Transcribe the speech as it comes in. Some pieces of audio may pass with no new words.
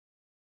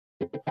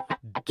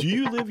Do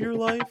you live your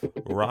life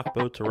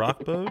rockboat to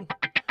rockboat?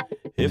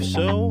 If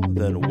so,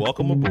 then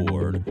welcome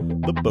aboard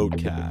the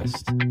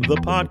Boatcast, the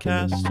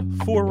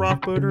podcast for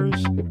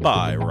rockboaters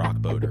by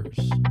rockboaters.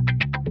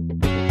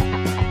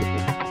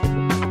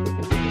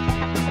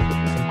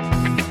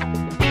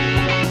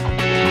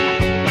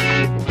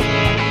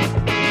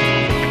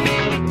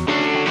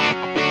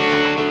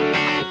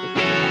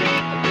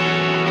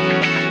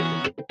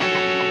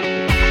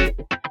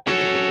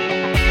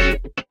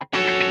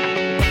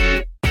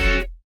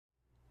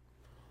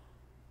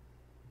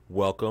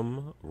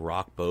 Welcome,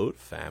 Rockboat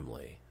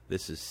family.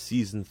 This is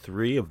Season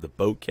 3 of the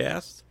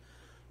Boatcast,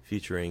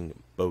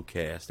 featuring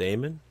Boatcast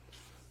Eamon,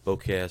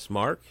 Boatcast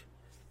Mark,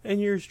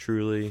 and yours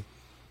truly,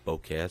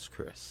 Boatcast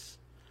Chris.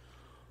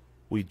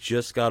 We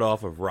just got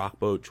off of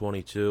Rockboat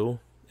 22,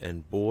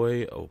 and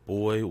boy, oh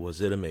boy,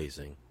 was it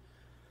amazing.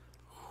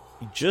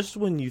 Just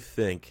when you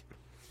think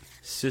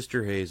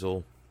Sister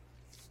Hazel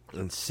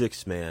and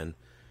Six Man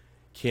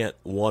can't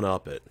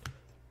one-up it,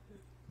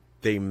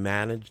 they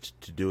managed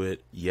to do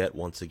it yet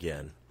once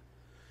again.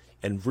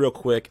 And real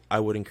quick, I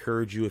would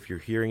encourage you, if you're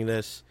hearing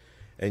this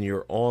and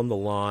you're on the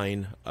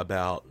line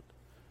about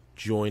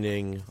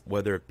joining,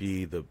 whether it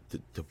be the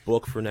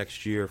book for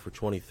next year for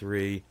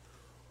 23,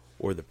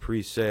 or the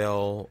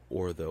pre-sale,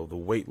 or the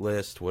wait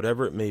list,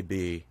 whatever it may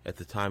be at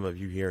the time of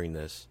you hearing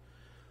this,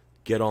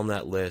 get on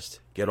that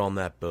list, get on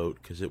that boat,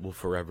 because it will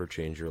forever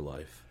change your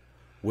life.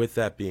 With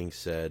that being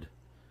said,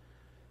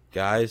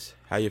 guys,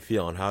 how you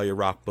feeling? How are your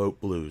rockboat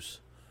blues?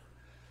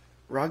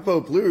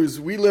 Rockboat Blues,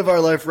 we live our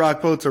life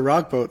rockboat to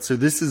rockboat, so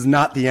this is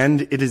not the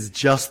end, it is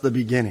just the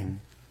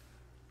beginning.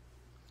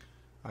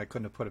 I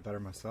couldn't have put it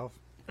better myself.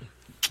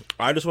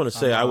 I just want to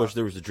say I wish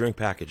there was a drink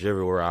package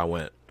everywhere I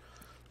went.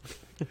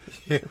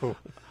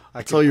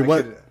 I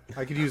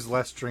could use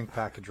less drink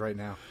package right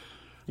now.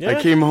 Yeah.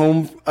 I came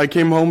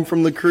home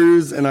from the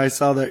cruise, and I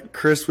saw that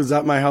Chris was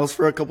at my house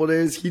for a couple of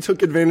days. He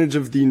took advantage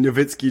of the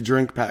Nowitzki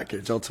drink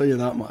package, I'll tell you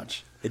that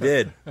much. It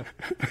did.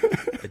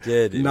 It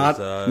did. Not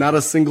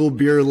a single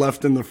beer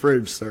left in the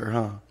fridge, sir,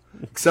 huh?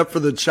 Except for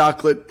the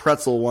chocolate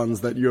pretzel ones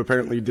that you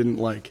apparently didn't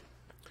like.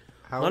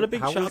 Not a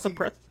big chocolate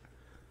pretzel.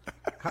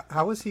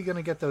 How is he going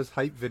to get those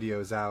hype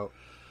videos out,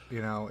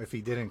 if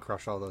he didn't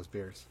crush all those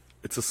beers?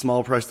 It's a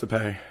small price to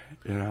pay,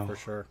 For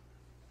sure.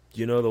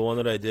 You know, the one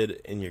that I did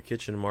in your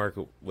kitchen, Mark,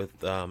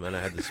 with and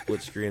I had the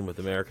split screen with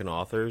American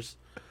authors,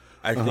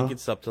 I think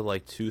it's up to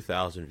like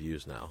 2,000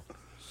 views now.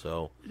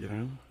 So,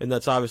 and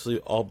that's obviously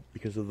all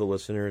because of the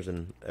listeners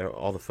and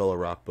all the fellow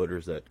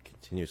rockboaters that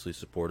continuously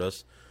support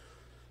us.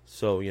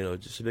 So,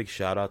 just a big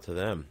shout out to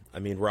them. I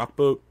mean,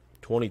 Rockboat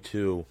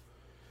 22,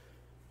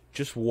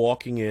 just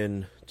walking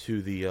in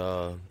to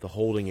the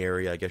holding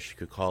area, I guess you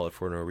could call it,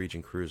 for a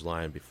Norwegian Cruise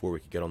Line before we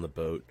could get on the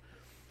boat.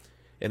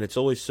 And it's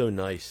always so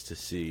nice to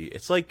see.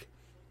 It's like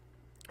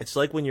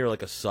when you're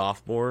like a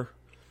sophomore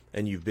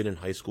and you've been in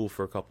high school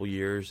for a couple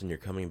years and you're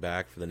coming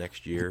back for the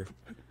next year.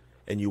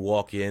 And you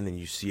walk in and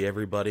you see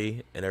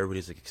everybody, and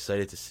everybody's like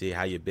excited to see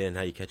how you've been,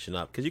 how you catching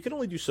up. Because you can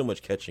only do so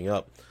much catching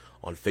up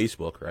on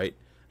Facebook, right?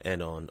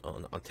 And on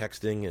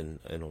texting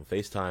and on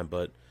FaceTime.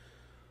 But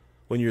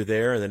when you're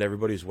there and then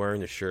everybody's wearing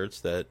the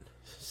shirts that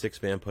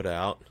Six Man put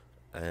out,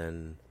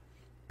 and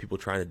people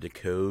trying to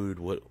decode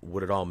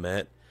what it all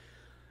meant,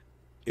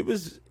 it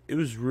was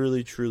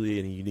really, truly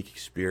a unique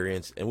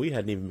experience. And we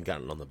hadn't even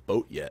gotten on the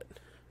boat yet.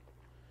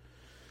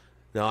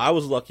 Now, I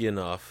was lucky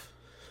enough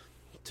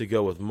to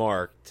go with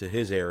Mark to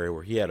his area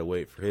where he had to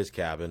wait for his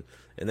cabin,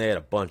 and they had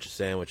a bunch of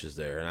sandwiches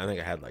there, and I think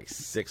I had like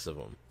 6 of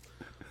them.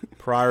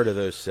 Prior to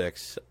those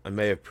 6, I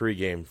may have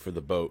pre-gamed for the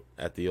boat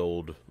at the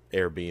old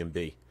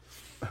Airbnb.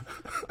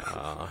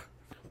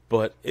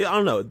 But I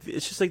don't know,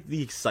 it's just like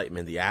the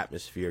excitement, the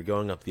atmosphere,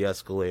 going up the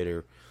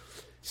escalator,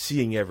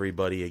 seeing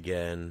everybody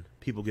again,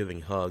 people giving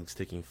hugs,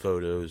 taking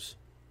photos.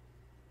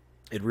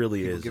 It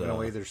really people is giving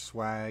away their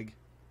swag.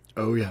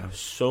 Oh yeah,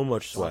 so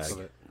much swag. Lots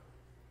of it.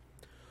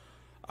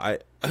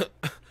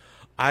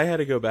 I had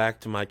to go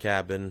back to my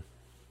cabin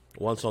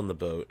once on the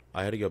boat.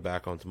 I had to go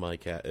back into my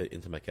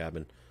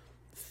cabin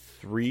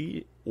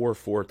 3 or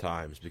 4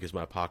 times because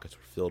my pockets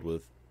were filled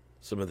with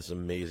some of this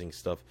amazing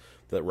stuff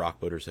that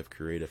rockboaters have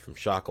created, from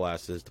shot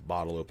glasses to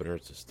bottle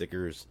openers to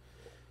stickers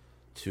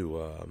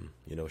to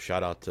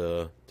shout out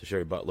to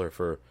Sherry Butler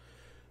for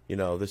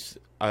this.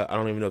 I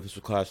don't even know if this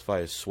would classify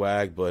as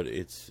swag, but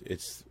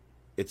it's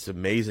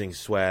amazing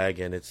swag,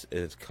 and it's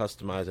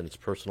customized and it's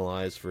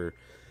personalized for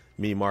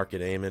me, Mark,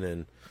 and Eamon,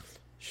 and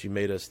she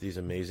made us these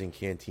amazing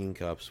canteen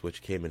cups,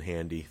 which came in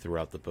handy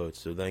throughout the boat.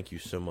 So thank you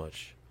so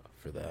much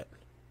for that.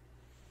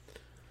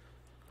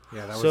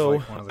 Yeah, that was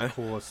like one of the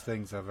coolest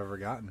things I've ever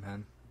gotten,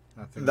 man.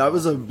 That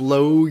was a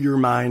blow your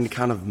mind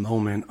kind of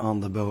moment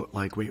on the boat.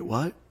 Like, wait,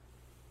 what?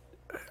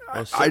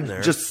 I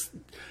just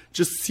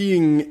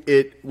seeing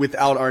it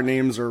without our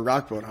names or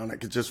rockboat on it,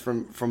 'cause just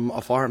from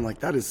afar, I'm like,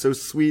 that is so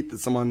sweet that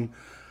someone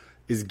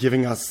is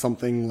giving us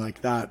something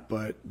like that.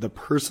 But the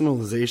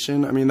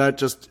personalization, I mean, that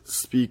just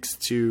speaks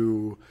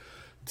to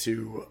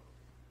the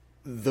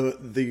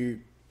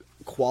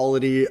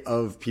quality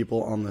of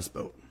people on this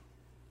boat.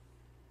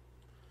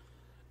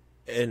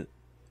 And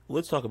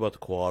let's talk about the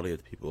quality of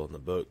the people on the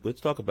boat.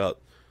 Let's talk about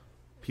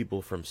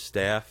people from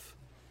staff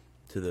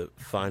to the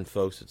fine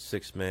folks at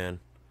Six Man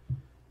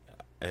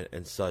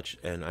and such.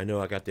 And I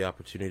know I got the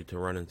opportunity to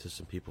run into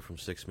some people from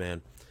Six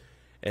Man.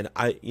 And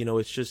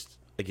it's just,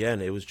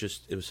 again, it was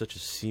such a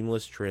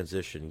seamless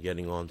transition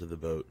getting onto the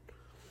boat.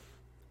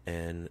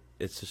 And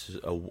it's just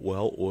a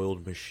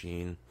well-oiled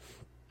machine.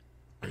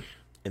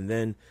 And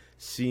then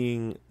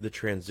seeing the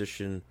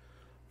transition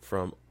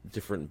from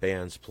different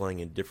bands playing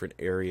in different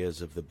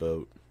areas of the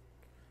boat,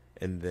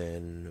 and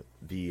then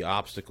the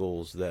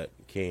obstacles that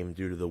came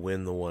due to the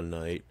wind the one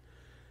night,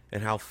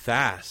 and how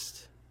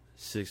fast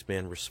Six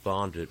Man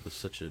responded with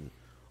such an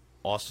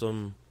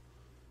awesome,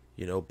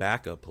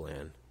 backup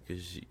plan.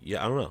 Because,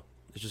 I don't know,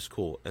 it's just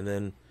cool. And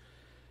then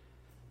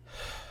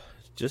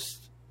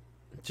just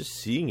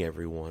seeing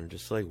everyone,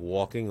 just like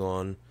walking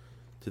on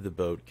to the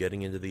boat,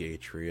 getting into the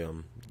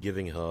atrium,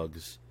 giving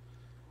hugs,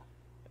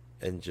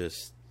 and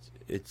just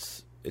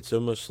it's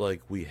almost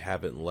like we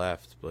haven't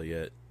left, but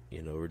yet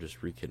we're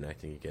just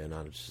reconnecting again.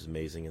 It's just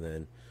amazing. And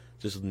then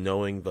just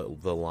knowing the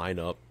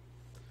lineup,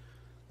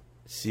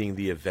 seeing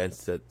the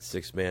events that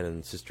Six Man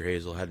and Sister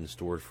Hazel had in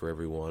store for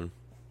everyone.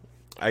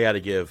 I'm gonna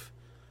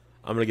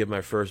give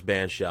my first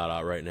band shout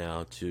out right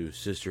now to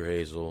Sister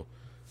Hazel,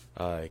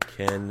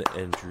 Ken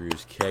and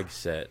Drew's keg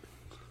set.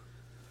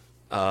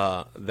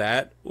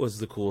 That was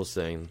the coolest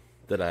thing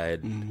that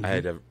I've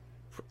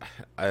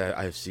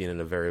seen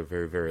in a very,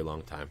 very, very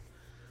long time.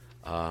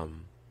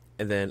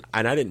 And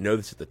I didn't know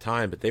this at the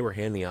time, but they were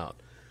handing out,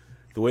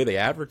 the way they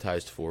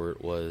advertised for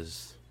it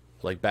was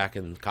like back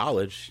in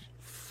college,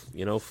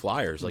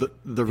 flyers, like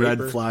the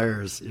red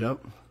flyers. Yep.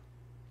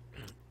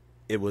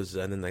 It was,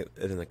 and then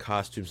the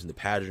costumes and the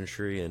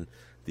pageantry and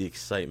the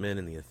excitement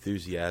and the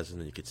enthusiasm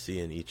that you could see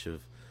in each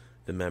of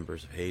the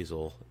members of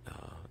Hazel,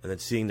 and then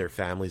seeing their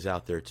families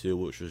out there too,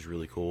 which was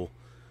really cool.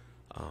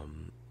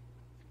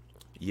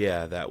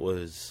 That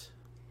was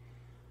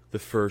the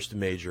first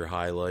major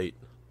highlight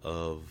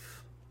of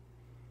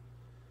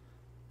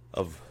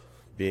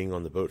being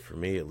on the boat for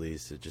me, at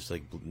least. It just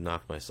like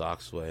knocked my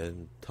socks away,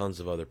 and tons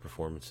of other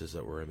performances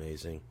that were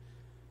amazing.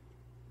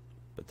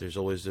 But there's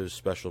always those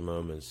special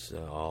moments.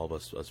 All of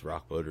us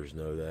rock boaters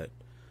know that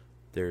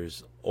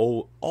there's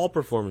all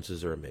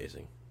performances are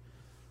amazing,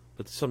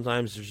 but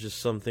sometimes there's just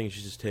some things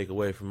you just take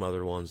away from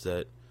other ones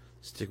that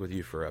stick with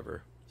you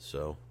forever.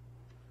 So,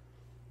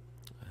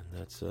 and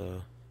that's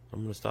I'm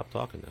gonna stop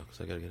talking now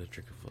because I gotta get a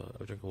drink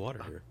of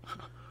water here.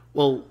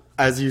 Well,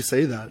 as you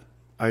say that,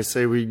 I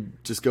say we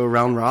just go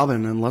round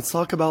robin and let's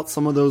talk about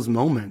some of those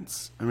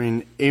moments. I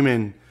mean,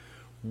 Eamon,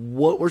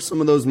 what were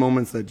some of those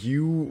moments that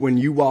when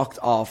you walked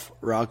off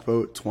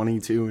Rockboat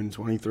 22 and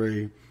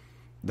 23,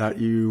 that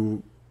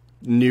you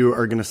knew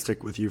are going to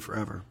stick with you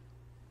forever?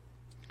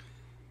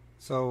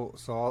 So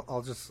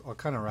I'll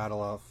kind of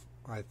rattle off,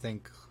 I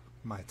think,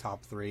 my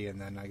top three, and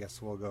then I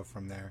guess we'll go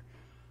from there.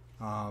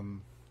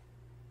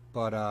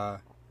 But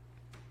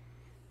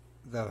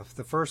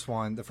the first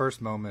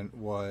moment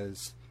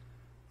was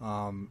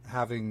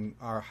having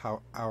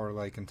our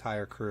like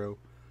entire crew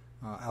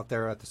out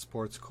there at the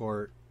sports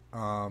court,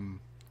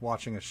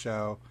 watching a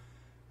show,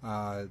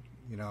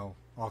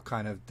 all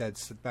kind of dead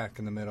sit back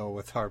in the middle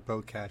with our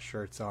Boatcast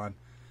shirts on,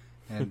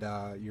 and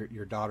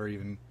your daughter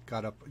even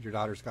got up. Your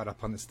daughters got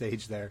up on the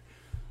stage there,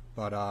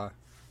 but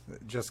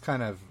just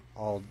kind of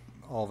all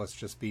of us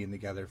just being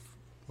together,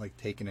 like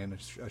taking in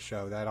a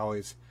show. That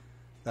always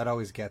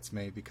gets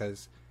me,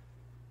 because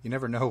you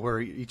never know where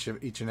each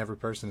and every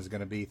person is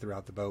going to be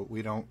throughout the boat.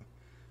 We don't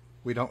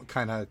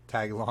kind of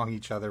tag along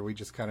each other. We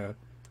just kind of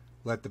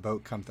let the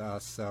boat come to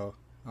us. So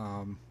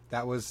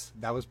that was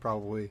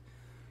probably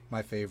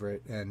my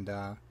favorite. And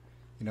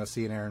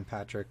seeing Aaron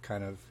Patrick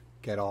kind of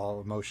get all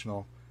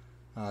emotional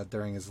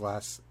during his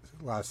last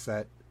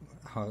set,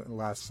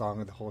 last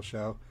song of the whole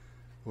show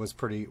was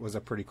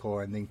a pretty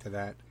cool ending to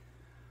that.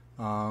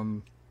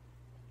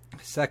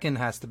 Second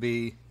has to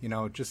be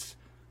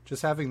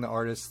just having the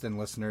artists and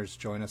listeners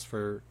join us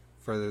for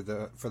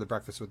the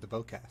Breakfast with the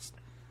Boatcast.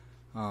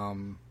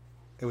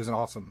 It was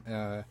awesome.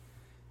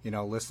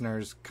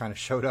 Listeners kind of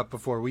showed up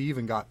before we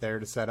even got there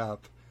to set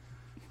up.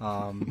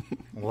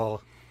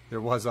 Well,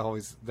 there was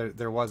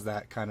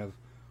that kind of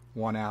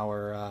 1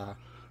 hour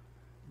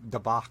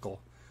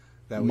debacle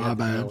that we had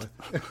to deal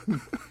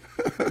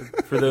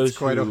with. For those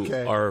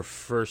who are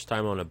first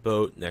time on a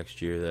boat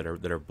next year that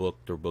are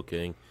booked or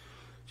booking,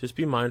 just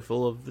be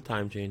mindful of the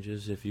time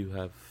changes if you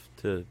have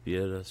to be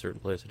at a certain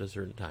place at a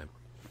certain time.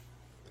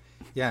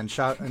 Yeah, and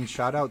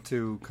shout out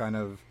to kind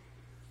of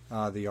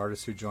the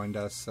artists who joined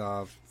us: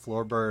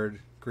 Floorbird,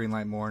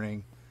 Greenlight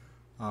Morning,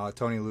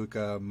 Tony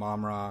Luca,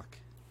 Mom Rock,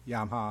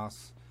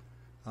 Yamhaas,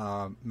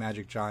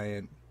 Magic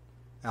Giant,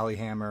 Ali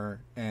Hammer,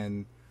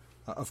 and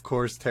of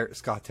course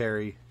Scott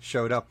Terry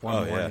showed up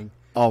one morning.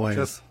 Yeah.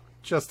 Always.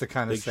 Just to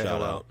kind of Big say shout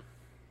hello. out.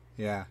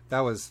 Yeah, that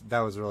was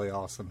really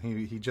awesome.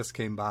 He just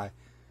came by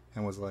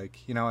and was like,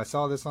 I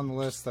saw this on the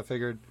list. I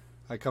figured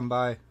I'd come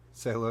by,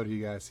 say hello to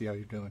you guys, see how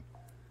you're doing.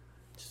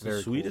 He's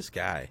the sweetest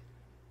guy.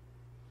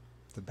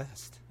 The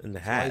best. And the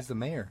That's why hat. he's the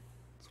mayor.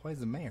 That's why he's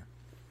the mayor.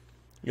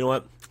 You know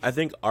what? I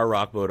think our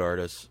rock boat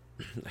artists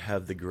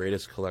have the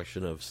greatest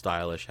collection of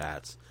stylish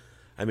hats.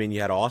 I mean,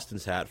 you had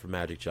Austin's hat from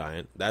Magic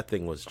Giant. That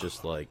thing was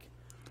just like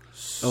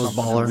that was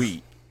baller.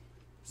 Sweet.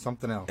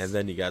 Something else. And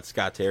then you got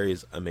Scott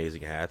Terry's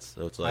amazing hats.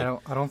 So it's like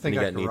I don't think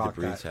I got could rock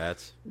the Breeds that.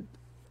 hats.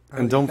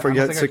 And don't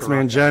forget Six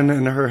Man Jen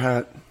and her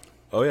hat.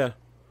 Oh yeah.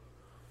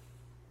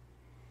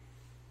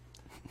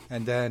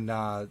 And then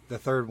the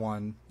third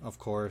one, of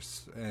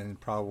course,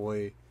 and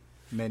probably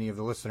many of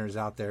the listeners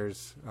out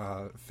there's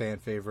fan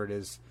favorite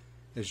is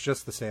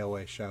just the Sail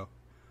Away show.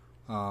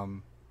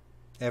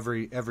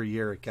 Every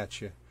year it gets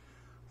you.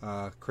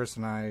 Chris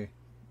and I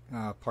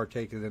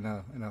partaken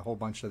in a whole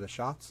bunch of the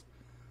shots,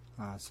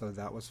 so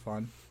that was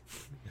fun.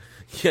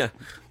 Yeah,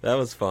 that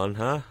was fun,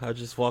 huh? I was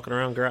just walking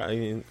around.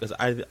 Because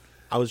I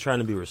was trying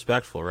to be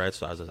respectful, right?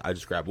 So I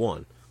just grabbed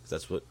one because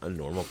that's what a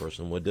normal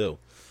person would do.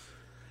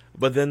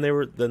 But then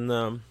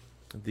the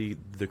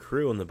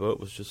crew on the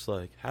boat was just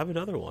like, have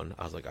another one.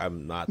 I was like,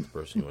 I'm not the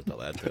person you want to tell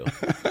that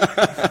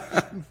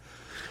to.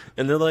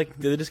 And they're like,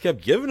 they just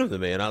kept giving them to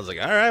me, and I was like,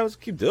 all right, let's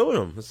keep doing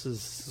them. This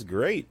is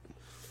great.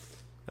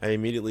 I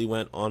immediately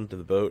went onto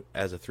the boat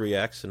as a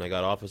 3X, and I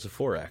got off as a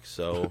 4X.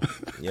 So,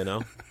 you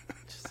know,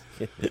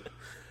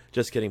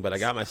 just kidding. But I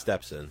got my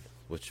steps in,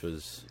 which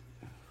was,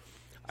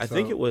 I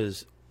think it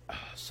was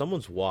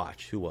someone's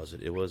watch. Who was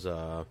it? It was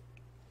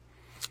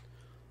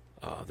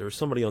there was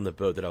somebody on the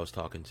boat that I was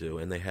talking to,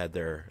 and they had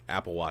their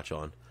Apple Watch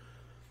on,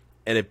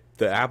 and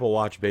the Apple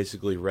Watch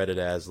basically read it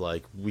as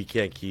like, we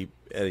can't keep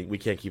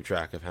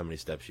track of how many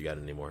steps you got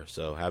anymore.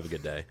 So have a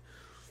good day.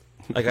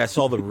 Like, I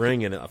saw the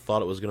ring, and I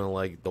thought it was gonna,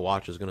 like, the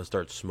watch was gonna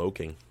start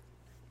smoking.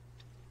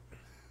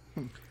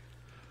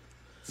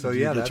 So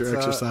you yeah, get your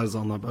exercise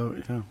on the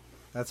boat. Yeah,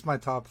 that's my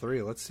top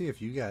 3. Let's see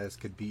if you guys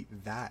could beat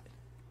that.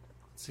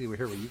 Let's see,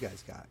 hear what you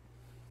guys got.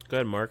 Go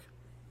ahead, Mark.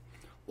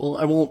 Well,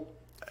 I won't.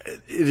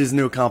 It is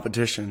no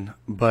competition,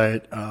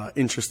 but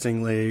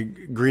interestingly,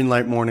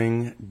 Greenlight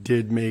Morning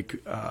did make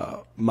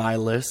my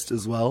list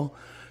as well.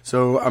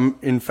 So I'm,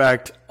 in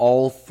fact,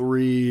 all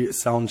 3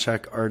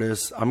 soundcheck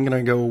artists. I'm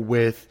gonna go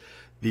with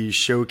the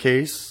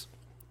Showcase.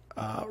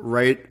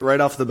 Right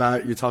off the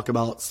bat, you talk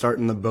about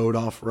starting the boat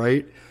off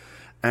right,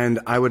 and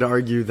I would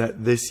argue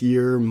that this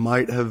year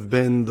might have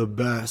been the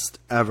best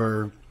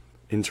ever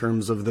in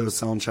terms of those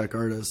soundcheck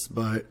artists.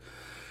 But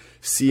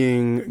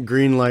seeing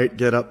Greenlight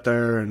get up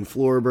there and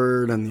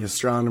Floorbird and the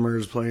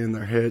Astronomers playing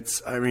their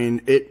hits, I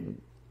mean,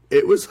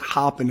 it was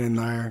hopping in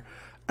there.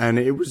 And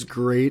it was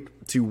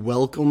great to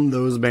welcome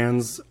those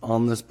bands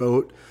on this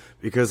boat,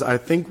 because I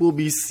think we'll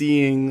be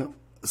seeing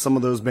some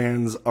of those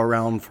bands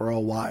around for a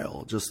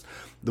while. Just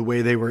the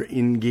way they were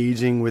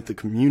engaging with the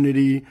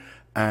community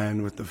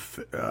and with the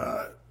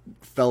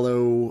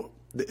fellow.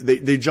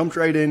 They jumped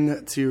right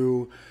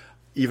into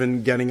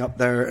even getting up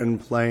there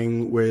and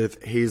playing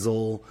with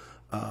Hazel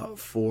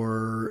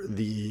for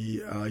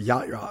the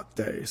Yacht Rock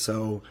Day.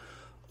 So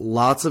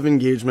lots of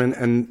engagement,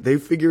 and they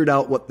figured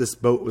out what this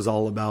boat was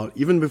all about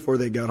even before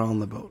they got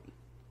on the boat.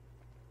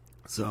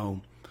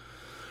 So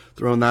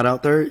throwing that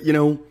out there, you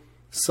know,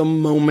 some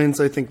moments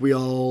I think we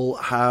all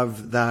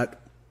have that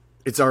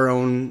it's our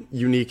own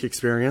unique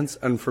experience.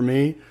 And for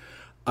me,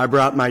 I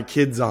brought my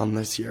kids on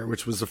this year,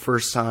 which was the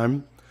first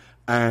time.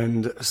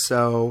 And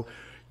so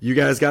you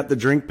guys got the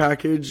drink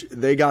package.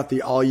 They got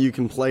the all you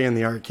can play in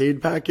the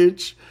arcade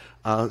package.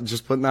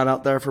 Just putting that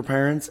out there for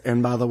parents.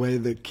 And by the way,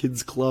 the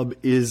kids club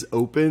is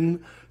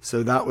open,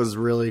 so that was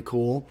really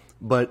cool.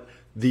 But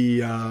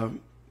the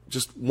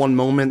just one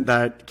moment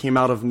that came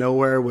out of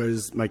nowhere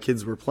was my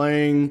kids were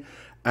playing,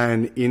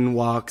 and in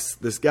walks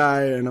this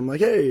guy, and I'm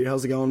like, hey,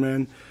 how's it going,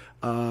 man?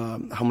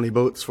 How many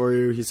boats for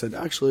you? He said,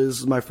 actually, this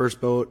is my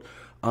first boat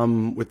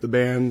with the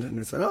band. And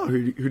I said, oh,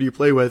 who do you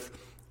play with?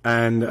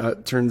 And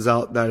it turns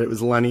out that it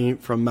was Lenny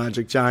from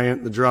Magic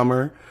Giant, the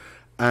drummer.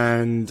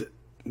 And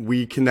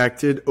we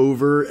connected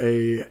over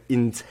a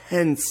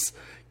intense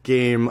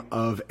game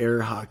of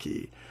air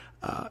hockey.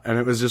 And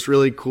it was just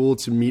really cool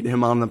to meet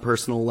him on the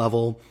personal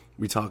level.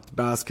 We talked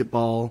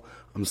basketball.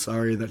 I'm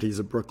sorry that he's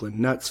a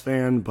Brooklyn Nets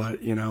fan,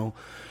 but, you know,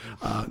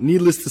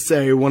 needless to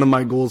say, one of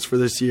my goals for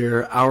this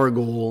year, our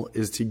goal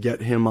is to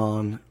get him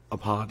on a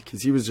pod,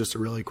 because he was just a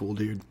really cool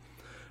dude.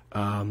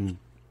 I'll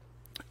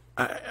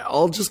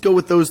just go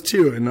with those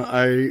two.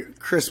 And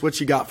Chris, what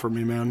you got for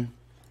me, man?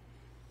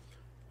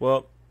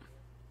 Well,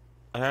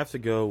 I have to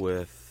go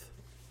with,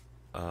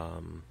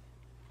 are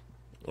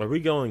we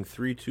going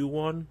 3, 2,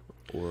 1,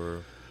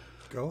 or?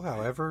 Go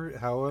however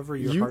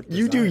your heart desires.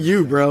 You do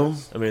you, bro.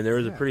 I mean, there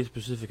was a pretty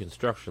specific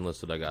instruction list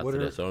that I got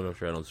today, so I want to make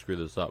sure I don't screw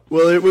this up.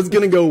 Well, it was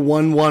going to go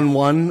 1, 1,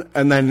 1,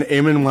 and then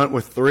Eamon went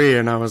with 3,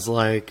 and I was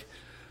like,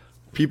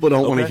 people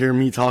don't want to hear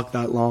me talk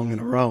that long in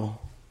a row.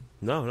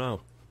 No,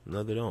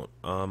 they don't.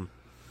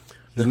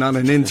 He's not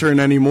an intern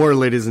anymore,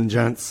 ladies and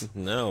gents.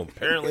 No,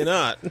 apparently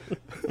not.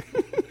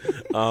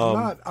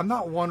 I'm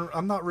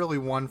not really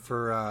one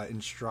for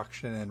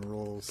instruction and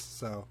rules.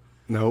 So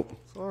nope.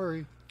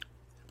 Sorry.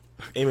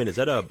 Eamon, is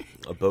that a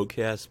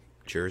Boatcast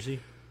jersey?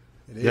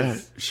 It is. Yeah,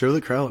 show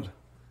the crowd.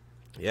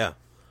 Yeah.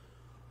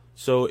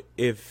 So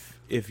if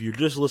you're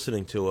just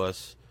listening to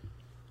us,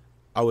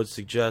 I would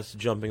suggest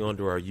jumping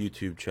onto our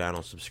YouTube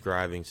channel,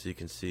 subscribing, so you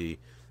can see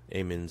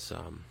Eamon's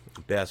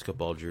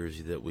basketball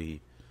jersey that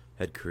we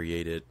had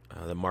created,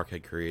 that Mark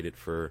had created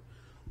for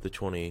the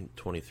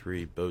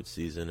 2023 boat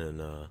season,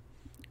 and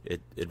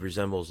it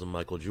resembles the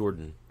Michael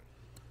Jordan.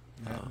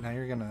 Now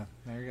you're gonna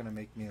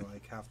make me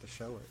like have to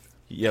show it.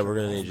 Yeah, we're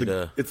gonna need you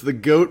to. It's the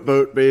goat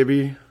boat,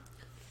 baby.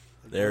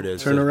 There it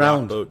is. Turn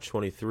around. Boat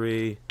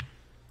 23.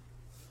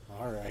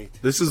 All right.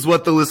 This is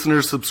what the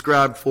listeners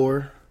subscribe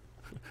for.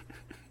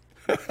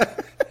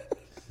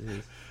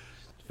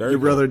 Your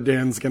brother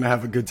Dan's gonna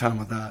have a good time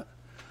with that.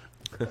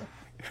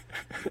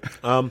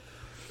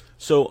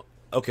 So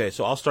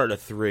I'll start at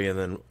 3, and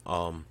then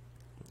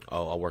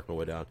I'll work my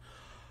way down.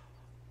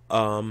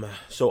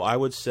 So I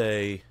would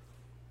say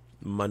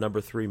my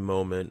number 3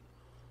 moment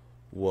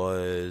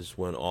was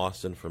when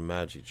Austin from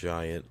Magic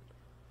Giant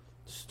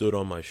stood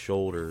on my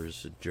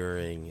shoulders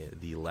during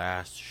the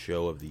last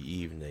show of the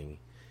evening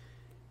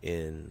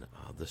in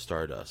the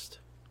Stardust.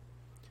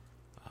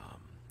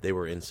 They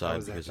were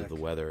inside because of the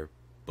weather,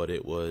 but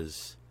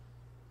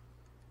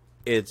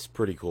it's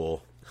pretty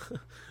cool.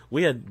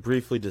 We had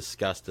briefly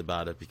discussed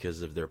about it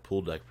because of their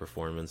pool deck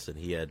performance, and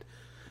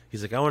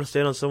he's like, I want to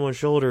stand on someone's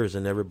shoulders,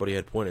 and everybody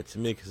had pointed to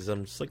me because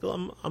I'm just like,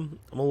 well, I'm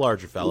a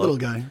larger fellow, little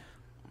guy,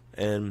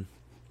 and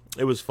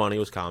it was funny, it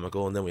was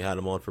comical, and then we had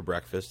him on for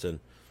breakfast, and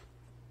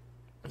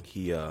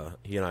he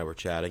and I were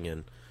chatting,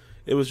 and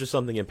it was just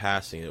something in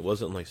passing. It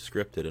wasn't like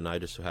scripted, and I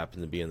just so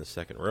happened to be in the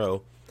second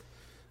row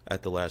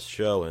at the last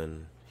show,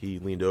 and he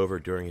leaned over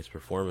during his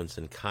performance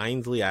and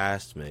kindly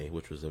asked me,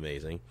 which was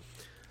amazing,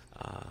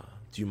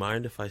 do you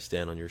mind if I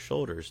stand on your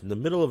shoulders in the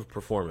middle of a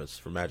performance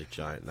for Magic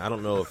Giant? And I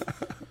don't know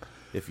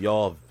if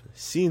y'all have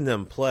seen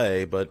them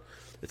play, but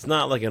it's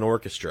not like an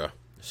orchestra,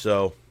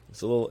 so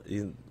it's a little,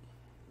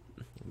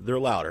 they're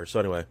louder. So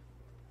anyway,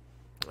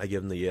 I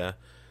give him the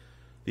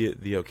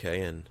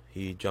okay, and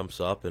he jumps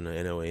up, and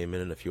I know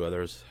Eamon and a few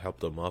others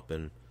helped him up,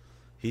 and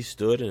he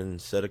stood and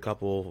said a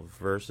couple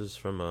verses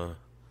from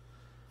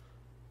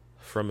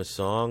his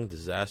song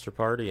Disaster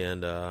Party,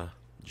 and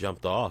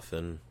jumped off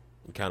and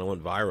kind of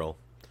went viral.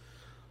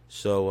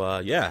 So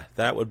yeah,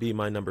 that would be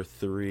my number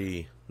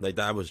 3. Like,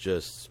 that was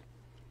just,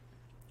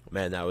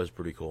 man, that was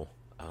pretty cool.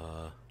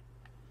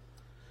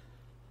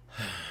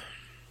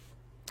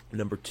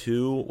 Number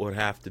 2 would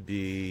have to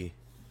be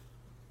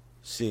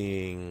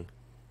seeing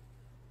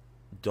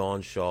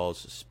Dawn Shaw's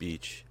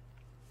speech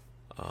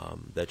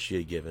that she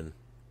had given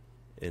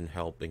in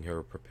helping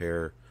her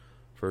prepare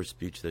for a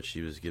speech that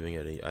she was giving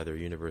at either a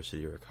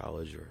university or a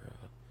college or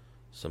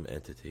some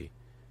entity.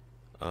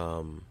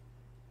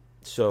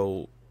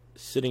 So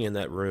sitting in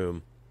that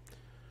room,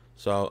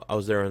 so I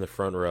was there in the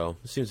front row.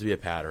 It seems to be a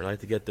pattern. I like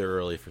to get there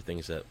early for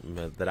things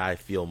that I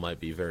feel might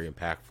be very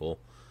impactful.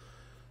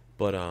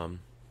 But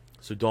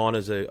so Dawn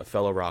is a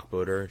fellow rock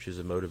boater. She's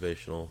a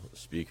motivational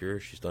speaker.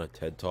 She's done a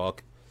TED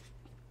Talk.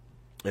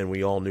 And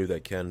we all knew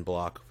that Ken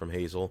Block from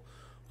Hazel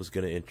was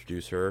going to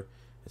introduce her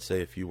and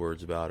say a few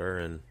words about her,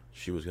 and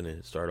she was going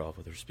to start off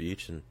with her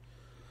speech. And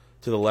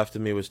to the left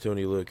of me was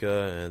Tony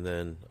Luca, and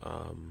then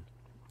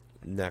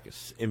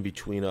next in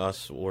between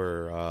us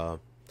were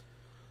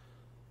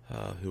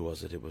who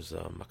was it? It was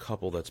a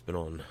couple that's been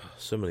on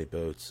so many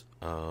boats.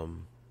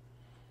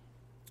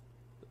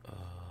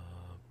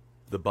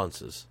 The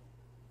Bunces.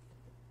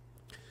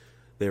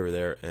 They were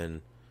there,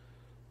 and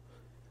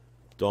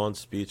Dawn's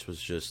speech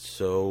was just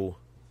so,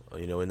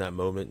 in that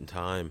moment in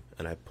time,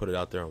 and I put it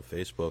out there on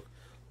Facebook,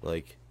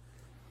 like,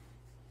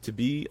 to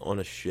be on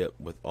a ship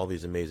with all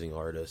these amazing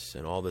artists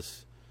and all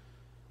this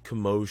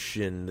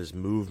commotion, this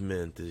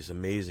movement, these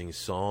amazing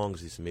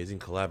songs, these amazing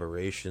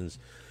collaborations,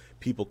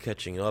 people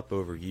catching up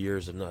over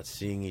years of not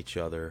seeing each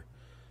other,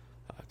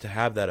 to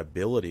have that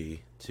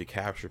ability to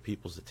capture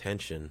people's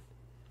attention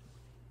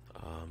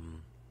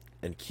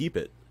and keep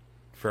it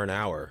for an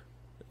hour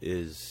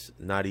is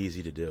not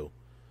easy to do.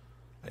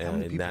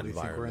 And in that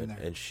environment,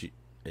 and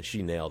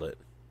she nailed it.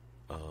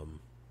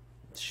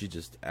 She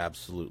just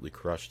absolutely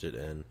crushed it,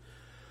 and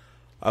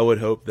I would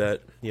hope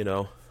that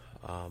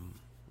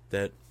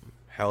that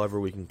however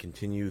we can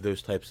continue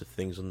those types of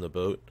things on the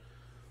boat,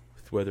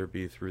 whether it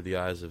be through the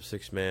eyes of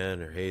Six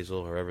Man or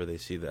Hazel, however they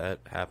see that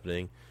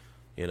happening,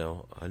 I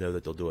know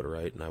that they'll do it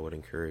right, and I would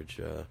encourage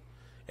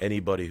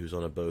anybody who's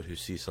on a boat who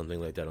sees something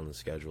like that on the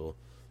schedule,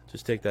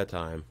 just take that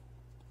time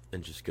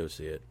and just go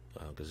see it,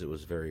 because it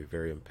was very,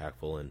 very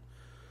impactful. And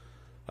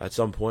at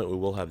some point, we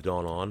will have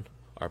Dawn on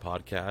our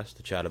podcast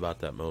to chat about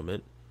that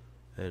moment,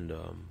 and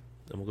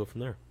we'll go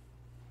from there.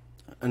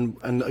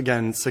 And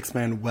again, Six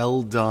Man,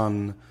 well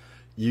done.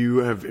 You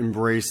have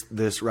embraced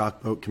this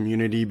rock boat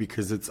community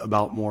because it's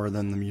about more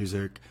than the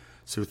music.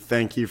 So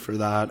thank you for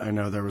that. I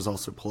know there was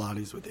also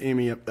Pilates with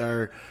Amy up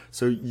there.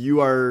 So you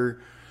are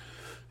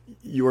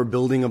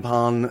building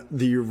upon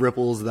the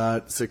ripples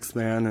that Six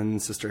Man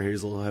and Sister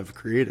Hazel have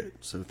created.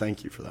 So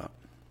thank you for that.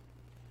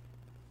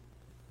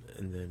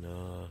 And then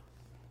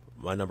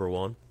my number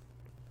 1.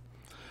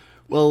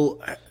 Well,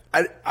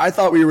 I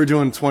thought we were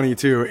doing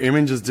 22.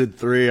 Eamon just did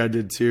 3. I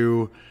did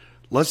 2.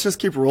 let's just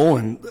keep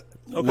rolling.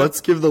 Okay.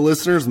 Let's give the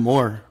listeners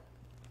more.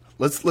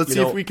 Let's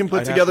see if we can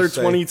put together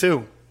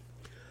 22.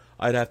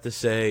 I'd have to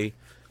say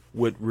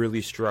what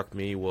really struck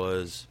me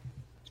was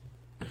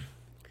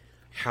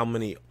how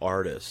many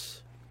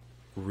artists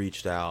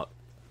reached out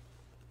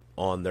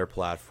on their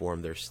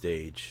platform, their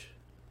stage,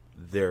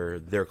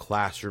 their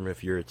classroom,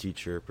 if you're a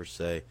teacher per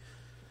se,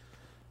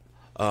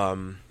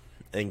 and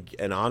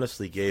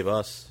honestly gave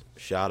us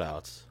shout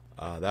outs.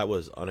 That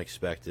was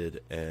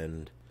unexpected,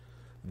 and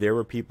there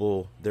were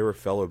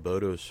fellow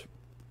boaters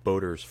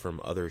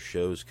from other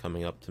shows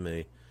coming up to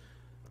me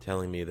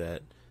telling me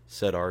that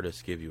said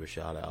artist gave you a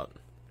shout out.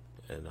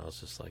 And I was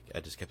just like, I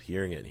just kept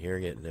hearing it,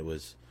 and it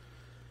was,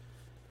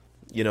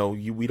 I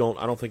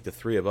don't think the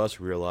three of us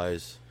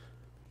realize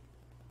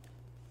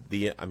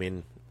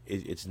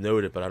it's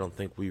noted, but I don't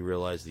think we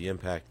realize the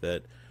impact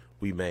that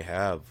we may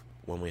have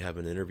when we have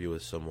an interview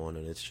with someone,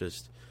 and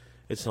it's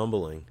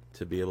humbling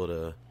to be able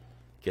to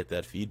get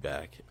that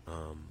feedback,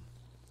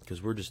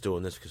 because we're just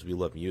doing this because we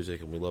love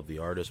music and we love the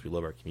artists, we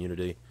love our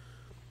community.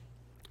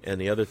 And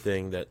the other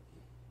thing that,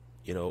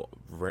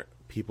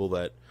 people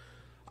that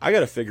I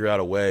got to figure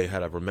out a way how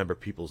to remember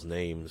people's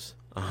names,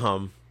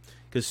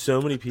 because so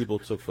many people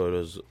took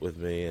photos with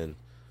me, and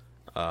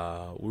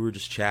we were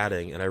just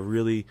chatting, and I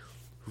really,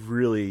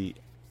 really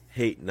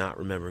hate not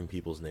remembering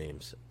people's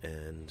names,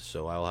 and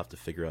so I'll have to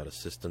figure out a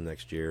system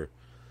next year.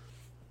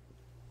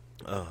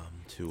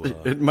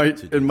 It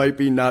might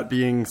be not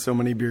being so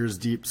many beers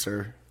deep,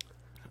 sir.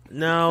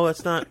 No,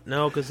 it's not.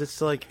 No, because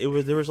it's like there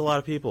was a lot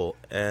of people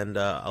and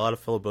a lot of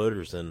fellow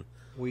boaters, and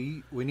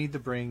we need to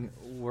bring.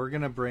 We're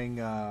gonna bring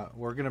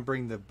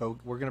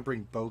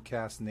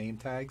Boatcast name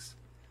tags,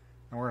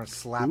 and we're gonna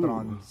slap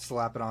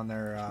it on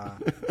their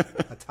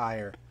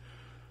attire,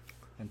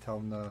 and tell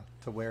them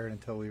to wear it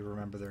until we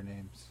remember their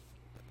names.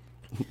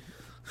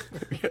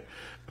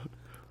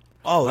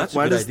 Oh, that's a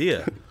good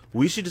idea.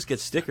 We should just get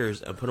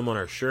stickers and put them on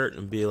our shirt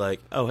and be like,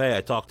 "Oh, hey,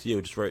 I talked to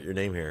you. Just write your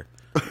name here."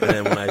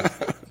 And then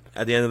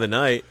at the end of the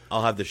night,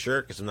 I'll have the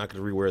shirt because I'm not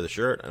going to rewear the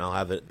shirt, and I'll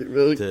have it.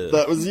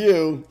 That was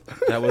you.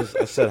 I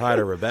said hi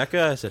to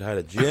Rebecca. I said hi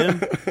to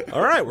Jim.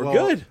 All right, we're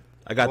good.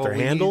 I got their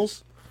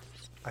handles.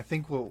 I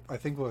think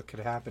what could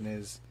happen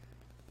is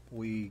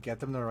we get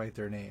them to write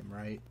their name,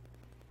 right,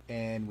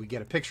 and we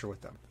get a picture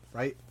with them,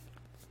 right.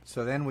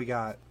 So then we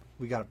got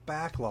a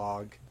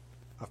backlog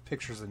of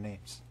pictures and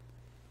names.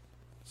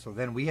 So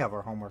then we have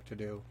our homework to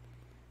do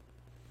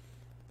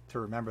to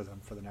remember them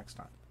for the next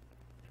time.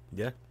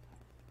 Yeah.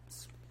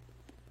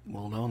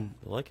 Well done.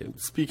 I like it.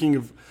 Speaking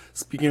of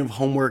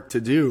homework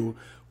to do,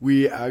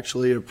 we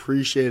actually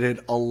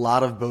appreciated a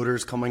lot of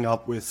boaters coming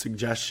up with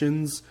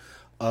suggestions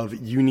of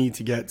you need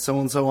to get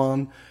so-and-so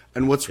on.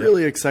 And what's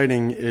really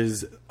exciting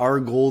is our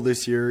goal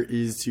this year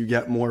is to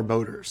get more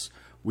boaters.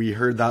 We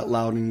heard that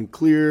loud and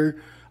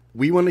clear.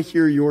 We want to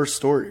hear your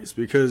stories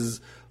because,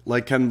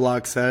 like Ken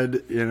Block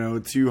said,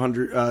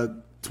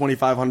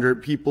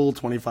 2,500 people,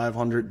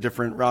 2,500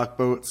 different rock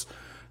boats.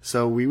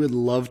 So we would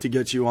love to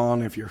get you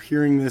on. If you're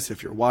hearing this,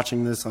 if you're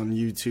watching this on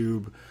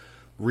YouTube,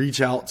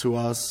 reach out to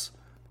us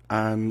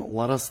and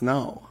let us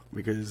know,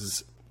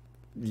 because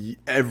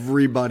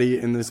everybody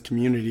in this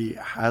community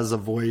has a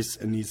voice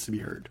and needs to be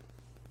heard.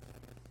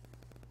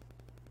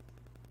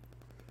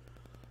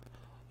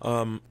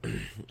 I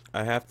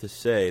have to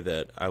say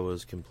that I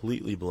was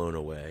completely blown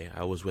away.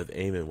 I was with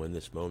Eamon when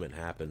this moment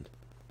happened.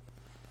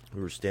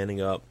 We were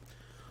standing up,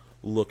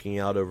 looking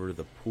out over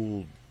the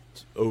pool,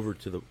 over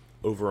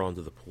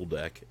onto the pool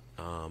deck,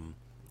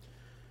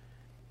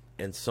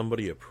 and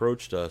somebody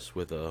approached us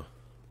with a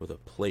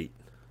plate,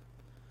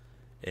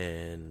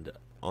 and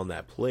on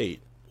that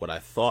plate, what I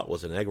thought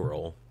was an egg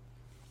roll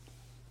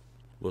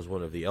was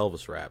one of the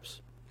Elvis wraps.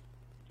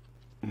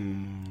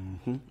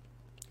 Mm-hmm.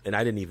 And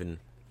I didn't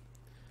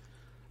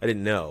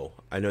know.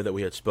 I know that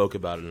we had spoke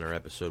about it in our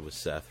episode with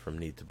Seth from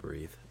Need to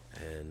Breathe,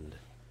 and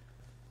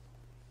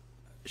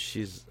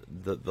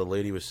the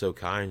lady was so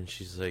kind.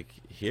 She's like,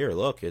 "Here,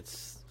 look,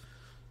 it's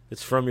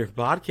from your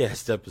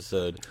podcast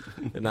episode."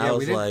 And I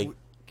was like,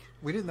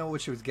 we didn't know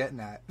what she was getting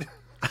at.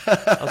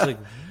 I was like,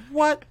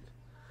 "What?"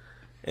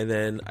 And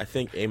then I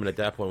think Eamon at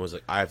that point was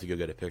like, "I have to go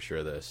get a picture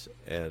of this,"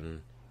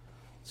 and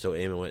so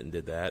Eamon went and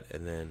did that.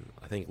 And then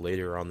I think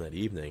later on that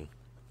evening,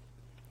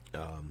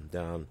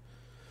 down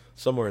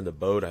somewhere in the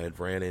boat, I had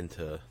ran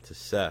into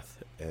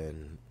Seth,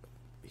 and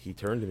he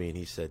turned to me and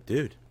he said,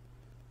 "Dude,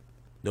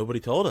 nobody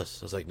told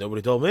us." I was like,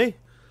 "Nobody told me?"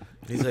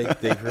 He's like,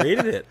 "They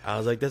created it." I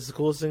was like, "That's the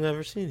coolest thing I've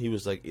ever seen." He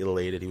was like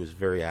elated. He was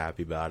very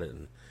happy about it,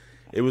 and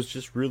it was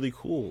just really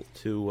cool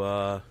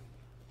to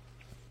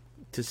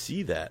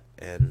see that.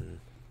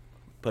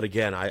 But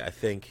again, I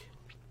think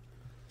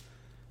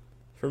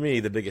for me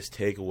the biggest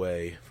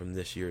takeaway from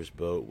this year's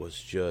boat was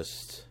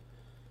just,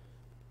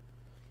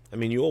 I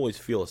mean, you always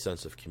feel a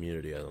sense of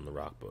community on the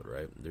rock boat,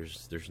 right?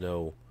 There's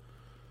no,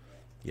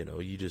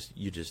 you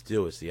just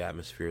do. It's the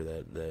atmosphere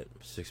that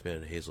Six Man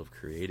and Hazel have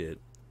created,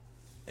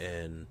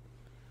 and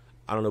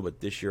I don't know,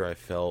 but this year I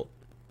felt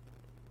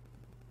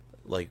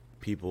like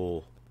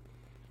people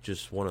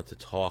just wanted to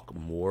talk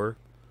more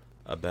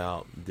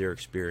about their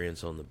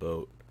experience on the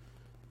boat,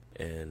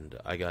 and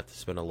I got to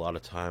spend a lot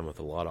of time with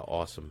a lot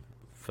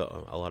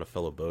of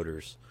fellow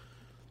boaters,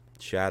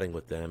 chatting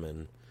with them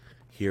and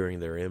hearing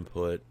their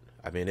input.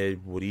 I mean, it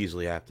would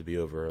easily have to be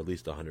over at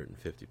least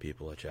 150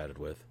 people I chatted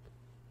with,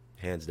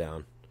 hands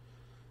down.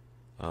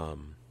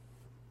 And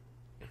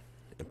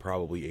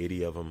probably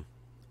 80 of them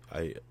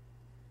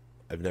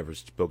I've never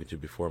spoken to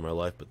before in my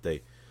life, but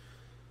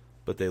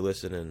they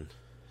listen, and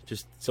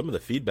just some of the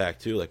feedback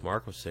too, like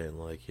Mark was saying,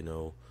 like, you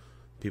know,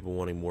 people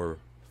wanting more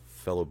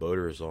fellow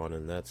boaters on,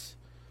 and that's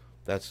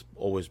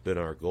always been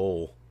our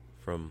goal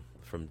from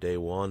day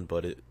one.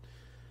 But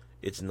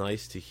it's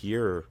nice to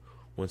hear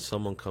when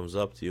someone comes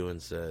up to you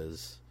and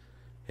says,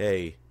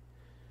 hey,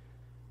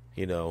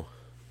 you know,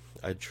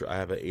 I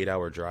have an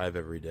 8-hour drive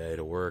every day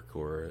to work,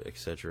 or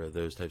etc.,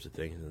 those types of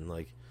things, and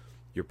like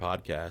your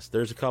podcast.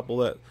 There's a couple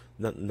that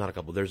not a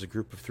couple. There's a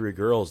group of 3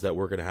 girls that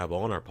we're going to have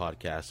on our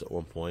podcast at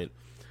one point,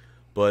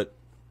 but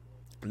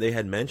they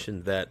had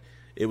mentioned that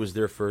it was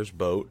their first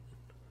boat,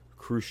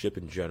 cruise ship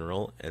in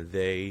general, and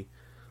they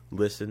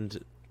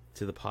listened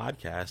to the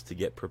podcast to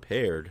get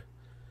prepared.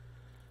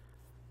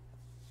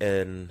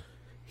 And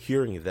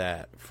hearing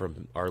that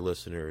from our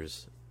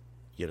listeners,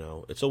 you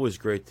know, it's always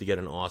great to get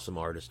an awesome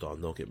artist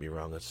on. Don't get me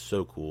wrong. That's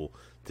so cool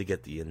to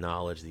get the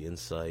knowledge, the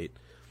insight,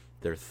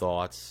 their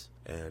thoughts,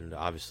 and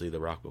obviously the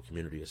rock boat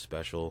community is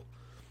special.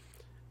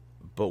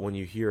 But when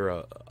you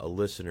hear a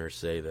listener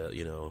say that,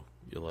 you know,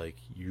 you're like,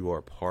 you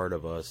are part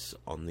of us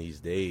on these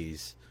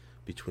days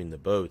between the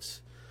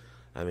boats,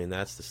 I mean,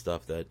 that's the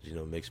stuff that, you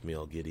know, makes me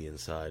all giddy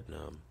inside.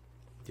 And,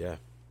 yeah,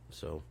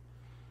 so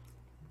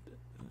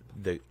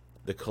the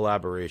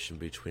collaboration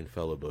between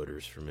fellow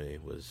boaters for me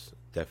was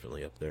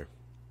definitely up there.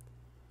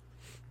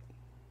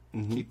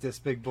 Mm-hmm. Keep this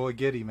big boy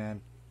giddy,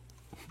 man.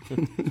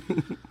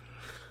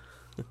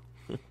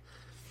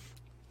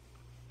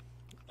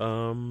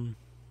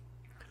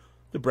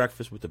 The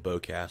breakfast with the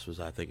Boatcast was,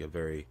 I think, a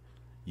very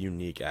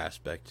unique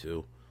aspect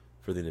too,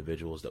 for the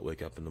individuals that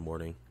wake up in the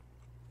morning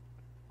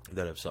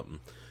that have something,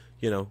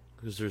 you know,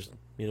 because there's,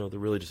 you know, there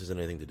really just isn't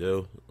anything to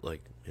do.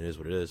 Like, it is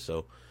what it is.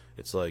 So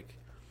it's like,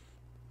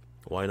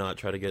 why not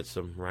try to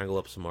wrangle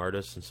up some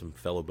artists and some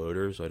fellow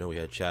boaters? I know we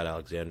had Chad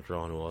Alexander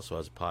on, who also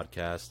has a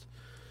podcast.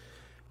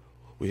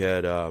 We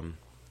had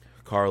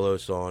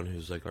Carlos on,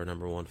 who's like our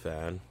 #1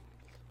 fan.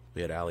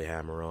 We had Ali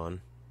Hammer on.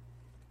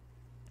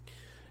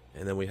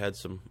 And then we had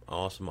some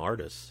awesome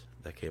artists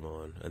that came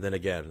on. And then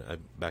again,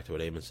 back to what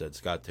Eamon said,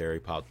 Scott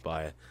Terry popped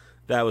by.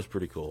 That was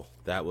pretty cool.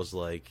 That was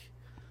really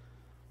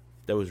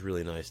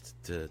nice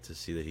to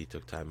see that he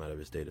took time out of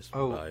his day to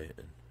swing by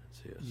and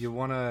see us. You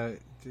wanna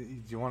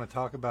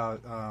talk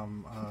about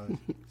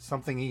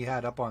something he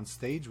had up on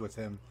stage with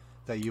him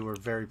that you were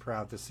very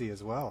proud to see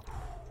as well?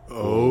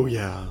 Oh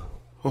yeah.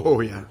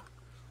 Oh yeah.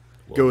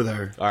 Well, go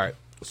there. All right.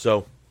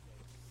 So,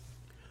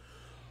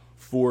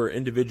 for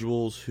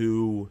individuals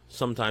who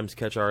sometimes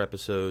catch our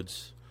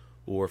episodes,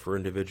 or for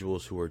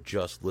individuals who are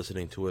just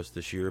listening to us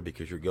this year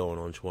because you're going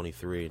on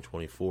 23 and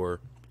 24,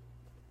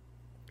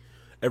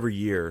 every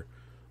year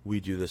we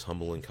do this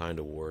Humble and Kind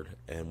Award,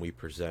 and we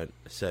present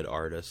said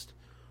artist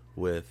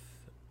with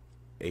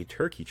a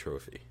turkey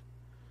trophy.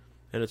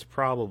 And it's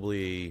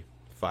probably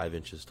 5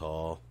 inches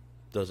tall,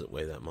 doesn't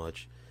weigh that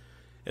much.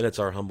 And it's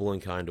our Humble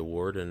and Kind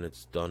Award, and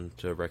it's done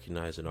to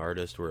recognize an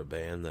artist or a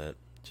band that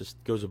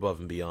just goes above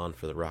and beyond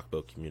for the rock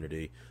boat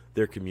community,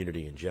 their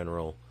community in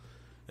general,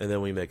 and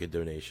then we make a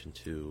donation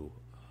to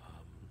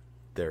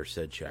their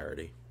said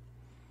charity.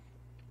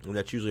 And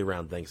that's usually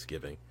around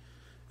Thanksgiving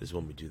is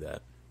when we do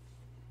that.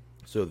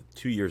 So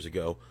 2 years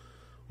ago,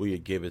 we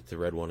gave it to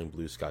Red, One, and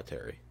Blue Scott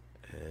Terry.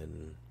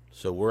 And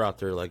so we're out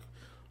there like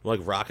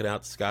rocking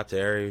out to Scott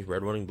Terry,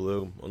 Red, One, and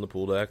Blue on the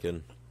pool deck,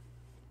 and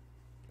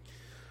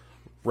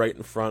right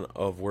in front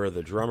of where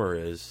the drummer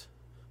is,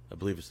 I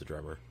believe it's the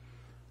drummer,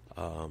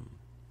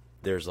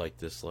 there's like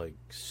this like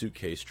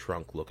suitcase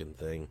trunk looking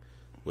thing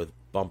with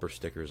bumper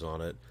stickers on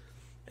it,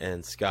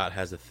 and Scott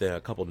has a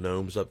couple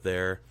gnomes up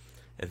there,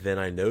 and then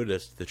I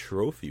noticed the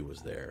trophy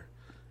was there,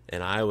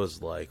 and I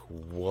was like,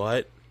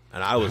 what?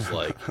 And I was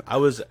like, I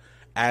was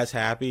as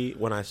happy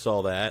when I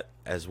saw that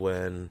as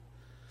when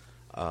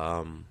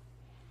the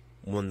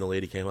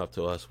lady came up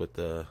to us with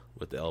the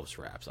Elvis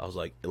wraps. I was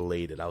like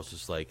elated. I was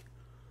just like,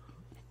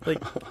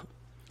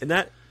 and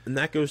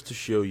that goes to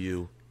show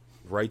you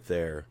right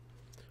there,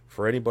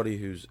 for anybody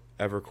who's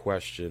ever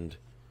questioned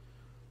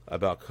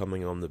about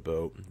coming on the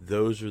boat,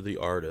 those are the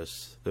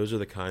artists, those are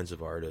the kinds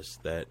of artists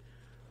that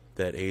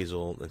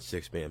Hazel and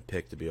Six Man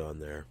picked to be on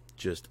there.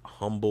 Just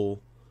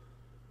humble,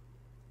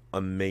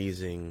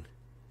 amazing,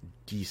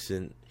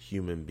 decent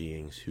human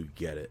beings who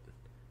get it.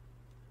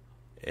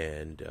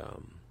 And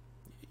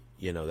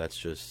you know, that's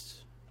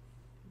just,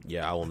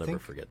 yeah, I will never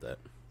forget that.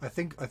 I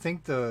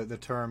think the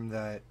term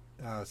that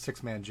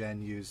Six Man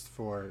Jen used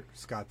for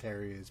Scott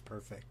Terry is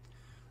perfect.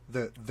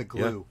 The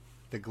glue,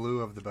 the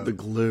glue of the boat. The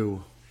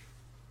glue.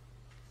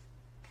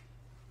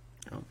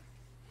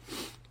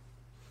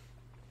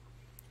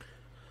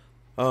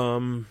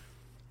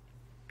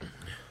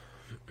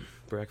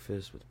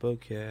 Breakfast with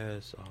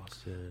Boatcast,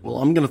 Austin. Well,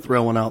 I'm going to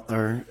throw one out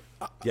there.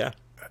 Yeah.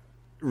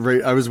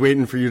 Right, I was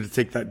waiting for you to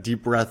take that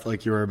deep breath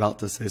like you were about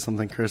to say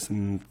something, Chris,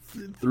 and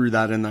threw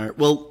that in there.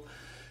 Well,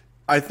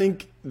 I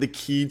think the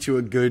key to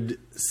a good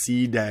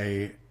C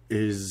day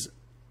is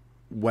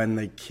when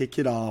they kick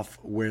it off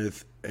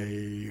with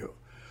a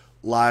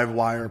live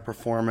wire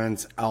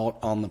performance out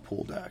on the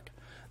pool deck.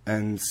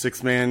 And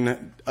Six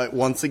Man,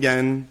 once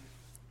again,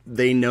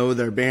 they know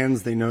their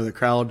bands, they know the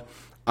crowd.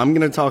 I'm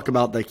going to talk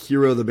about the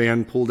Hero of the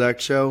Band pool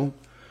deck show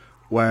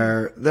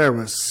where there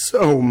was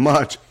so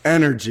much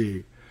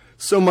energy.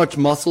 So much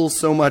muscle,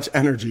 so much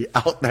energy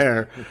out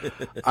there.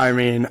 I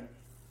mean,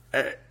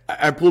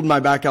 I pulled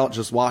my back out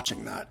just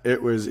watching that.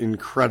 It was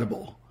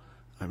incredible.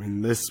 I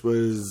mean,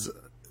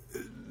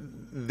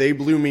 they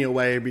blew me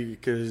away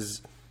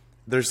because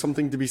there's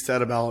something to be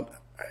said about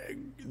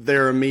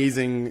their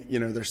amazing,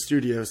 their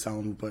studio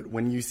sound, but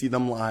when you see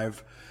them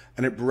live,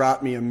 and it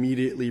brought me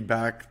immediately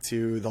back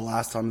to the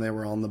last time they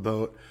were on the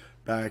boat,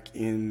 back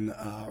in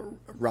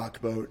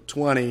Rock Boat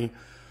 20,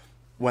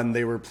 when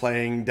they were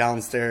playing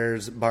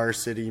downstairs Bar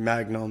City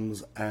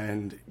Magnums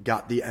and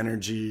got the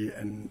energy,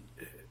 and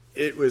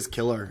it was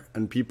killer.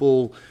 And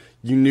people,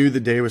 you knew the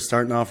day was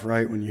starting off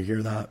right when you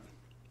hear that.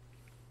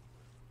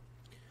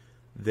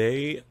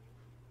 They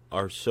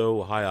are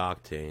so high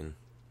octane.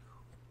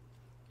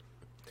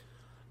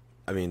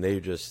 I mean, they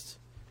just,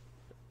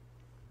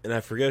 and I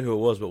forget who it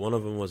was, but one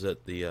of them was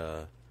at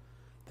the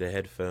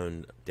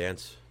headphone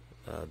dance,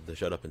 the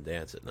Shut Up and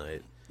Dance at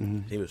night.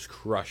 Mm-hmm. He was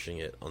crushing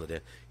it on the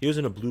dance. He was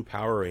in a blue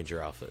Power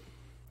Ranger outfit,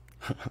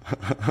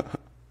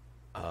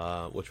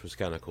 which was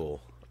kind of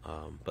cool.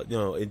 But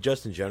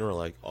just in general,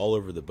 like all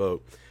over the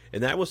boat,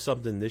 and that was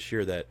something this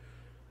year that,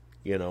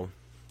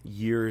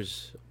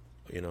 years.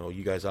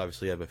 You guys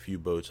obviously have a few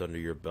boats under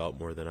your belt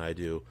more than I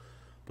do,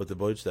 but the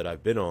boats that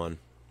I've been on,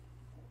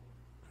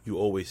 you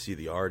always see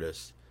the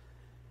artists.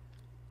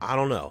 I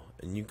don't know,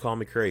 and you can call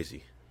me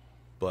crazy,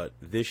 but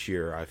this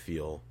year I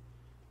feel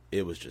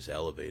it was just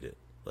elevated.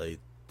 Like,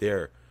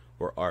 there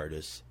were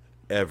artists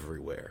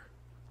everywhere,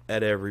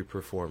 at every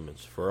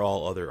performance, for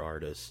all other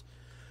artists,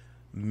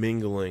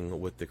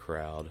 mingling with the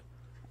crowd,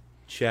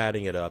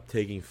 chatting it up,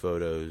 taking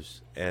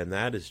photos, and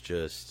that is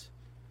just,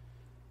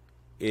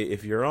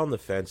 if you're on the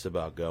fence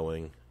about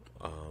going,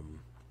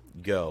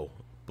 go.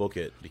 Book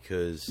it,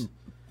 because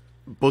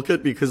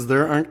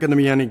there aren't going to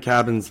be any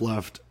cabins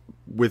left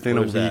within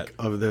a week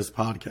of this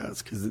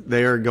podcast, because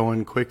they are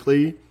going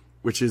quickly,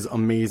 which is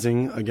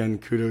amazing. Again,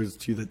 kudos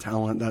to the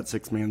talent that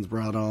Six Man's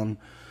brought on.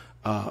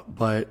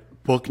 But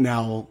book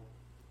now.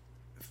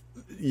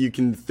 You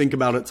can think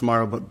about it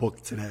tomorrow, but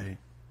book today.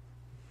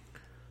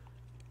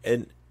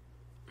 And,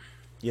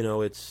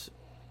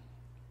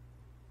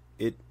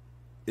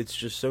 it's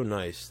just so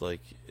nice,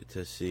 like,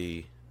 to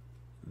see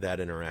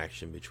that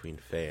interaction between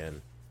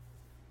fan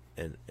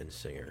and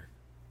singer,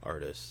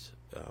 artist.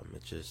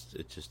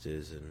 It just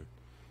is. And,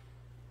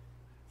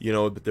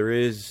 but there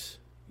is,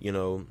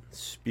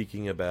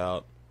 speaking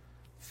about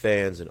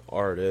fans and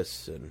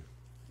artists and,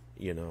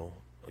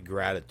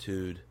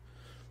 gratitude,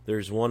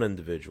 there's one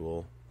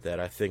individual that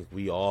I think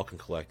we all can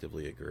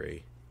collectively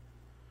agree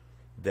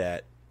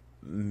that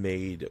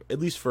made, at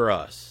least for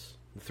us,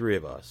 the three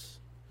of us,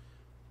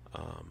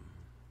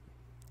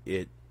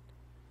 it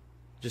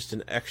just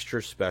an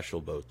extra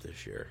special boat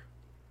this year.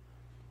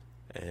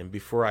 And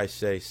before I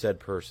say said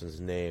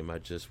person's name, I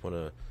just want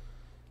to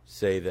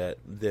say that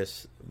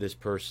this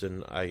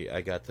person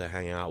I got to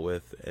hang out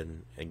with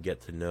and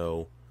get to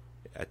know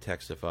at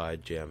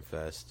Textified Jam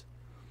Fest,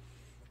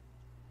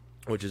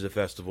 which is a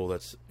festival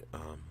that's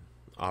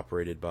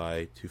operated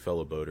by two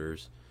fellow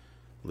boaters,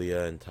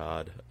 Leah and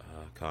Todd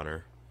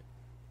Connor.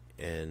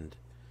 And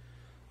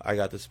I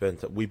got to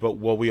spend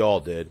we all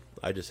did.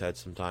 I just had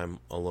some time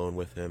alone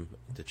with him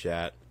to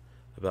chat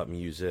about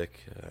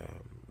music,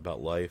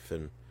 about life,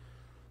 and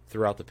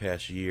throughout the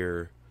past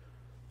year,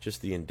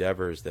 just the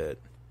endeavors that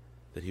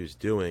he was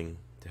doing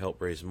to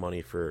help raise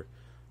money for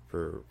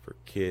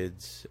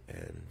kids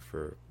and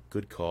for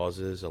good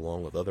causes,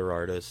 along with other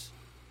artists.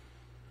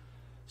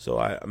 So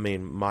I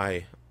mean,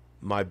 my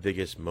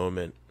biggest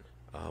moment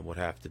would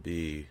have to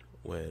be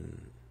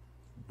when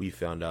we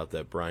found out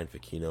that Brian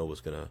Facchino was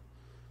going to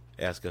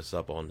ask us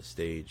up on the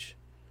stage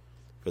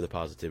for the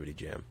Positivity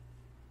Jam.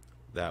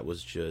 That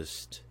was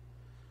just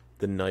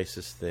the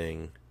nicest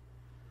thing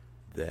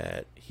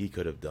that he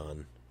could have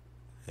done.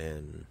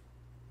 And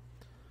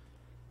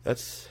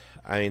that's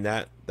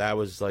there. That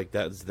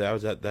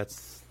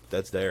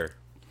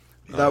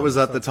was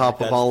at the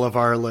top of all of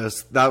our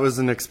lists. That was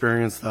an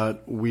experience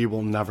that we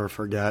will never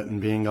forget.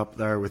 And being up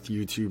there with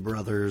you two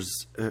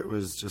brothers, it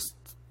was just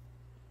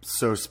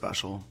so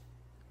special.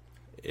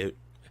 It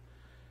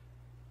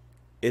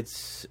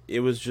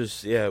was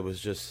just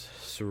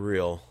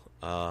surreal.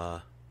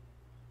 And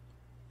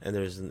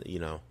there's,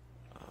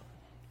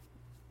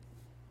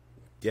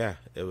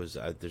 it was,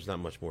 there's not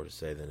much more to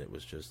say than it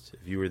was just,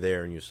 if you were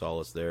there and you saw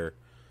us there,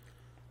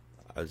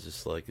 I was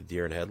just like a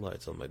deer in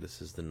headlights. I'm like,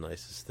 this is the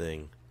nicest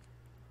thing.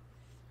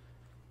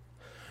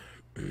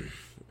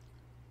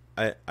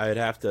 I'd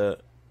have to.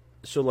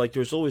 So like,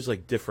 there's always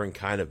like different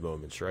kind of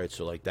moments, right?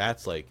 So like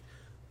that's like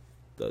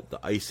the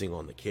icing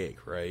on the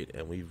cake, right?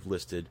 And we've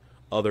listed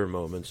other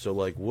moments. So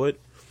like, what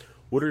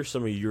are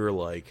some of your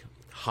like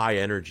high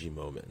energy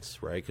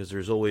moments, right? Because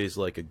there's always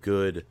like a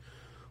good,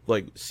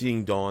 like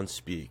seeing Dawn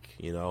speak.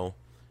 You know,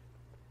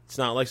 it's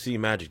not like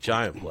seeing Magic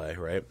Giant play,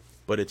 right?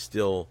 But it's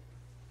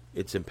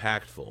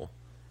impactful.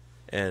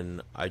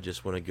 And I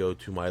just want to go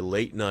to my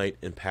late night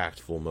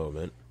impactful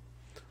moment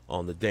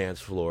on the dance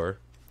floor.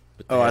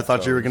 Oh, I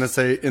thought you were going to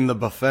say in the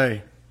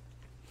buffet.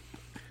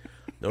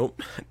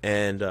 Nope.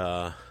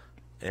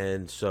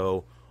 And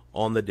so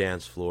on the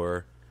dance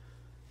floor,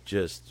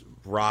 just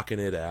rocking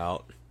it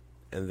out.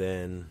 And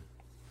then,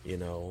 you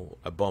know,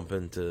 I bump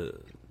into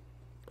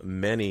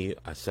many.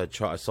 I saw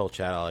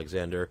Chad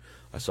Alexander.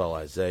 I saw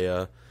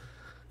Isaiah.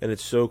 And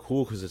it's so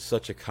cool because it's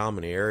such a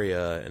common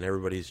area. And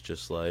everybody's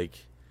just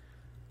like,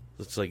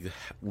 it's like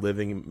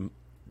living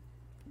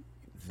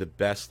the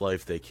best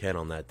life they can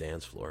on that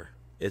dance floor.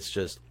 It's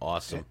just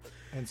awesome.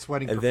 And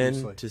sweating and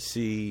profusely. Then to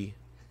see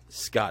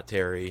Scott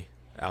Terry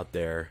out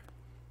there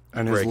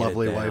and his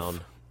lovely wife.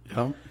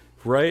 Yeah.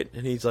 Right?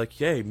 And he's like,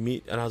 "Hey,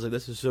 meet." And I was like,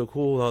 "This is so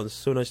cool. Oh, it's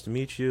so nice to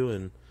meet you."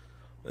 And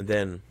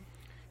then,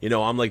 you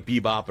know, I'm like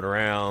bebopping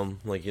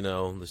around, like, you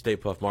know, the Stay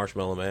Puft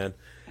Marshmallow Man.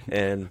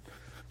 And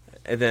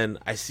then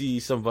I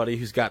see somebody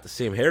who's got the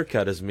same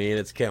haircut as me, and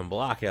it's Ken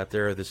Block out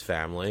there with his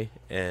family.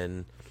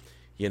 And,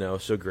 you know,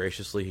 so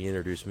graciously he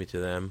introduced me to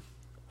them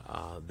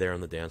there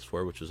on the dance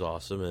floor, which was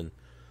awesome. And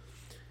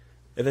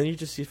then you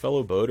just see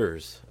fellow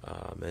boaters,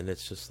 and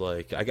it's just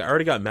like I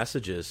already got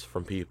messages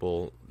from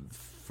people,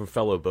 from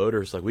fellow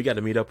boaters, like, we got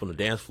to meet up on the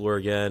dance floor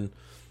again.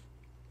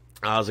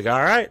 I was like,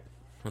 all right,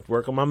 let's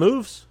work on my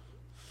moves.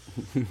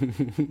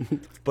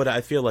 But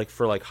I feel like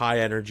for like high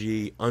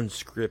energy,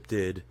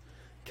 unscripted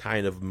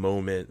kind of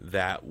moment,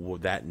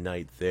 that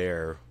night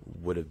there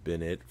would have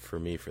been it for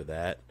me for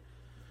that.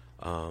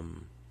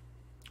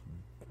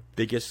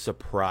 Biggest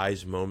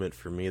surprise moment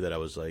for me that I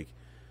was like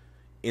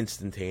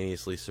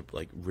instantaneously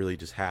like really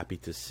just happy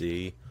to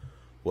see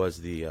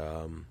was the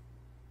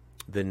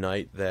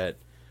night that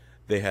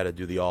they had to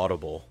do the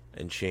audible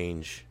and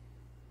change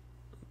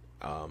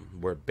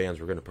where bands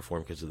were going to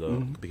perform because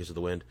of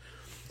the wind,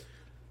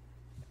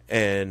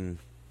 and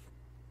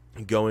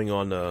going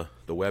on the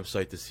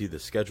website to see the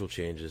schedule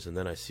changes, and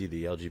then I see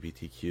the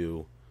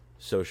LGBTQ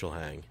social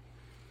hang,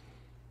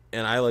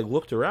 and I like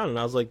looked around and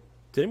I was like,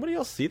 did anybody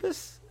else see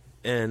this?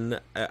 And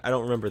I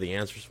don't remember the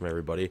answers from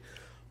everybody,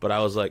 but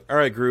I was like, all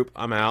right, group,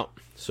 I'm out.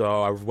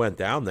 So I went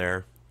down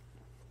there.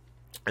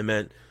 I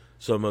met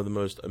some of the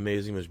most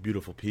amazing, most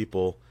beautiful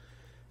people,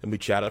 and we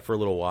chatted for a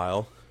little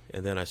while.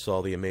 And then I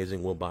saw the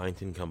amazing Will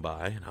Byington come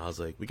by, and I was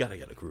like, we got to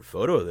get a group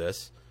photo of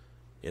this.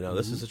 You know,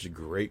 this is such a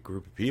great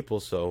group of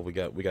people. So we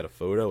got a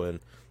photo, and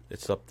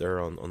it's up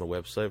there on the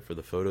website for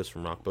the photos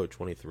from Rockboat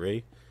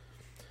 23.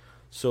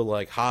 So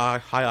like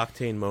high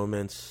octane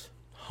moments,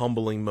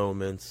 humbling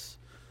moments,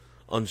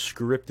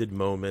 unscripted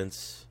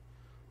moments.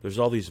 There's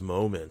all these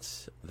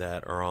moments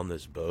that are on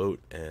this boat,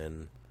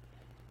 and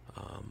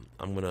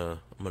I'm gonna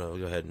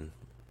go ahead and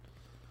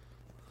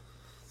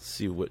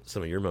see what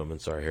some of your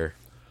moments are here.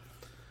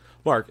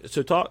 Mark,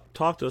 so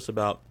talk to us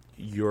about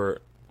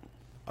your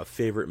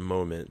favorite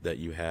moment that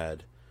you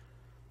had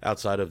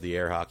outside of the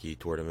air hockey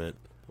tournament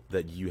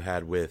that you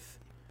had with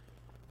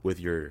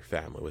your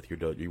family, with your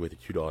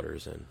two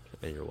daughters and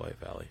your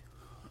wife, Allie.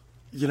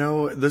 You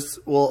know,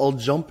 I'll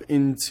jump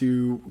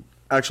into.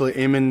 Actually,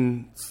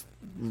 Eamon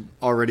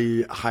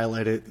already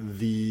highlighted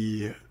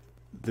the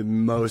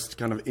most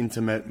kind of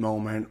intimate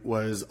moment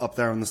was up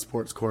there on the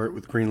sports court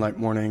with Greenlight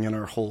Morning and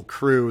our whole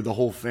crew, the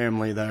whole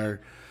family there,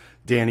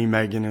 Danny,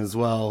 Megan as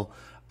well.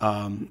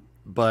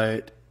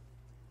 But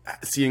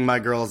seeing my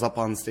girls up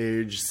on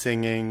stage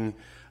singing,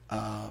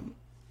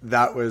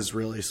 that was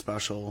really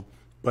special.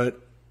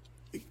 But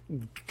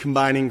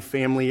combining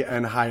family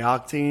and high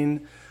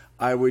octane,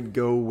 I would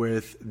go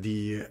with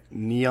the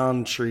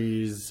Neon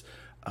Trees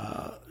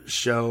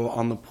show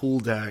on the pool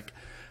deck,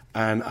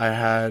 and I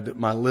had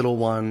my little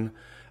one,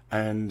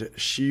 and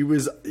she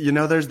was, you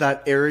know, there's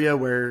that area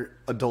where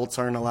adults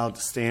aren't allowed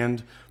to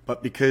stand,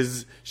 but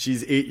because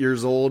she's 8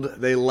 years old,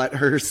 they let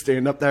her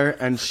stand up there,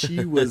 and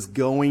she was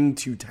going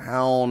to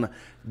town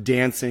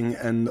dancing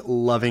and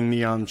loving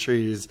Neon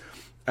Trees.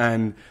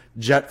 And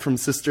Jet from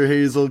Sister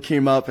Hazel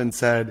came up and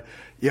said,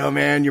 "Yo,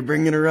 man, you're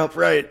bringing her up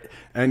right,"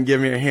 and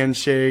give me a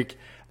handshake.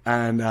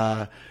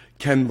 And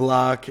Ken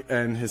Block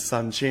and his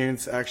son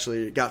Chance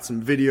actually got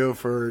some video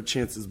for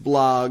Chance's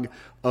blog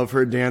of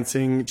her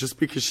dancing just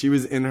because she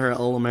was in her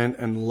element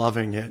and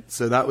loving it.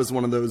 So that was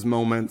one of those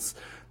moments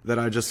that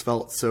I just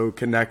felt so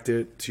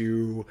connected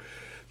to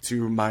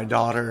my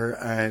daughter,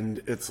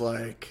 and it's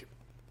like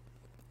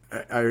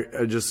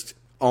I just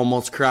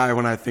almost cry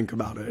when I think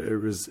about it. It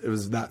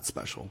was that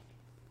special.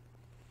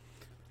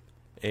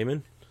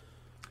 Eamon?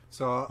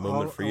 So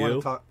moment for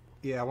you?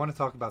 I want to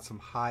talk about some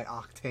high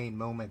octane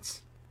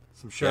moments,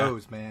 some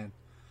shows, man.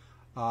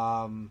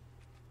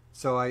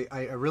 So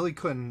I really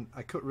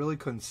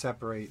couldn't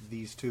separate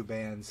these two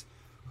bands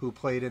who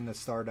played in the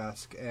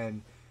Stardust,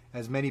 and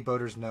as many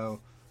boaters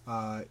know,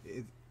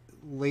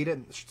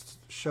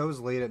 shows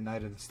late at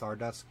night in the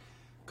Stardust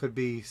could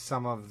be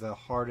some of the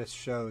hardest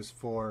shows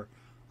for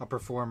a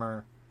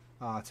performer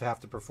to have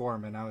to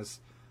perform. And I was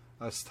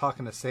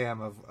talking to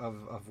Sam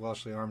of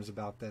Welshly Arms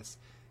about this,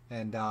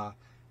 and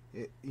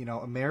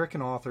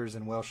American authors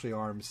in Welshly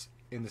Arms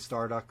in the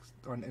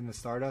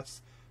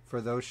Stardust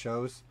for those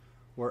shows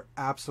were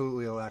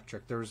absolutely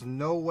electric. There was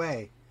no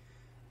way,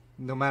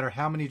 no matter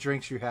how many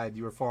drinks you had,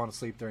 you were falling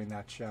asleep during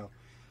that show.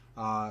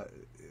 High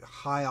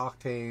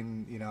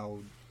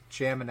octane,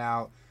 jamming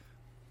out,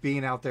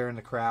 being out there in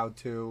the crowd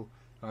too.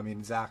 I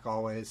mean, Zach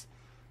always.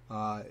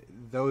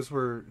 Those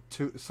were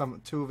two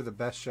of the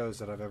best shows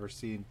that I've ever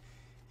seen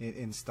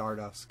in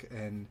Stardust,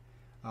 and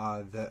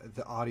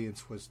the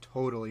audience was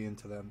totally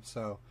into them.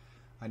 So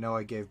I know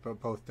I gave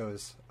both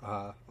those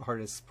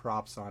artists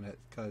props on it,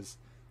 because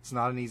it's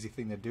not an easy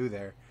thing to do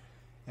there.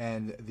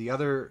 And the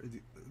other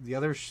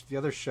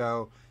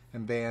show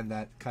and band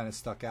that kind of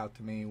stuck out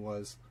to me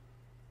was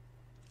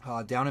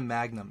down in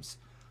Magnums,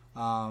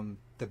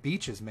 the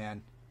Beaches,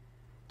 man.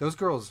 Those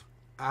girls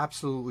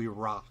absolutely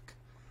rock.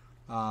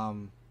 I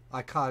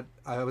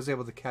was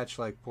able to catch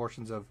like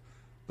portions of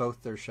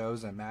both their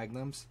shows at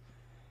Magnums,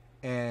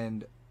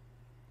 and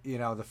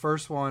the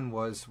first one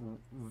was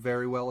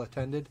very well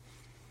attended.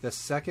 The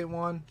second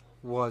one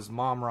was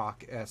mom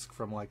rock-esque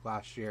from like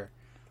last year.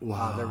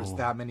 Wow. There was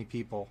that many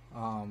people,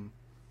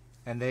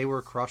 and they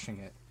were crushing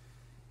it,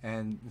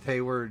 and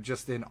they were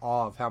just in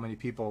awe of how many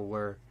people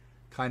were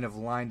kind of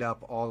lined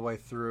up all the way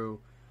through,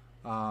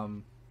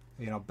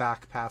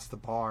 back past the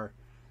bar.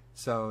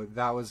 So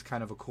that was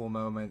kind of a cool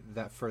moment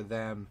that for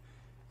them,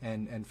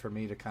 and for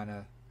me to kind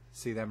of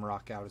see them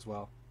rock out as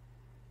well.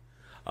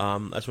 I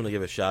just want to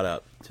give a shout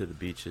out to the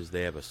Beaches.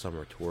 They have a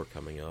summer tour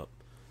coming up,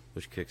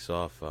 which kicks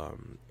off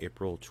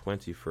April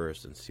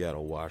 21st in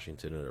Seattle,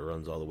 Washington, and it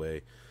runs all the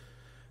way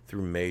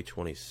through May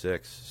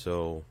 26th.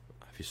 So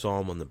if you saw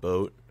them on the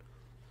boat,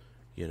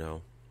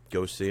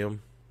 go see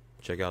them.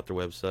 Check out their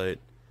website,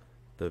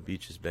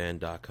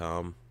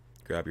 thebeachesband.com.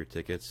 Grab your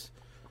tickets.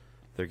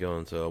 They're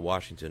going to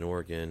Washington,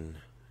 Oregon,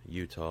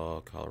 Utah,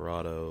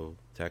 Colorado,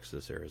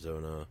 Texas,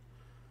 Arizona,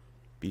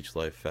 Beach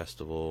Life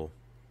Festival,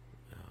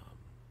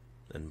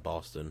 and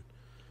Boston.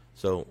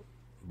 So,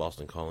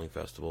 Boston Calling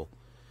Festival.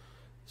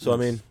 So, I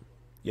mean,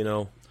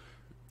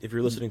 if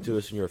you're listening to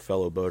us and you're a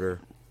fellow boater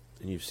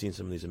and you've seen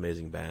some of these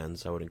amazing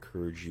bands, I would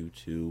encourage you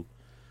to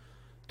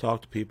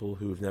talk to people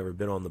who've never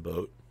been on the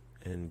boat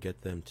and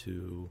get them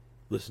to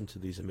listen to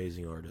these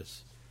amazing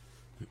artists.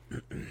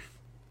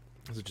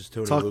 Is it just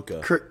Tony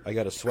Luca? I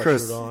got a sweatshirt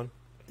Chris, on.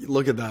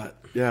 Look at that.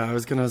 Yeah, I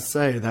was going to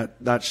say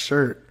that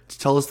shirt.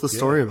 Tell us the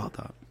story about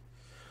that.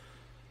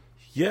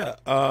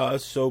 Yeah,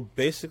 so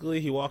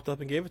basically he walked up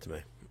and gave it to me.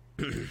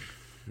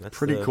 That's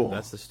pretty cool.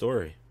 That's the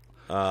story.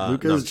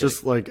 Luca's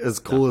just like as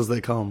cool as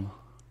they come.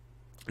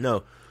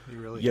 No, he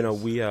really is.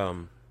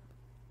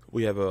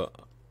 we have a,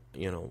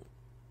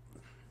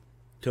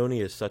 Tony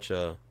is such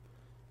a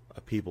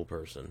people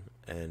person,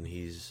 and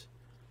he's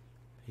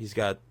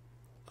got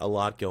a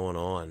lot going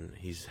on.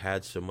 He's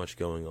had so much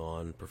going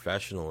on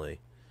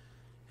professionally,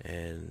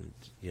 and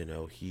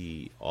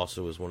he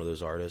also is one of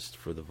those artists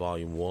for the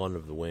Volume 1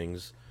 of the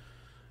Wings.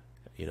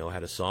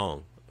 Had a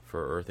song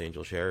for Earth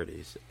Angel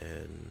Charities,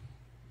 and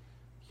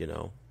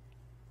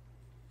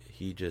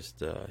he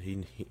just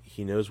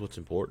he knows what's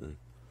important,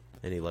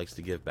 and he likes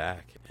to give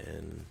back,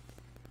 and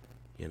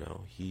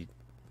he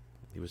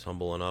was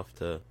humble enough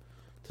to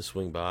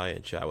swing by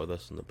and chat with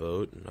us on the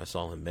boat, and I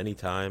saw him many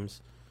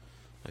times.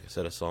 Like I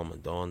said, I saw him on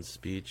Dawn's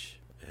speech,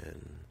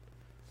 and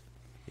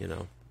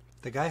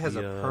the guy has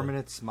a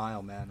permanent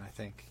smile, man. I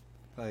think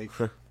like.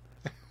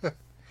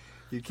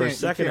 For a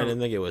second, I didn't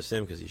think it was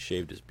him because he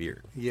shaved his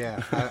beard.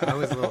 Yeah, I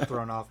was a little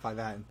thrown off by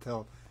that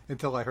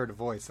until I heard a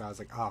voice. I was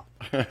like, oh,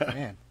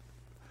 man.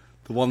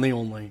 The one, the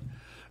only.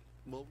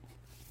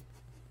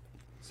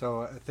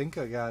 So I think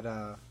I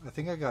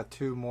got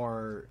two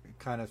more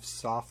kind of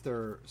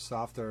softer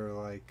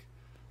like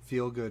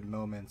feel good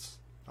moments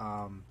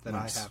that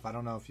nice. I have. I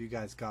don't know if you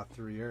guys got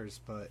through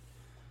yours, but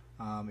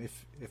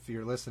if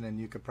you're listening,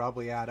 you could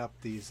probably add up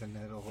these and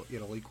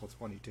it'll equal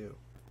 22.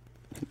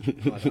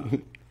 But,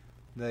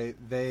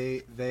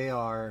 They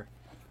are.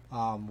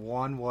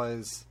 One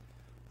was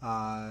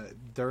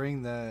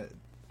during the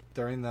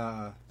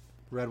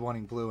Red,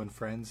 Wanting Blue and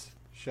Friends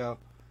show.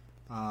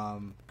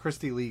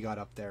 Christy Lee got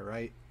up there,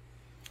 right?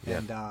 Yeah.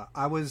 And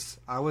I was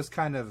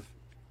kind of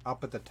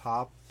up at the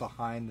top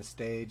behind the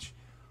stage,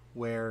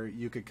 where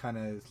you could kind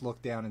of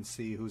look down and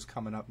see who's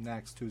coming up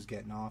next, who's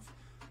getting off,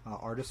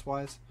 artist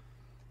wise,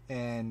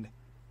 and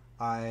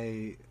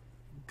I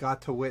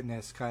got to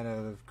witness kind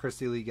of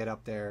Christy Lee get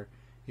up there,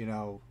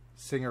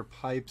 sing her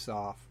pipes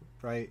off,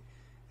 right?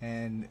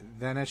 And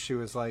then as she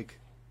was like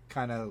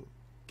kind of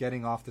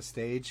getting off the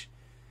stage,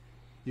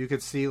 you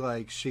could see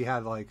like she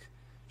had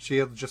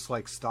just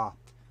like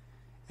stopped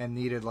and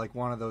needed like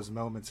one of those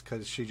moments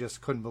because she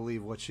just couldn't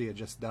believe what she had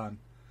just done.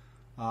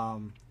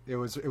 It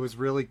was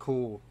really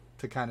cool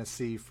to kind of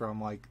see from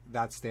like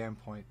that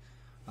standpoint.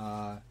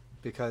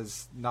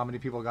 because not many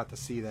people got to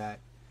see that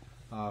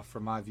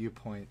from my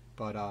viewpoint.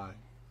 But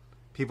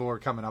people were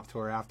coming up to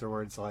her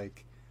afterwards,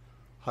 like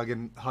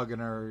hugging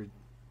her,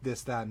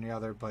 this, that, and the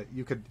other. But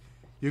you could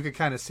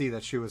kind of see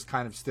that she was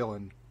kind of still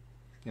in,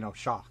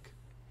 shock,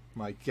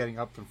 like getting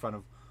up in front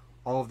of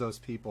all of those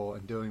people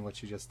and doing what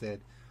she just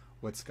did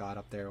with Scott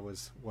up there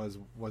was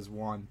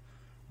one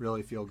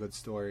really feel good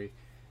story.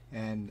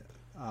 And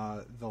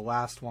the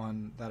last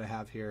one that I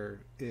have here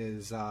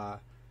is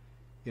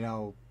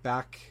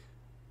back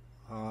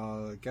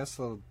I guess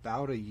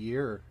about a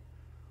year,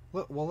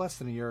 well, less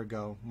than a year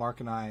ago, Mark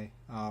and I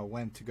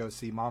went to go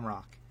see Mom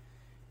Rock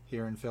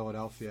here in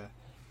Philadelphia,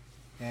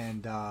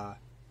 and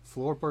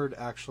Floorbird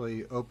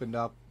actually opened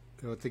up.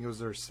 I think it was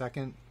their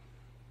second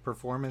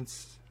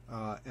performance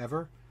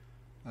ever.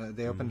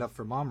 They opened up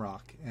for Mom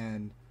Rock,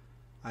 and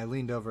I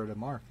leaned over to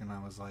Mark and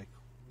I was like,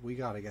 we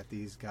got to get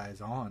these guys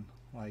on,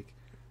 like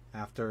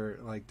after,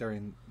 like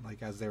during,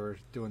 like as they were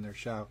doing their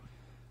show.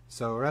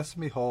 So rest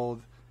and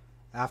behold,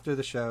 after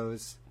the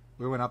shows,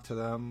 we went up to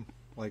them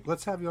like,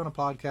 let's have you on a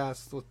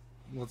podcast.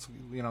 Let's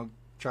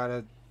try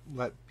to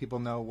let people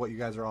know what you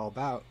guys are all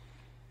about.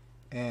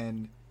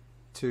 And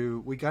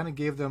we kind of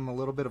gave them a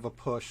little bit of a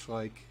push,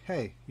 like,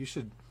 hey, you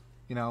should,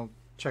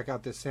 check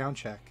out this sound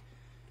check.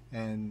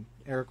 And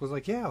Eric was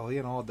like, yeah,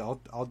 well,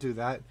 I'll do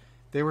that.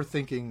 They were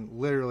thinking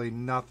literally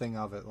nothing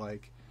of it.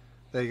 Like,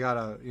 they got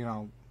a,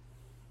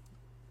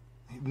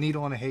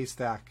 needle in a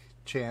haystack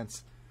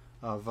chance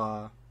of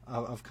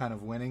kind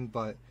of winning.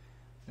 But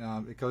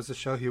it goes to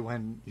show you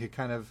when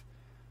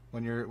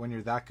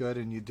you're that good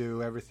and you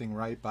do everything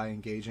right by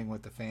engaging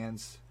with the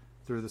fans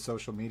through the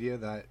social media,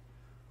 that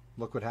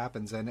look what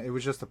happens. And it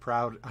was just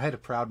I had a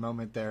proud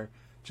moment there,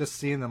 just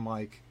seeing them,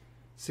 like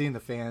seeing the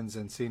fans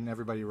and seeing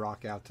everybody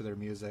rock out to their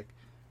music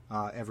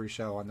every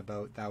show on the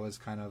boat. That was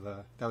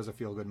a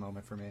feel good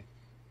moment for me.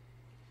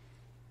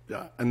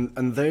 Yeah,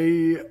 and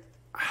they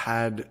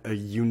had a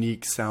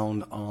unique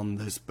sound on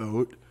this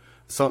boat.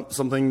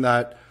 Something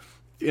that,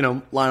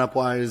 lineup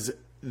wise,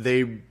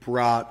 they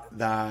brought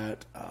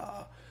that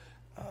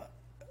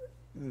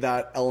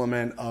that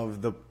element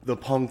of the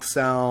punk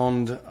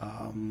sound,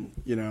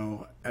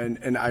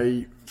 and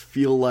I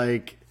feel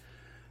like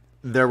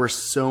there were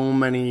so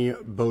many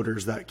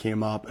boaters that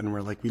came up and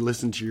were like, we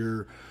listened to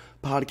your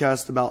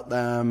podcast about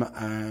them,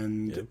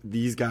 and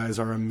these guys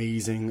are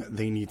amazing.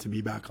 They need to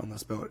be back on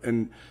this boat.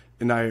 And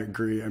I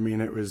agree. I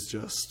mean, it was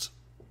just,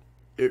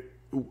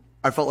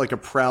 I felt like a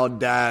proud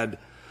dad,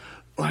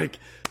 like,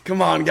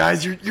 come on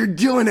guys, you're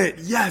doing it.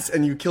 Yes.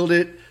 And you killed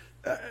it.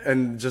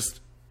 And just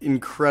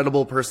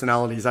incredible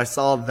personalities. I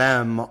saw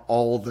them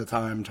all the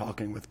time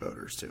talking with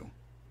boaters too.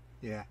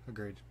 Yeah.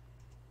 Agreed.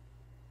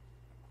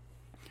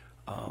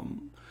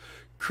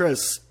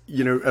 Chris,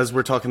 as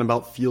we're talking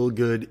about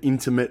feel-good,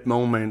 intimate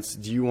moments,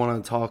 do you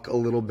want to talk a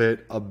little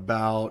bit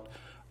about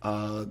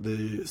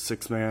the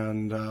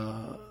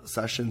six-man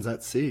sessions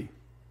at sea?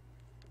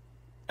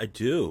 I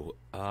do.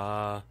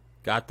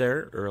 Got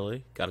there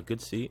early, got a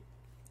good seat.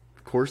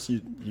 Of course,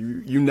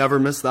 you never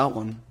missed that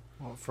one.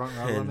 Well, front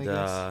row, let me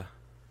guess.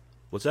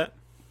 What's that?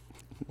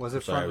 Was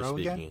it front row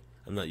again?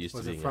 I'm not used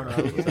to being front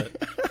row.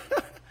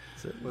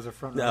 Was it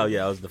front row? Oh,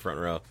 yeah, I was in the front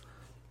row.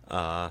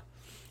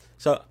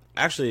 So,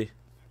 actually,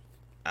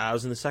 I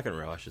was in the second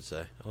row, I should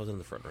say. I wasn't in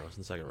the front row. I was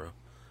in the second row.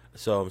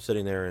 So I'm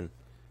sitting there, and,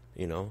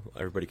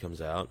 everybody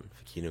comes out, and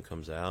Fakino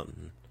comes out,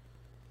 and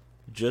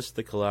just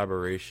the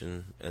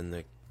collaboration and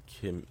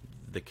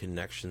the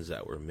connections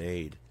that were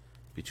made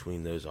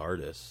between those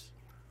artists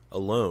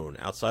alone,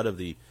 outside of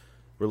the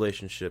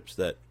relationships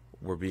that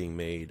were being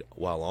made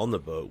while on the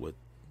boat with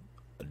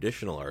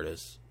additional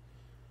artists,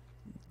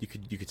 you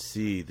could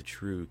see the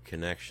true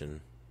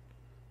connection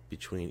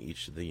between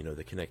each of the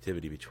the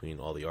connectivity between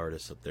all the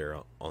artists up there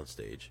on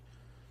stage.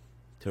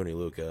 Tony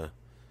Luca,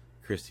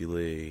 Christy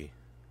Lee,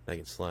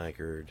 Megan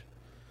Slankard.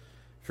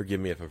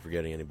 Forgive me if I'm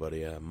forgetting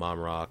anybody. Mom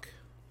Rock,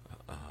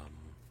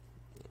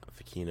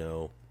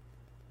 Fakino,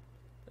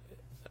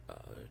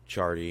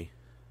 Charty.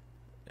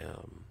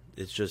 It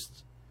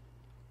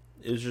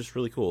was just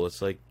really cool.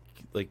 It's like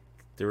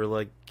they were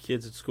like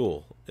kids at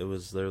school. They're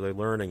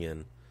learning,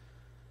 and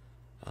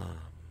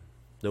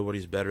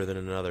nobody's better than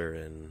another,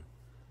 and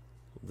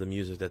the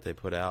music that they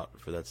put out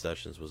for that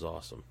sessions was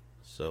awesome.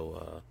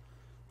 So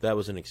that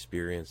was an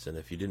experience, and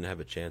if you didn't have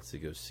a chance to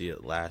go see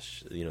it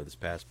this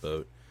past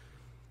boat,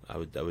 I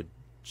would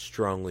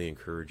strongly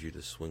encourage you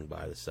to swing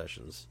by the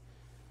sessions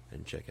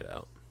and check it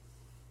out.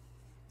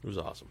 It was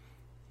awesome.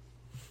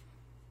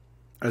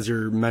 As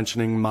you're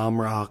mentioning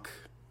Mom Rock,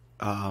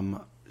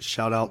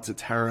 shout out to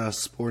Tara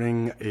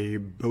sporting a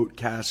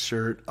Boatcast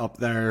shirt up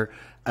there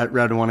at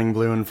Red, Wanting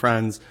Blue and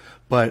Friends,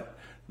 but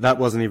that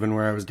wasn't even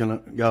where I was going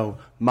to go.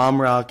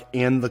 Mom Rock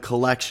and the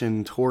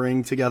Collection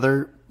touring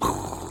together,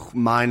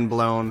 mind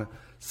blown.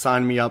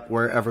 Sign me up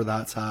wherever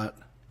that's at.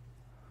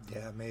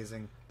 Yeah,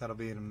 amazing. That'll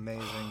be an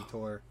amazing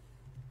tour.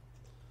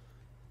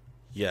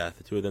 Yeah,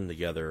 the two of them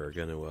together are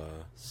going to,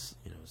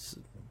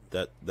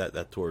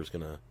 that tour is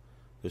going to,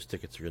 those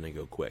tickets are going to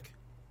go quick.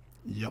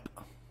 Yep.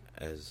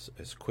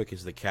 as quick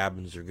as the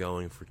cabins are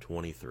going for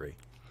 23.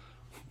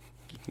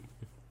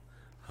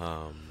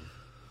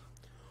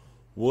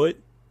 What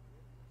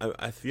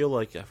I feel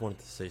like I wanted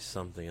to say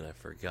something and I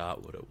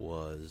forgot what it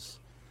was.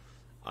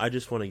 I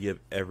just want to give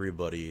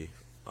everybody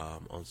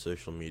on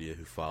social media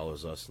who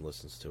follows us and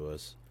listens to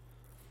us,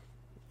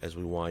 as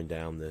we wind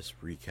down this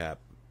recap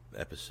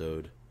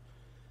episode,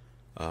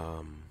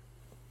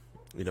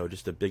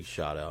 just a big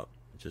shout out.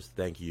 Just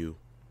thank you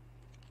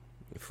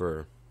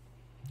for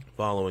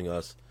following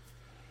us,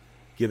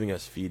 giving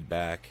us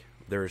feedback.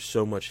 There is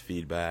so much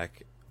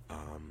feedback.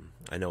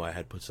 I know I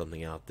had put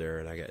something out there,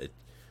 and I got it.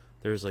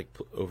 There's like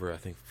over, I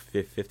think,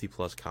 50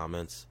 plus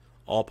comments,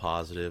 all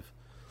positive,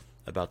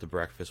 about the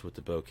Breakfast with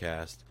the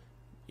Bowcast.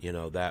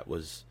 That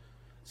was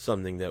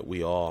something that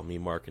we all, me,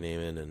 Mark, and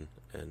Eamon,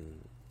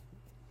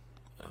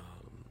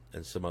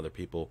 and some other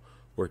people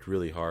worked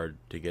really hard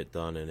to get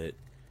done in it.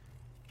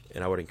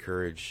 And I would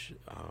encourage,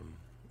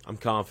 I'm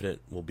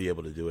confident we'll be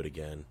able to do it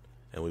again,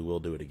 and we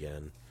will do it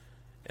again.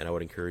 And I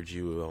would encourage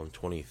you on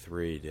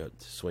 23 to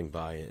swing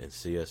by and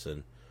see us,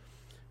 and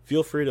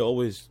feel free to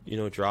always,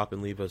 drop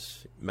and leave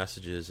us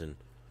messages and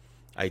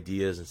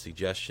ideas and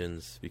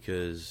suggestions,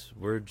 because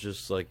we're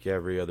just like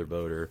every other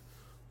boater.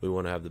 We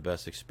want to have the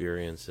best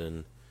experience,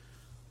 and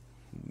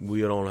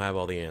we don't have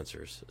all the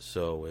answers.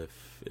 So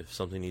if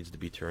something needs to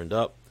be turned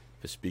up,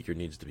 if a speaker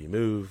needs to be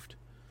moved,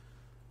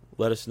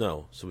 let us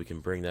know so we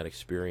can bring that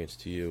experience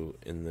to you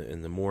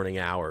in the morning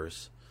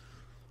hours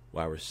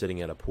while we're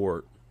sitting at a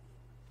port,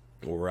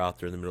 or we're out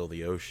there in the middle of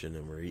the ocean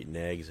and we're eating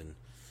eggs and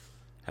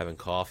having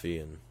coffee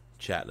and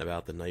chatting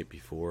about the night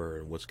before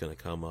and what's going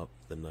to come up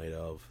the night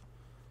of.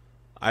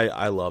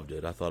 I loved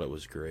it. I thought it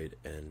was great,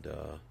 and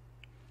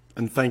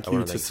thank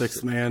you to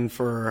Sixth Man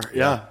for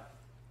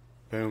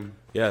boom.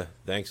 Yeah,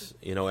 thanks.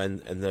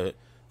 And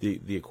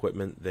the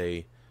equipment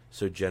they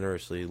so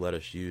generously let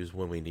us use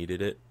when we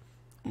needed it,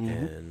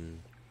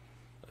 and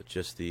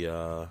just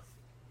the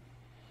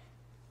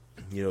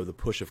the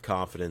push of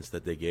confidence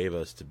that they gave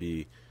us to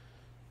be,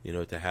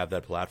 to have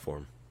that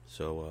platform.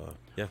 So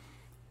yeah.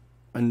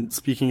 And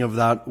speaking of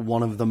that,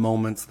 one of the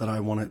moments that I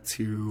wanted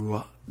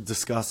to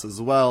discuss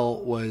as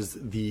well was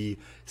the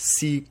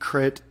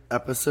secret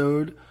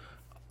episode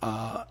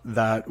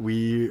that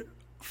we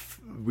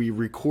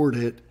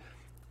recorded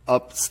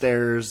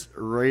upstairs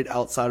right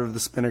outside of the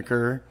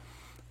Spinnaker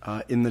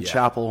in the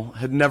chapel.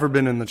 Had never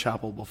been in the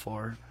chapel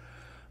before.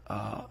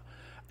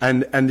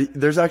 And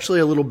there's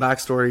actually a little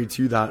backstory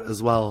to that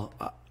as well.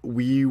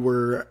 We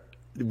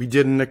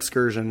did an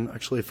excursion.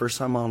 Actually, first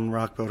time on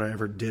Rockboat I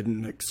ever did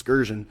an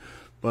excursion.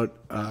 But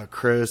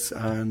Chris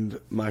and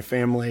my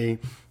family,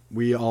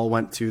 we all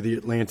went to the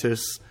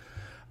Atlantis.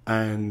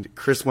 And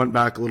Chris went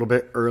back a little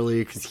bit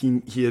early because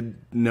he had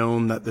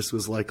known that this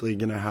was likely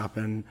going to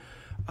happen.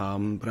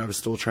 But I was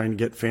still trying to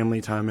get family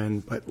time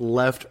in. But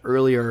left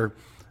earlier,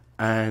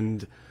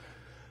 and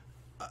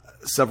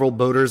several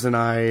boaters and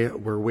I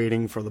were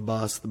waiting for the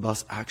bus. The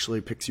bus actually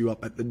picks you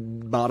up at the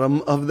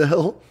bottom of the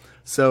hill.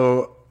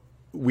 So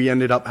we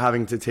ended up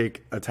having to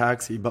take a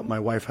taxi, but my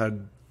wife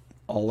had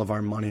all of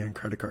our money and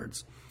credit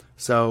cards.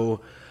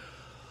 So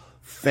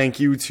thank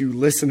you to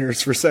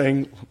listeners for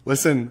saying,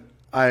 listen,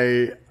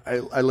 I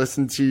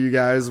listen to you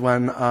guys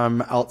when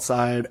I'm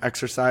outside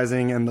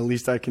exercising, and the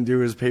least I can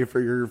do is pay for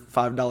your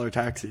 $5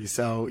 taxi.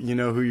 So you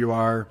know who you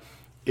are.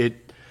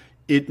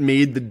 It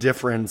made the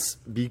difference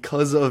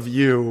because of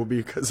you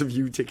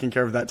taking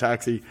care of that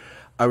taxi.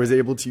 I was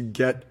able to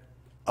get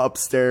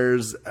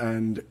upstairs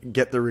and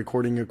get the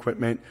recording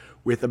equipment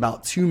with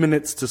about 2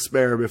 minutes to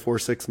spare before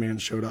Sixth Man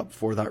showed up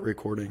for that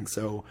recording.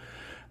 So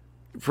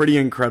pretty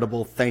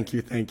incredible. Thank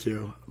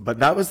you. But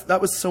that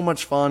was so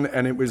much fun,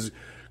 and it was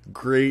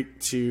great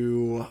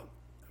to...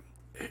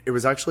 It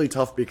was actually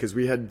tough because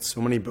we had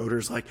so many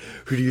boaters like,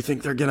 who do you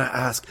think they're going to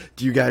ask?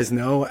 Do you guys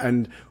know?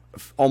 And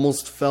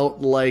almost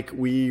felt like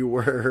we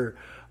were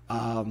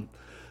having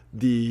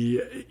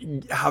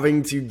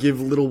to give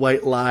little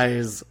white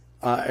lies.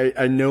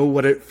 I know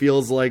what it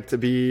feels like to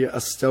be a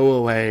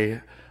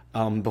stowaway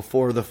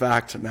before the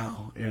fact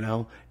now,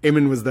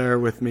 Eamon was there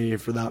with me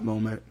for that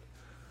moment.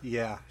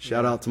 Yeah.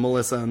 Shout out to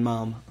Melissa and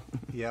Mom.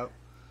 Yep.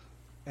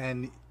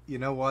 And you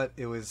know what?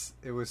 It was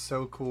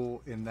so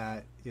cool in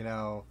that,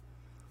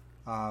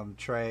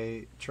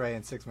 Trey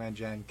and Sixth Man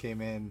Jen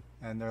came in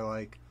and they're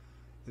like,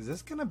 is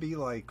this going to be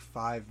like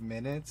 5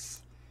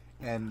 minutes?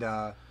 And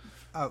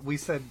we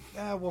said,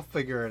 we'll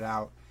figure it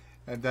out.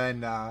 And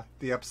then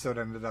the episode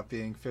ended up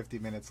being 50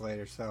 minutes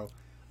later. So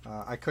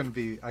I couldn't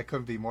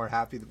be more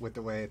happy with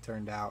the way it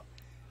turned out.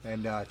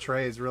 And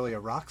Trey is really a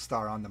rock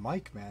star on the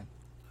mic, man.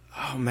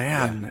 Oh,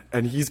 man. Yeah.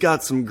 And he's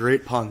got some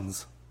great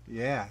puns.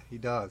 Yeah, he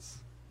does.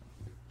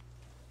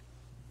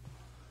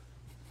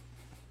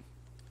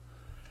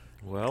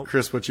 Well,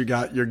 Chris, what you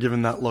got? You're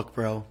giving that look,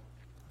 bro.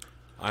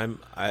 I'm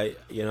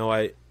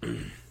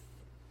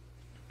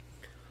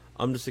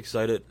just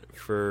excited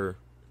for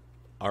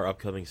our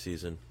upcoming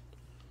season.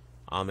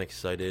 I'm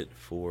excited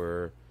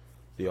for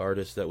the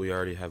artists that we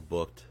already have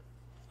booked.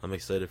 I'm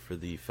excited for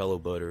the fellow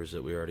boaters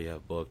that we already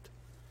have booked.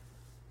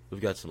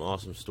 We've got some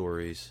awesome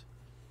stories.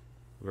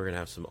 We're going to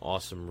have some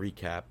awesome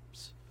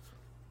recaps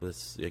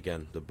with,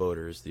 again, the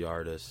boaters, the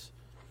artists.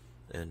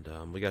 And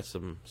we got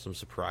some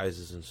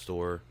surprises in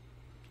store.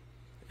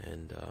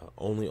 And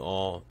only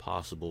all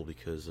possible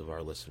because of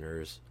our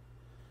listeners.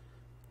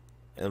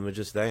 And we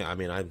just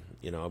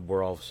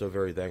we're all so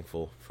very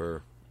thankful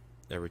for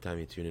every time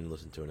you tune in and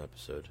listen to an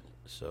episode.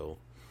 So,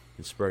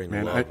 and spreading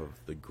the love of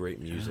the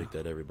great music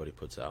that everybody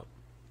puts out.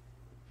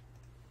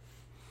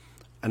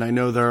 And I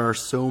know there are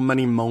so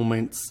many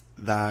moments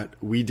that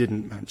we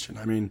didn't mention.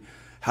 I mean,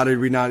 how did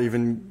we not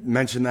even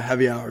mention the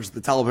Heavy Hours,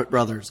 the Talbot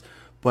brothers?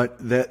 But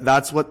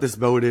that's what this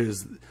boat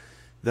is.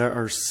 There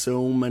are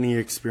so many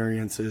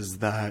experiences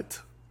that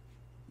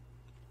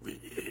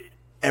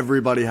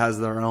everybody has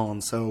their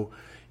own. So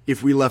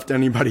if we left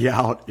anybody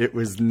out, it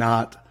was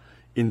not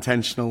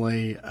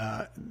intentionally.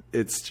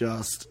 It's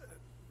just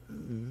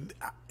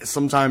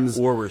sometimes...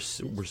 Or we're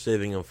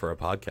saving them for a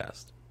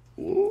podcast.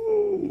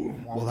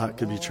 Ooh, well, that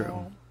could be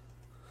true.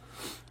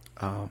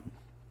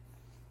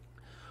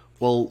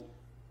 Well,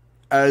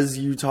 as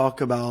you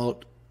talk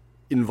about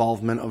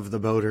involvement of the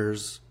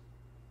boaters,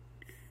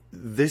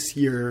 this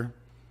year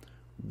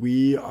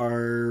we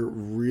are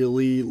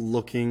really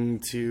looking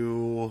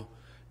to,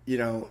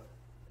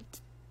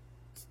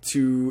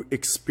 to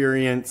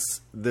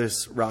experience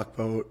this rock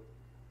boat,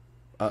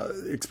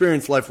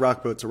 experience life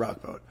rock boat to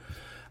rock boat.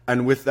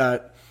 And with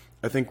that,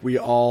 I think we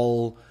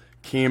all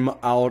came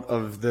out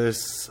of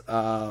this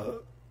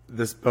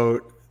this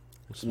boat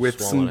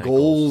with some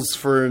goals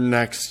for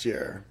next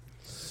year.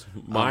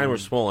 Mine were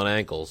swollen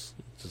ankles.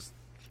 Just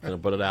gonna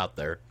put it out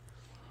there.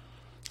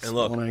 And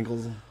look,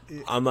 ankles.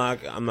 I'm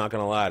not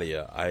gonna lie to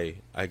you.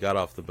 I got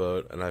off the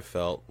boat and I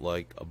felt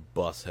like a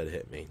bus had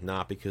hit me.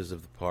 Not because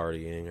of the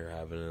partying or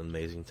having an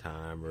amazing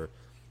time or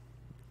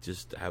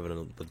just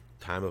having the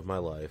time of my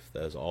life,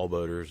 as all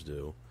boaters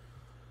do.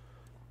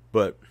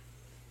 But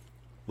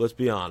let's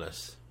be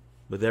honest.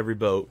 With every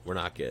boat, we're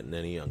not getting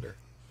any younger.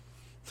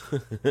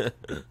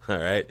 All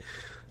right,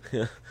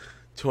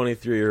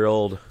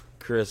 23-year-old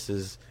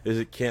Chris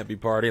can't be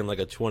partying like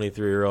a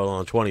 23-year-old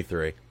on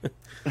 23.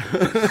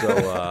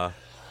 So,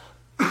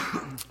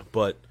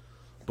 but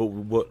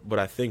what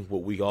I think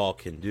what we all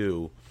can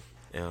do,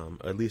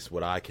 at least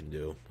what I can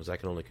do, because I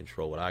can only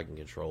control what I can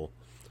control,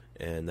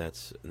 and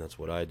that's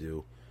what I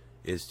do,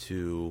 is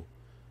to.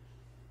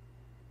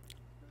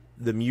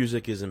 The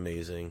music is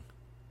amazing,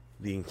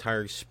 the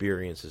entire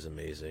experience is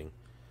amazing,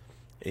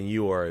 and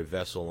you are a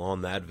vessel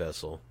on that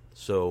vessel.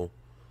 So,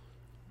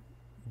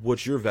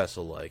 what's your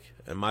vessel like?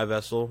 And my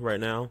vessel right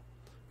now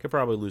could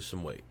probably lose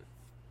some weight.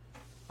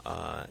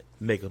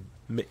 Eat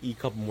a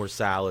couple more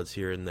salads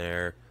here and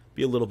there.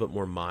 Be a little bit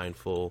more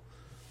mindful.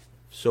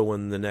 So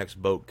when the next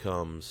boat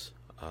comes,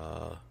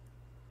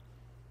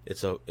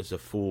 it's a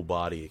full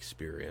body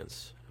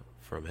experience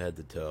from head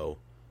to toe,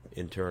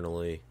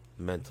 internally,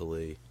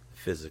 mentally,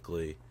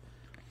 physically.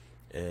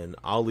 And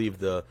I'll leave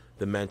the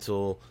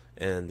mental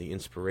and the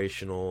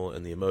inspirational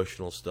and the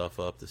emotional stuff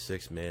up to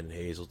Six Man and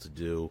Hazel to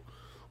do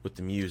with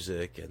the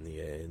music and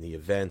the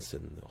events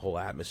and the whole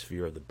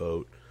atmosphere of the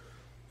boat.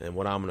 And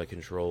what I'm going to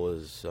control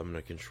is I'm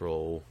going to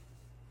control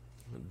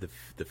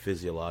the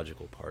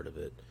physiological part of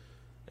it.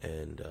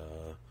 And,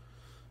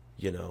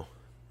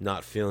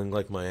 not feeling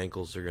like my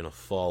ankles are going to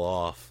fall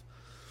off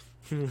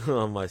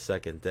on my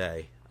second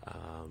day.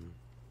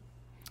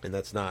 And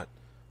that's not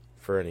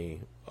for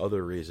any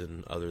other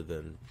reason other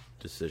than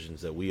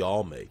decisions that we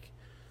all make.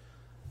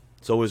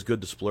 It's always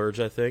good to splurge,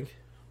 I think.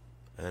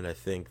 And I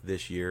think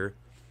this year,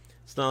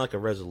 it's not like a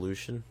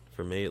resolution,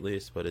 for me at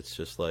least, but it's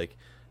just like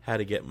how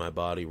to get my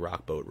body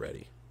rock boat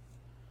ready.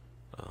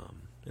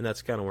 And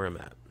that's kind of where I'm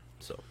at.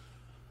 So,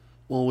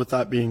 well, with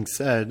that being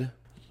said,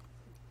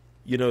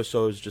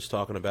 so I was just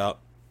talking about,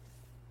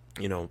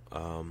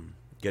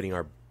 getting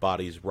our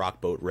bodies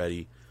rock boat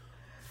ready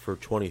for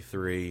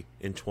 23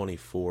 and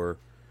 24.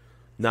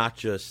 Not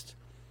just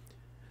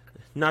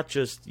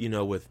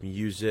with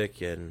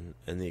music and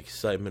the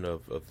excitement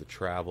of the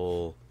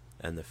travel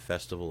and the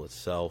festival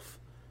itself,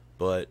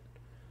 but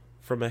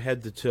from a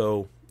head to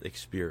toe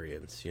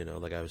experience.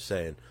 Like I was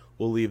saying,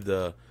 we'll leave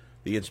the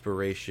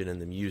inspiration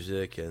and the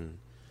music and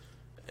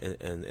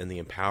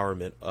the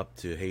empowerment up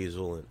to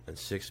Hazel and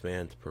Six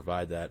Man to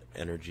provide that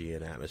energy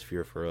and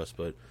atmosphere for us,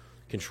 but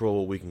control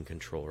what we can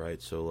control,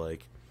 right? So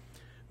like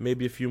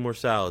maybe a few more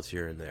salads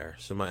here and there,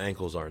 so my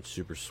ankles aren't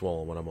super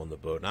swollen when I'm on the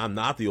boat. And I'm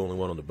not the only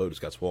one on the boat who's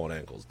got swollen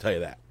ankles, I'll tell you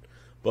that.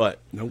 But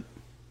nope.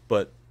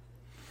 But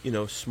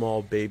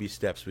small baby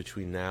steps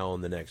between now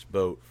and the next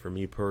boat for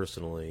me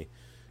personally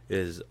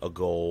is a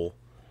goal,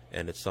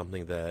 and it's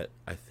something that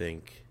I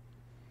think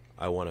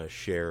I want to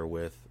share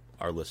with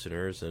our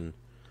listeners. And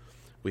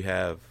we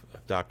have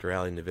Dr.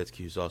 Allie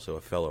Nowitzki, who's also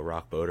a fellow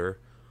rock boater,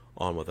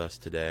 on with us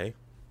today.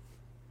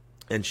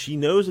 And she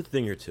knows a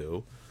thing or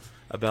two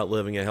about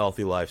living a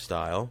healthy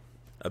lifestyle,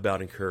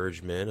 about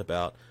encouragement,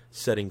 about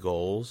setting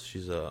goals.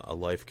 She's a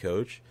life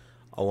coach,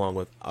 along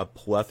with a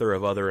plethora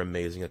of other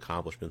amazing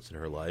accomplishments in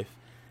her life.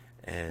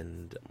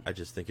 And I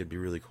just think it'd be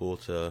really cool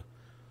to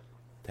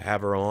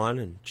have her on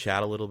and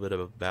chat a little bit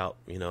about,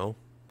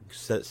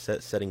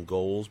 setting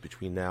goals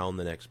between now and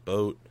the next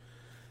boat,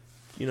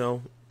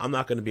 I'm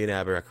not going to be an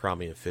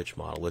Abercrombie and Fitch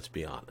model. Let's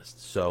be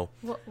honest. So,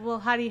 well,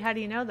 how do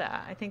you know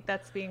that? I think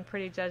that's being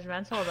pretty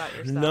judgmental about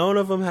yourself. None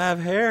of them have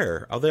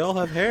hair. Oh, they all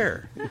have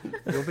hair.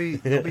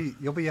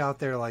 You'll be out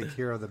there like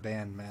hero of the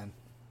band, man.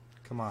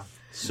 Come on.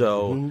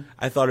 So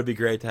I thought it'd be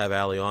great to have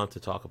Allie on to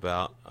talk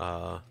about,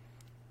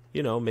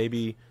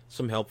 maybe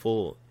some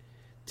helpful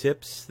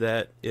tips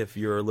that if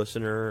you're a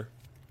listener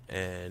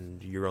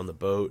and you're on the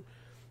boat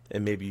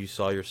and maybe you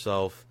saw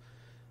yourself,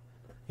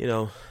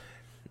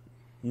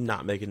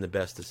 not making the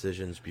best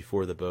decisions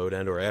before the boat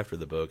and or after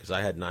the boat, because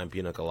I had 9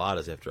 pina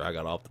coladas after I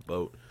got off the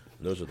boat.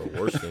 And those are the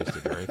worst things to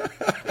drink.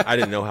 I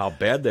didn't know how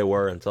bad they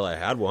were until I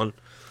had one.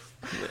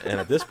 And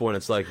at this point,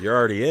 it's like, you're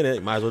already in it.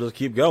 You might as well just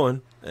keep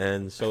going.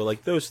 And so,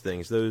 like, those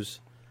things, those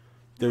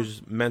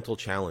mental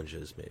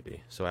challenges,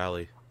 maybe. So,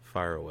 Allie,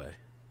 fire away.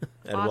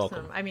 And awesome.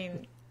 Welcome. I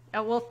mean,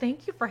 well,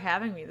 thank you for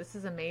having me. This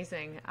is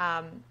amazing.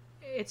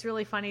 It's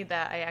really funny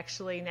that I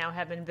actually now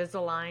have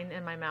Invisalign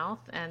in my mouth,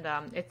 and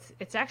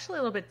it's actually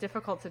a little bit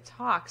difficult to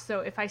talk. So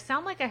if I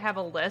sound like I have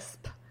a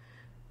lisp,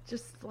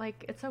 just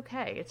like, it's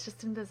okay. It's just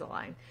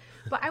Invisalign.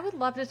 But I would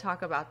love to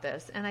talk about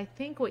this. And I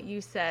think what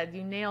you said,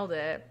 you nailed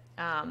it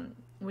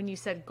when you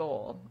said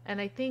goal. And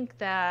I think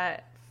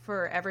that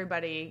for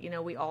everybody,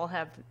 we all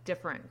have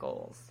different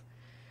goals.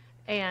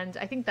 And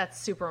I think that's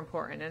super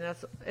important. And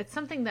it's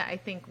something that I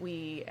think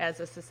we as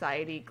a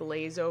society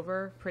glaze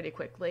over pretty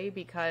quickly,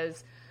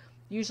 because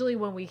usually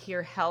when we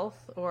hear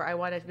health or I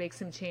want to make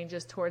some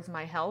changes towards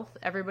my health,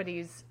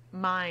 everybody's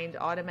mind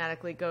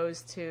automatically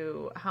goes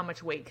to how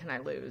much weight can I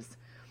lose?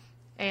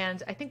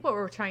 And I think what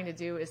we're trying to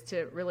do is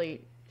to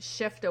really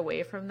shift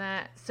away from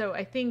that. So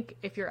I think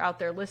if you're out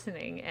there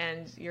listening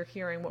and you're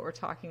hearing what we're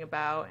talking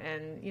about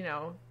and,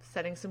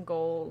 setting some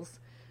goals,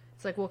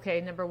 it's like, well, okay,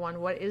 number one,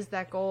 what is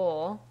that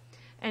goal?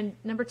 And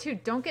number two,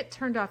 don't get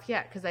turned off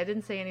yet, because I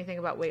didn't say anything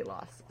about weight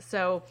loss.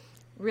 So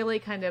really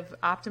kind of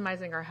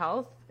optimizing our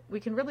health,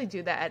 we can really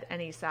do that at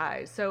any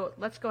size. So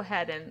let's go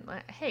ahead and,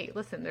 hey,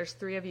 listen, there's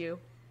 3 of you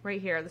right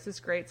here. This is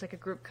great. It's like a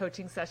group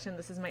coaching session.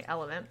 This is my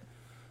element.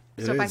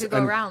 So if I could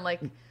go around,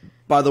 like...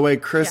 By the way,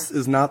 Chris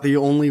is not the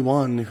only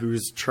one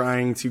who's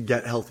trying to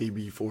get healthy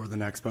before the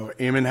next boat.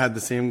 Eamon had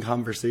the same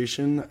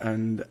conversation,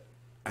 and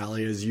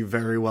Allie, as you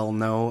very well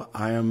know,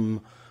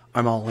 I'm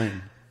all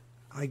in.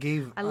 I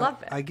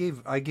love it.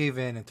 I gave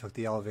in and took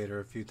the elevator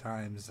a few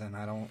times, and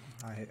I don't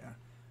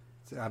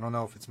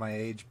know if it's my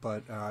age,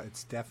 but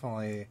it's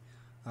definitely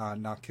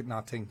not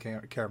taking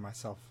care of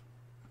myself.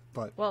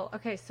 But well,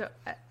 okay, so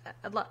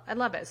I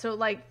love it. So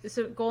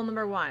goal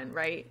number 1,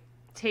 right?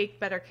 Take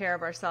better care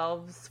of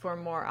ourselves for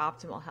more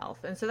optimal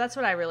health. And so that's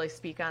what I really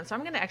speak on. So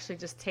I'm going to actually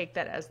just take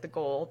that as the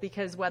goal,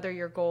 because whether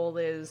your goal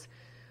is,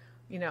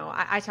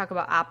 I talk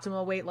about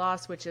optimal weight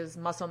loss, which is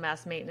muscle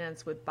mass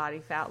maintenance with body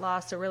fat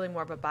loss. So really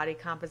more of a body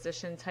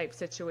composition type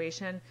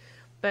situation.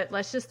 But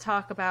let's just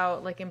talk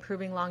about like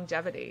improving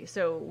longevity.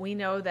 So we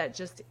know that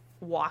just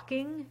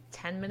walking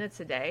 10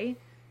 minutes a day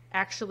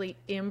actually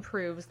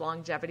improves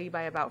longevity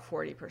by about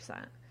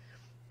 40%.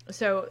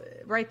 So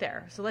right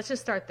there. So let's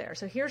just start there.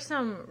 So here's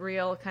some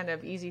real kind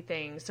of easy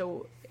things.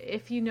 So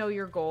if you know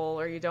your goal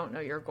or you don't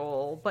know your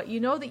goal, but you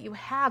know that you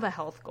have a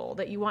health goal,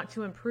 that you want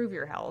to improve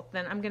your health,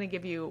 then I'm going to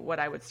give you what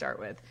I would start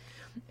with.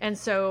 And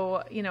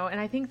so, and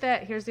I think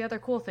that here's the other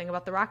cool thing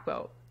about the rock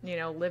boat,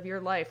 live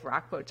your life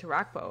rock boat to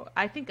rock boat.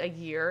 I think a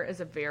year is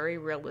a very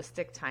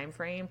realistic time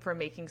frame for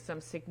making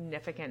some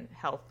significant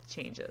health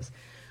changes.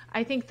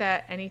 I think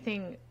that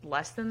anything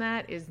less than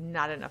that is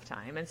not enough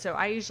time. And so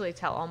I usually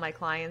tell all my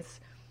clients,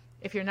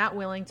 if you're not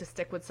willing to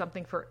stick with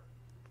something for,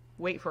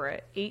 wait for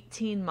it,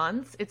 18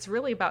 months, it's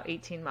really about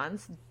 18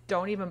 months,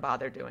 don't even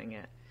bother doing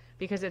it,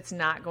 because it's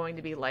not going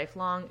to be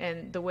lifelong.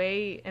 And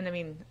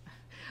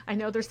I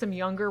know there's some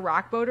younger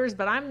rock boaters,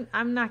 but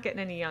I'm not getting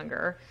any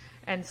younger.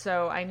 And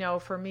so I know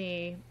for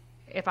me,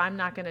 if I'm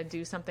not going to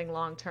do something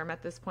long-term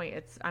at this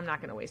point, I'm not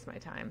going to waste my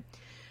time.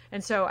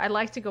 And so I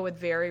like to go with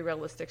very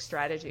realistic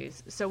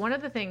strategies. So one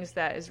of the things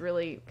that is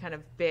really kind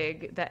of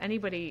big that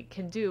anybody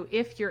can do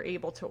if you're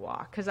able to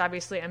walk, because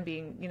obviously I'm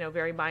being,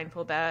 very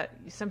mindful that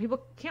some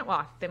people can't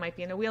walk. They might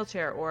be in a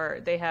wheelchair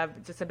or they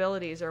have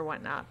disabilities or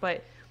whatnot.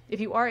 But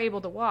if you are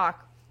able to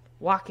walk,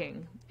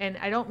 walking, and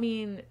I don't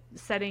mean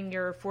setting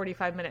your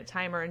 45-minute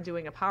timer and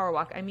doing a power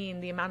walk. I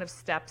mean the amount of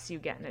steps you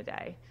get in a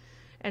day.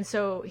 And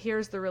so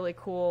here's the really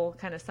cool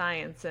kind of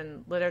science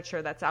and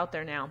literature that's out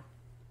there now.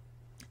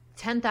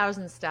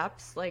 10,000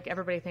 steps, like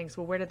everybody thinks,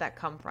 well, where did that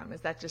come from?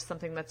 Is that just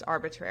something that's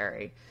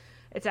arbitrary?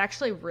 It's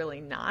actually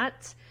really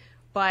not,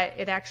 but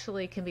it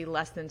actually can be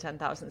less than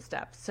 10,000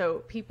 steps. So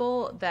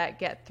people that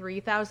get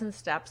 3,000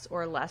 steps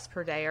or less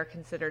per day are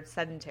considered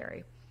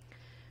sedentary.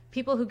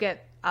 People who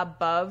get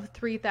above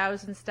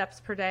 3,000 steps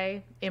per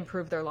day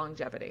improve their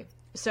longevity.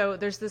 So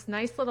there's this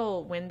nice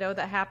little window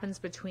that happens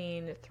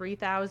between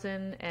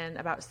 3,000 and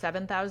about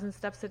 7,000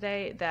 steps a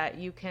day that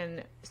you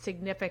can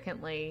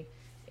significantly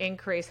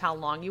increase how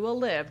long you will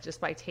live just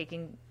by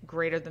taking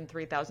greater than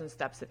 3,000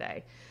 steps a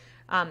day.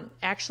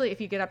 Actually, if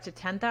you get up to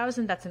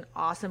 10,000, that's an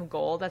awesome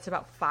goal. That's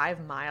about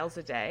 5 miles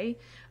a day.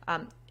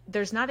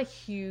 There's not a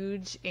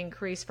huge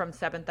increase from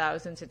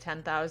 7,000 to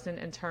 10,000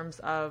 in terms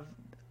of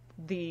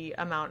the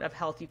amount of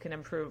health you can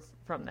improve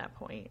from that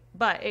point.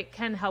 But it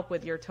can help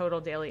with your total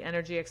daily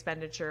energy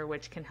expenditure,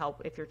 which can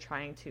help if you're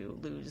trying to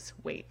lose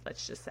weight,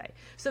 let's just say.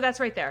 So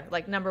that's right there.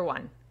 Like number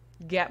 1,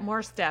 get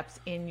more steps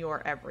in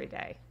your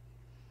everyday.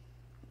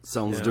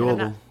 Sounds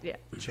doable.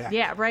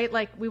 Yeah, right?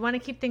 Like we want to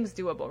keep things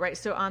doable, right?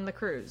 So on the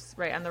cruise,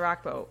 right, on the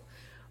rock boat,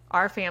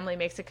 our family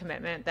makes a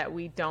commitment that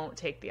we don't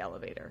take the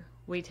elevator.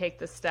 We take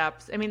the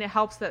steps. I mean, it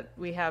helps that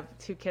we have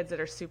 2 kids that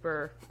are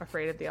super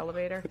afraid of the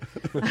elevator.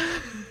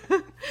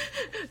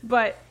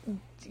 But,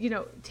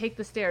 take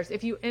the stairs.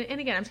 If you, and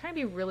again, I'm trying to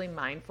be really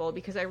mindful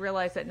because I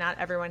realize that not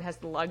everyone has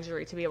the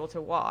luxury to be able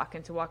to walk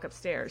and to walk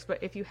upstairs.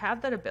 But if you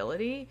have that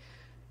ability,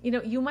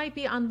 you might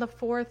be on the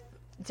 4th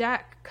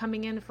deck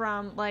coming in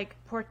from like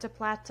Puerto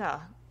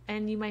Plata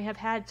and you might have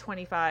had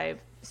 25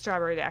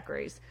 strawberry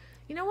daiquiris.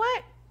 You know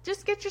what?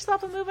 Just get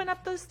yourself moving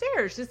up those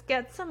stairs. Just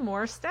get some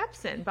more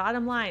steps in,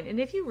 bottom line. And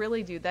if you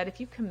really do that, if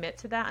you commit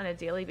to that on a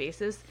daily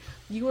basis,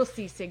 you will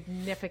see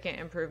significant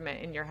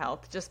improvement in your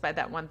health just by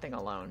that one thing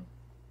alone.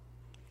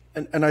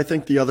 And I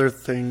think the other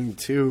thing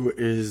too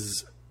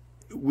is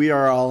we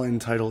are all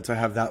entitled to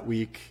have that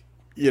week.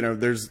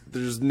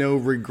 There's no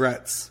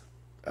regrets.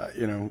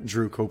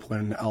 Drew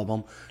Copeland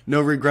album.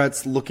 No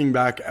regrets looking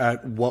back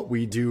at what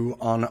we do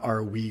on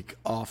our week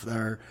off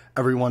there.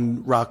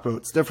 Everyone rock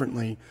boats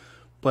differently.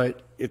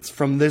 But it's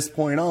from this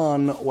point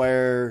on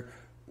where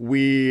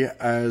we,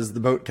 as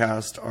the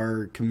Boatcast,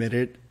 are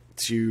committed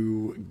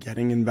to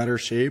getting in better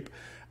shape.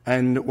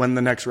 And when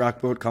the next rock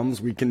boat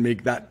comes, we can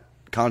make that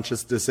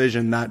conscious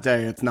decision that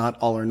day. It's not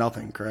all or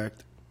nothing,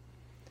 correct?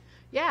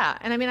 Yeah.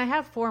 And I mean, I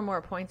have 4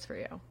 more points for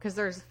you because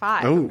there's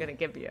 5 I'm going to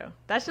give you.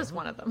 That's just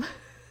one of them.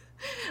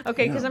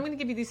 Okay. Because I'm going to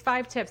give you these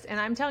 5 tips. And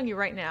I'm telling you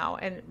right now,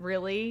 and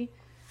really,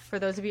 for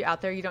those of you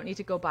out there, you don't need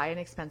to go buy an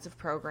expensive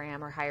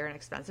program or hire an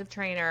expensive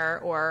trainer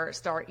or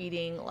start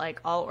eating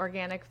like all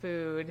organic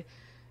food.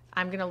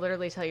 I'm going to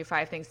literally tell you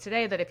 5 things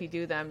today that if you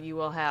do them, you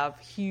will have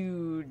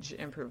huge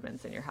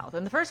improvements in your health.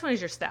 And the first one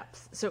is your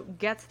steps. So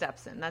get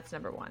steps in. That's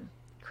number 1.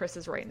 Chris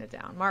is writing it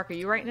down. Mark, are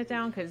you writing it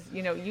down? Because,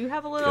 you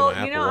have a little,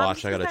 my Apple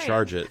Watch, I got to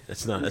charge it.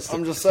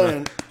 I'm just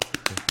saying.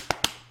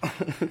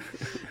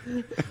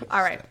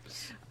 All right.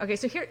 Okay.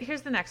 So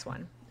here's the next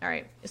one. All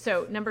right.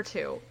 So number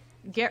 2.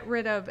 Get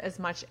rid of as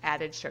much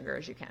added sugar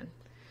as you can.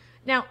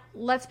 Now,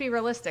 let's be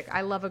realistic. I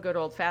love a good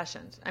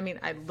old-fashioned. I mean,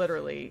 I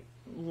literally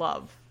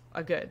love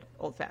a good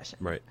old-fashioned.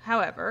 Right.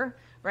 However,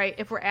 right,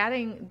 if we're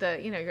adding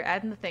you're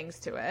adding the things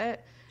to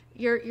it,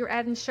 you're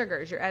adding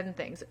sugars, you're adding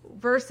things.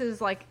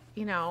 Versus like,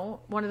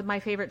 one of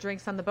my favorite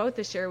drinks on the boat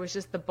this year was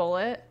just the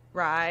Bullet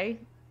Rye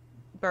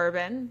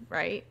bourbon,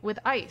 right, with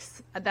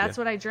ice. That's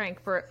what I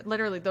drank for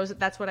literally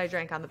that's what I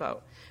drank on the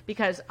boat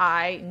because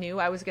I knew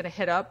I was going to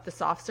hit up the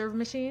soft serve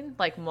machine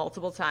like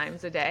multiple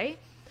times a day.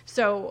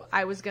 So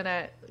I was going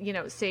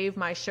to, save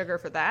my sugar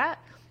for that.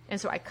 And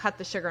so I cut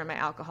the sugar in my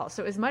alcohol.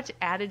 So as much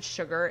added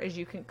sugar as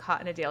you can cut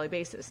on a daily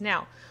basis.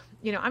 Now,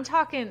 I'm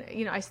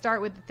talking, I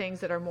start with the things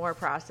that are more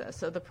processed.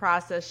 So the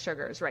processed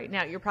sugars right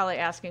now, you're probably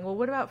asking, well,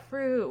 what about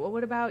fruit? Well,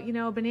 what about,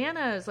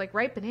 bananas, like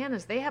ripe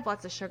bananas? They have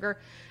lots of sugar.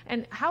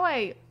 And how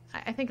I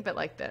think of it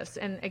like this.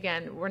 And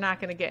again, we're not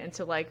going to get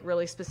into like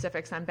really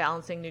specifics on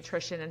balancing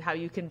nutrition and how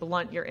you can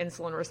blunt your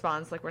insulin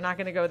response. Like we're not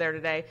going to go there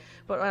today.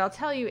 But what I'll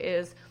tell you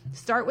is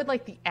start with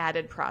like the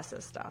added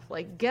processed stuff.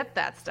 Like get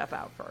that stuff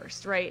out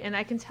first, right? And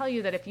I can tell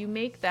you that if you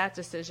make that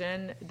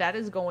decision, that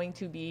is going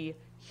to be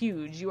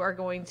huge. You are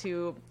going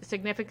to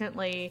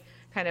significantly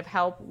kind of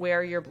help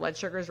where your blood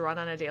sugars run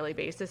on a daily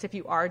basis. If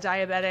you are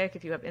diabetic,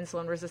 if you have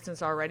insulin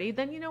resistance already,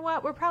 then you know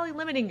what? We're probably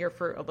limiting your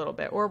fruit a little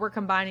bit, or we're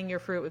combining your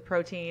fruit with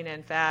protein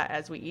and fat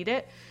as we eat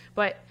it.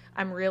 But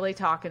I'm really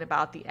talking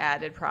about the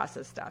added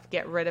processed stuff.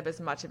 Get rid of as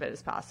much of it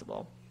as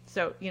possible.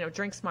 So,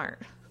 drink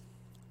smart.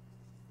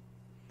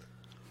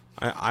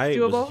 I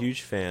was a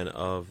huge fan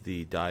of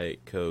the Diet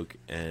Coke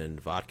and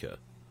vodka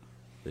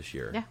this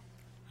year. Yeah.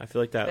 I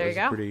feel like that was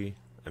pretty,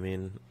 I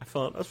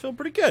was feeling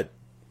pretty good.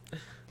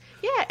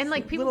 Yeah, and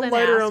like people a little then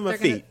lighter ask, on my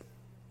feet.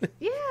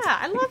 Yeah,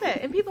 I love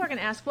it. And people are going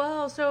to ask,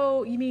 well,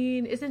 so you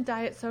mean isn't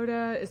diet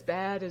soda as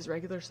bad as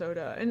regular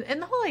soda?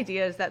 And the whole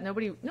idea is that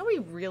nobody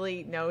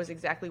really knows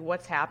exactly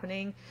what's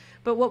happening.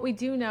 But what we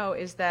do know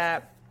is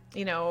that,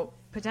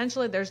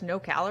 potentially there's no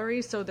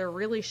calories, so there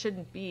really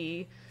shouldn't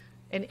be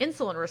an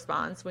insulin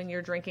response when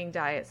you're drinking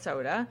diet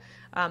soda.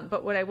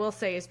 But what I will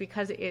say is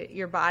because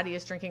your body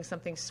is drinking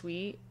something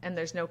sweet and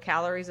there's no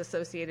calories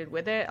associated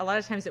with it, a lot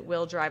of times it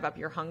will drive up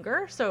your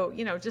hunger. So,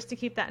 just to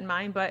keep that in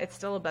mind, but it's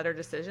still a better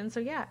decision. So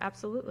yeah,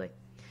 absolutely.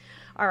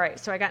 All right.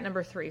 So I got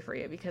number 3 for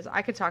you because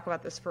I could talk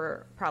about this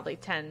for probably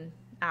 10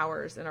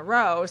 hours in a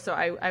row. So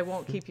I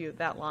won't keep you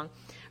that long.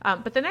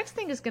 But the next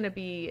thing is going to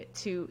be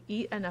to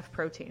eat enough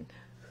protein.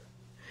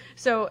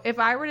 So if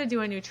I were to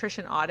do a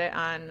nutrition audit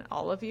on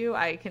all of you,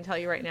 I can tell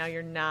you right now,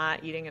 you're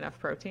not eating enough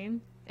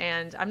protein.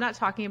 And I'm not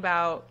talking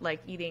about like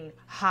eating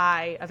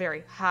a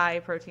very high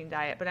protein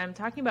diet, but I'm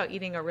talking about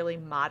eating a really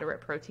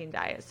moderate protein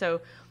diet.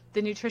 So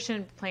the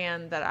nutrition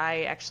plan that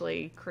I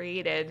actually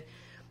created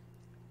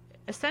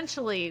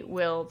essentially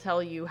will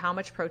tell you how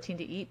much protein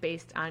to eat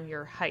based on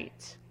your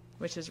height,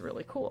 which is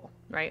really cool,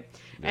 right?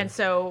 Yeah. And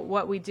so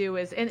what we do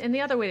is, and the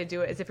other way to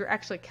do it is if you're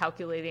actually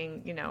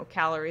calculating,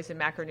 calories and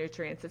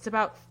macronutrients, it's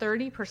about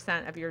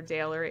 30% of your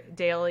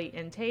daily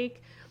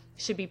intake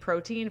should be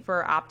protein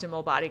for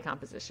optimal body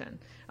composition.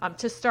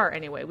 To start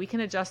anyway, we can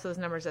adjust those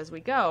numbers as we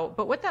go.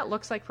 But what that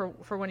looks like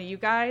for one of you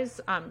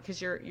guys,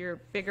 because you're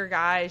bigger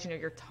guys,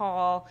 you're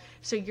tall,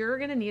 so you're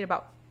going to need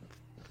about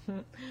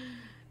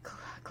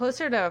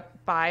closer to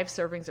 5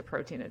 servings of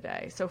protein a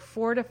day. So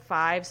 4 to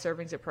 5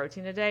 servings of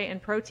protein a day.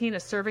 And protein, a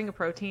serving of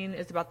protein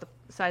is about the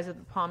size of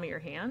the palm of your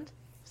hand.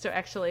 So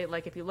actually,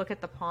 like if you look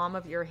at the palm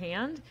of your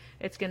hand,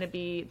 it's going to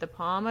be the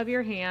palm of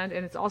your hand,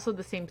 and it's also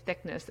the same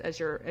thickness as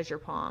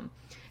your palm.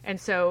 And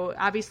so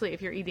obviously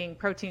if you're eating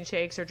protein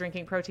shakes or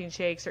drinking protein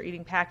shakes or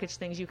eating packaged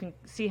things, you can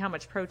see how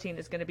much protein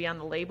is going to be on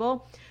the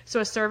label. So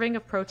a serving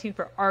of protein,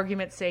 for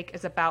argument's sake,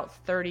 is about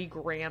 30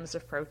 grams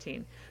of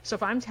protein. So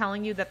if I'm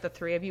telling you that the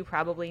 3 of you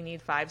probably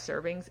need 5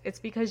 servings, it's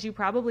because you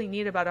probably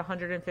need about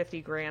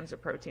 150 grams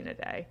of protein a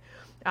day.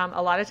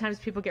 A lot of times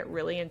people get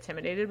really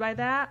intimidated by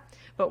that,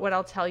 but what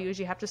I'll tell you is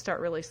you have to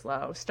start really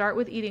slow. Start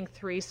with eating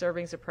 3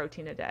 servings of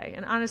protein a day.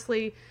 And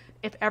honestly,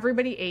 if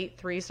everybody ate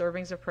 3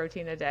 servings of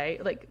protein a day,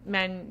 like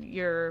men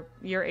your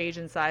age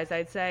and size,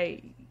 I'd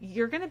say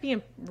you're going to be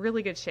in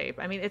really good shape.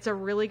 I mean, it's a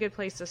really good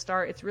place to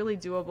start. It's really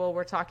doable.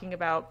 We're talking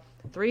about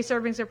 3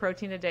 servings of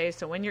protein a day.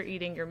 So when you're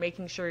eating, you're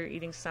making sure you're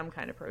eating some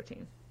kind of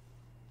protein.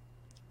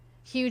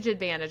 Huge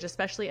advantage,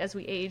 especially as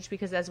we age,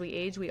 because as we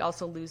age, we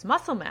also lose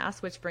muscle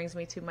mass, which brings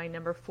me to my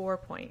number 4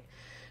 point.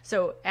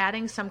 So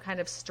adding some kind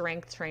of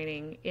strength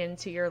training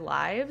into your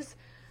lives,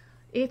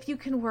 if you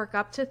can work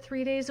up to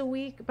 3 days a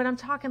week, but I'm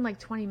talking like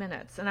 20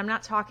 minutes. And I'm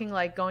not talking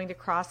like going to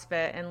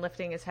CrossFit and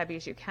lifting as heavy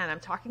as you can.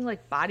 I'm talking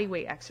like body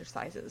weight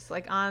exercises.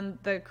 Like on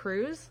the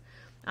cruise,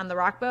 on the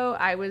Rockboat,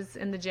 I was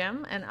in the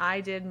gym and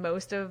I did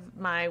most of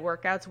my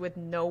workouts with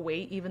no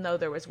weight, even though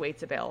there was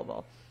weights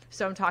available.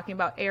 So I'm talking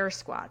about air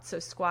squats, so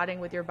squatting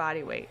with your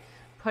body weight,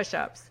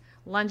 push-ups,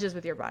 lunges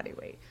with your body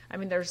weight. I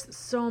mean, there's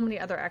so many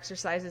other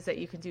exercises that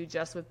you can do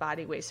just with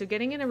body weight. So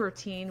getting in a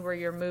routine where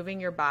you're moving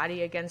your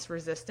body against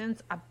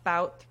resistance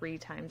about 3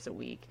 times a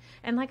week.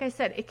 And like I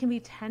said, it can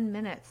be 10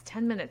 minutes,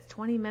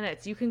 20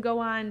 minutes. You can go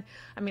on,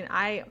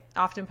 I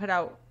often put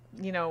out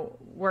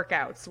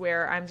workouts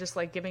where I'm just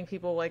like giving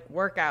people like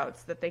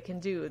workouts that they can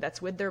do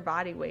that's with their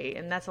body weight.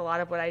 And that's a lot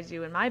of what I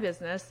do in my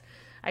business.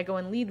 I go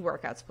and lead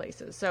workouts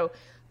places. So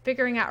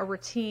figuring out a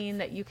routine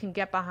that you can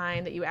get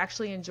behind, that you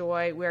actually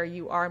enjoy, where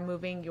you are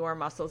moving your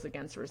muscles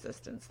against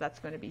resistance. That's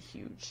going to be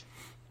huge.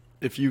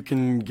 If you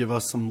can give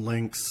us some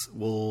links,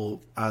 we'll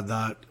add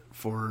that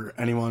for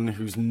anyone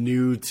who's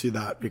new to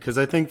that, because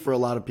I think for a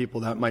lot of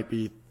people that might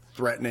be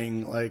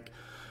threatening, like,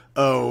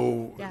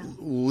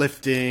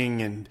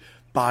 lifting and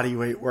body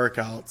weight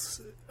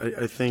workouts.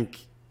 I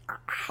think,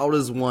 how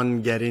does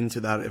one get into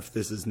that if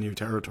this is new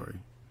territory?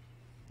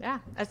 Yeah,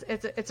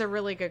 it's a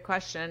really good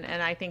question.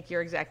 And I think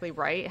you're exactly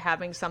right.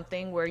 Having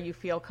something where you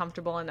feel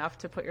comfortable enough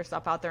to put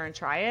yourself out there and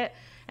try it,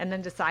 and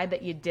then decide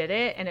that you did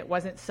it and it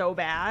wasn't so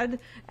bad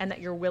and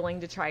that you're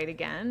willing to try it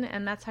again.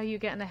 And that's how you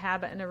get in a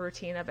habit and a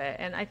routine of it.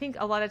 And I think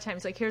a lot of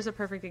times, like, here's a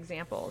perfect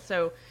example.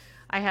 So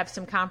I have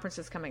some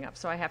conferences coming up,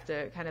 so I have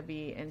to kind of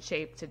be in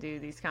shape to do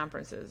these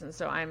conferences. And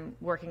so I'm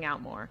working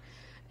out more.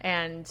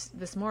 And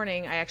this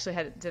morning I actually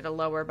did a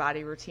lower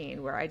body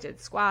routine where I did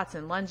squats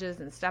and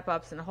lunges and step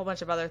ups and a whole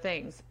bunch of other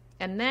things.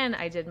 And then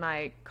I did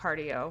my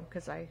cardio,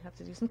 because I have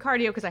to do some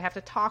cardio because I have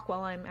to talk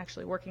while I'm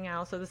actually working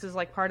out. So this is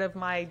like part of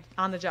my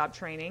on-the-job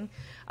training.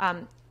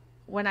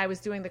 When I was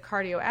doing the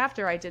cardio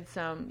after, I did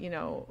some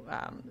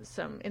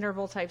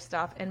interval type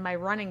stuff, and my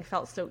running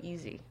felt so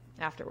easy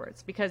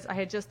afterwards because I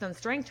had just done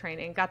strength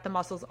training, got the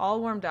muscles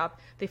all warmed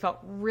up. They felt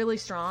really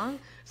strong.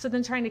 So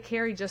then trying to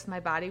carry just my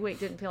body weight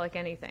didn't feel like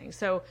anything.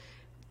 So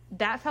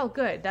that felt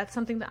good. That's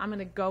something that I'm going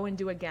to go and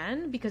do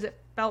again because it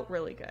felt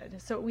really good.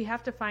 So we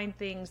have to find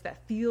things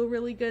that feel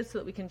really good so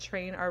that we can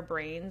train our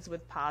brains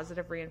with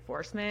positive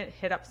reinforcement,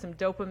 hit up some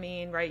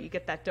dopamine, right? You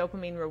get that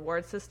dopamine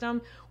reward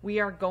system. We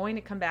are going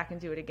to come back and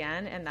do it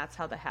again, and that's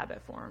how the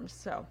habit forms.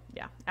 So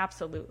yeah,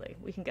 absolutely.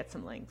 We can get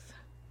some links.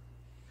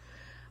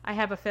 I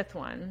have a 5th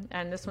one,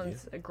 and this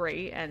one's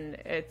great, and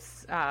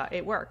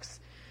it works.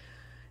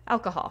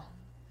 Alcohol.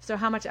 So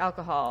how much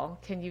alcohol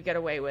can you get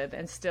away with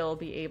and still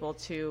be able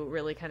to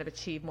really kind of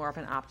achieve more of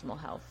an optimal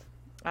health?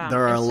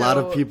 There are a lot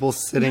of people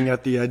sitting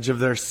at the edge of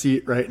their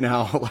seat right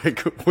now. Like,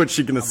 what's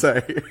she going to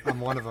say?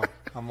 I'm one of them.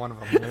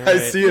 Right. I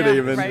see it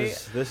even.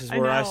 Right? This is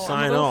where I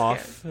sign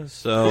off.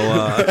 So,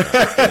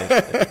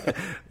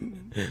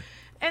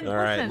 and all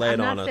right, listen,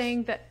 I'm not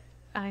saying that.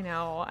 I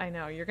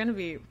know. You're going to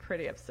be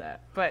pretty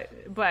upset. But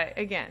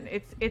again,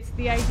 it's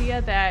the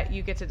idea that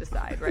you get to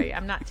decide, right?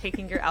 I'm not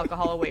taking your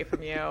alcohol away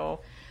from you.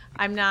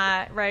 I'm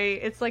not, right?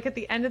 It's like at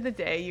the end of the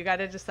day, you got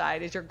to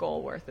decide, is your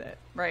goal worth it,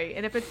 right?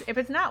 And if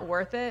it's not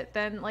worth it,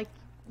 then like,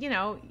 you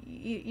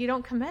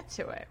don't commit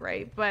to it,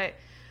 right? But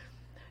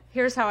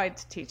here's how I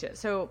teach it.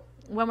 So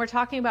when we're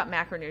talking about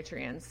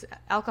macronutrients,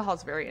 alcohol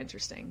is very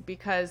interesting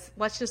because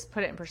let's just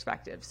put it in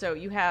perspective. So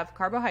you have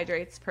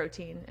carbohydrates,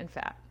 protein, and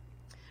fat.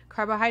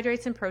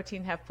 Carbohydrates and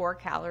protein have 4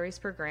 calories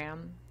per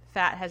gram.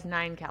 Fat has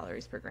 9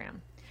 calories per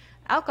gram.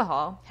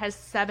 Alcohol has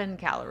 7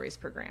 calories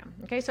per gram.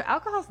 Okay, so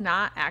alcohol's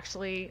not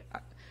actually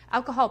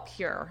alcohol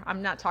pure.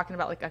 I'm not talking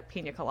about like a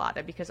pina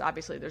colada because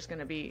obviously there's going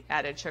to be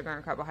added sugar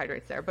and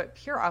carbohydrates there, but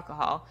pure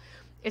alcohol,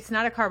 it's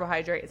not a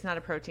carbohydrate, it's not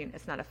a protein,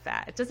 it's not a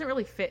fat. It doesn't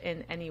really fit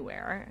in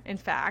anywhere. In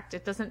fact,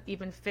 it doesn't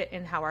even fit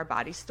in how our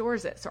body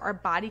stores it. So our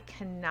body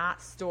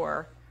cannot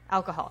store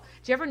alcohol.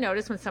 Do you ever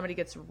notice when somebody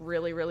gets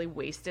really, really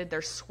wasted,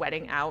 they're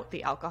sweating out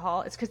the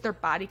alcohol? It's because their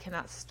body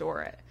cannot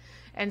store it.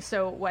 And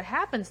so what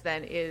happens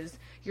then is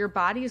your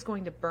body is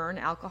going to burn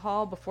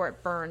alcohol before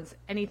it burns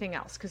anything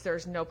else because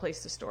there's no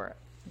place to store it.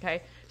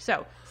 Okay,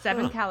 so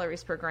 7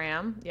 calories per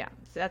gram. Yeah,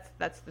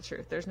 that's the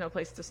truth. There's no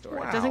place to store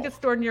it. It doesn't get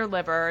stored in your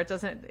liver. It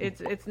doesn't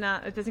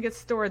get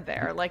stored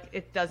there. Like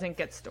it doesn't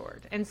get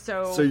stored. And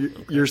so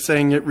you're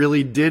saying it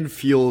really did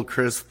fuel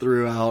Chris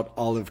throughout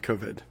all of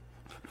COVID.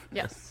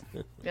 Yes.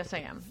 Yes, I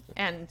am.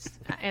 And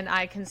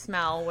I can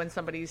smell when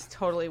somebody's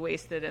totally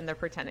wasted and they're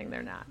pretending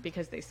they're not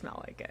because they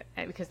smell like it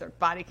and because their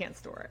body can't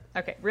store it.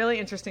 Okay, really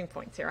interesting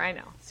points here. I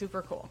know.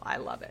 Super cool. I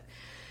love it.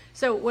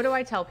 So what do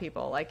I tell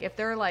people? Like if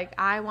they're like,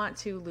 I want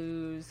to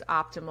lose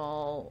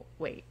optimal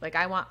weight, like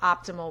I want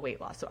optimal weight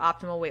loss. So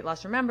optimal weight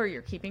loss, remember,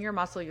 you're keeping your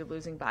muscle, you're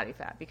losing body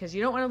fat because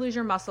you don't want to lose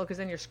your muscle because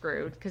then you're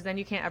screwed because then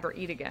you can't ever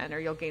eat again or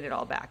you'll gain it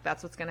all back.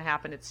 That's what's going to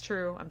happen. It's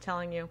true. I'm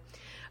telling you.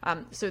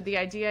 So the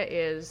idea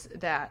is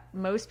that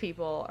most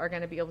people are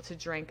going to be able to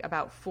drink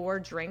about 4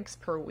 drinks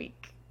per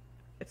week.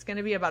 It's going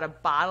to be about a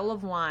bottle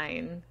of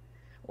wine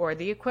or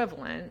the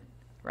equivalent,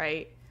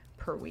 right,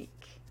 per week.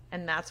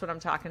 And that's what I'm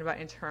talking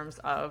about in terms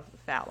of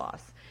fat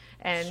loss.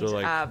 And so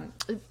like,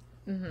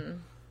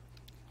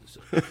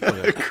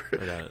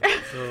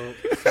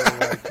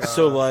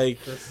 So like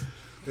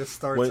this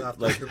starts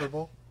after like, Super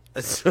Bowl.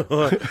 So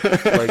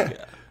like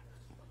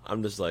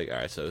I'm just like, all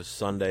right, so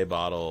Sunday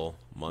bottle,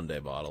 Monday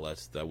bottle.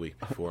 That's the week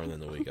before, and then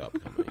the week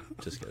upcoming.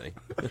 Just kidding.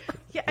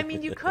 Yeah, I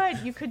mean, you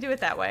could do it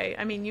that way.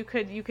 I mean, you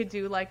could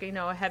do like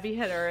a heavy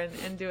hitter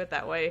and do it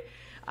that way.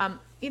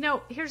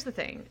 Here's the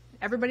thing: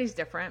 everybody's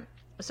different.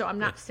 So I'm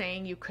not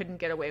saying you couldn't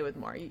get away with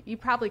more. You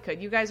probably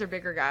could. You guys are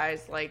bigger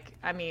guys. Like,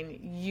 I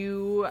mean,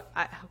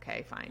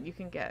 okay, fine.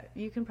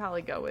 You can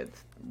probably go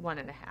with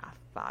 1.5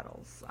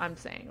 bottles. I'm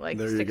saying like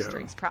there 6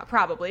 drinks,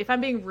 probably. If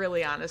I'm being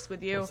really honest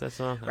with you. What's that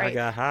song? Right? I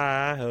got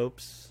high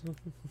hopes.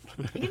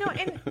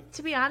 And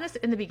to be honest,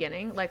 in the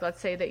beginning, like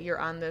let's say that you're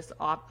on this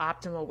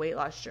optimal weight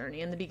loss journey.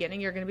 In the beginning,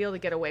 you're going to be able to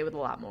get away with a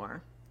lot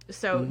more.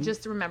 So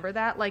just remember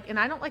that. Like, and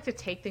I don't like to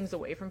take things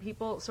away from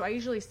people. So I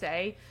usually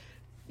say,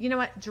 you know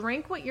what?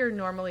 Drink what you're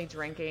normally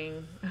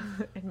drinking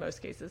in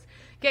most cases.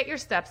 Get your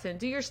steps in,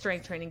 do your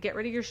strength training, get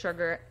rid of your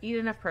sugar, eat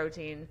enough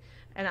protein.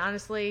 And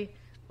honestly,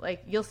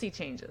 like you'll see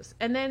changes.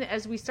 And then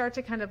as we start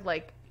to kind of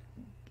like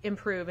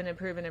improve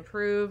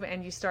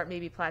and you start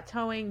maybe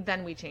plateauing,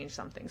 then we change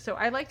something. So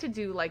I like to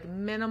do like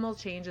minimal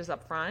changes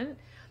up front.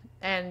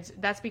 And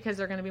that's because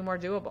they're going to be more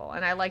doable.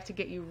 And I like to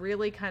get you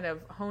really kind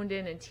of honed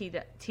in and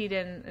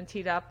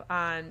teed up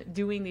on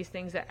doing these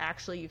things that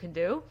actually you can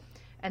do.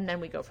 And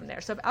then we go from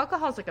there. So if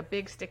alcohol is like a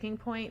big sticking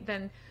point,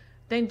 then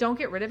don't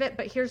get rid of it.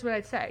 But here's what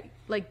I'd say: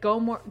 like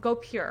go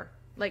pure.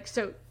 Like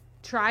so,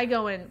 try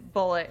going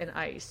bullet and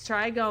ice.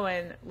 Try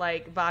going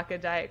like vodka,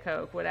 Diet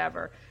Coke,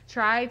 whatever.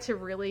 Try to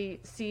really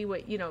see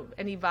what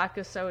any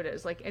vodka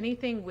sodas, like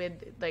anything with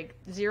like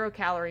 0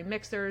 calorie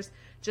mixers,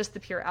 just the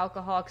pure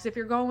alcohol. Because if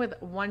you're going with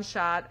 1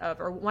 shot of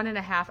or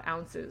 1.5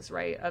 ounces,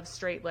 right, of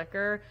straight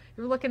liquor,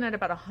 you're looking at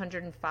about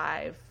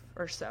 105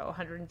 or so,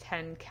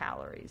 110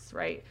 calories,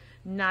 right?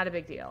 Not a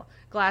big deal.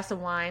 Glass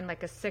of wine,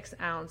 like a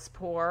 6-ounce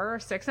pour,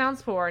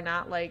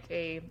 not like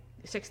a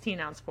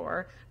 16-ounce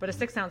pour, but a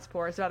 6-ounce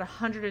pour is about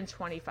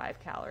 125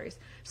 calories.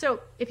 So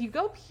if you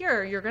go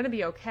pure, you're going to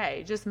be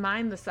okay. Just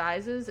mind the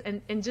sizes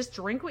and just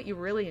drink what you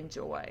really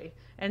enjoy.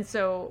 And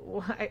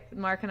so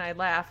Mark and I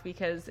laugh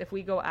because if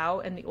we go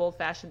out and the old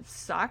fashioned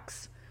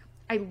sucks,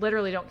 I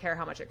literally don't care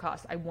how much it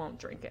costs. I won't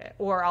drink it.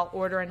 Or I'll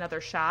order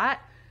another shot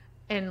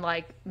and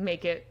like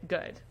make it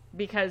good.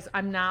 Because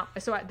I'm not,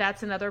 so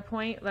that's another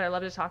point that I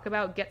love to talk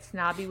about. Get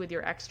snobby with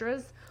your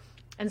extras.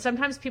 And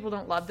sometimes people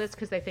don't love this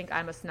because they think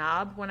I'm a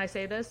snob when I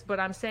say this, but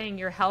I'm saying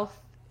your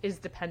health is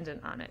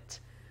dependent on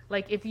it.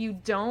 Like if you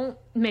don't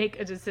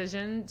make a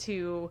decision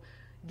to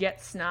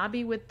get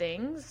snobby with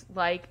things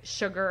like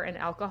sugar and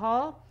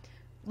alcohol,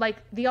 like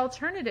the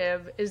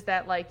alternative is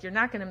that like you're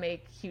not going to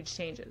make huge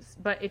changes.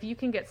 But if you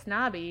can get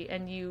snobby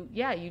and you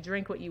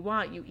drink what you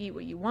want, you eat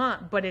what you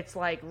want, but it's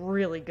like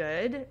really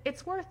good,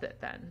 it's worth it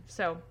then.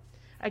 So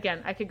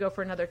again, I could go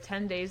for another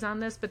 10 days on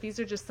this, but these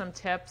are just some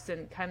tips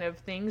and kind of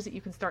things that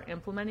you can start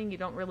implementing. You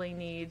don't really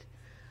need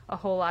a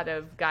whole lot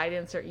of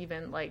guidance or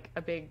even like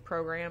a big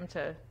program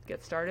to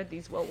get started,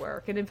 these will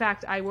work. And in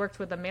fact, I worked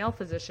with a male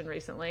physician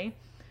recently,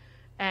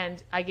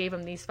 and I gave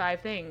him these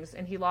 5 things,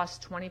 and he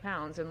lost 20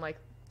 pounds in like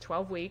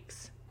 12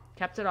 weeks,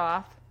 kept it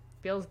off,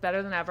 feels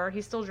better than ever.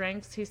 He still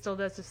drinks, he still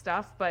does his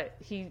stuff, but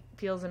he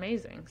feels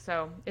amazing.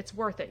 So it's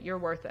worth it. You're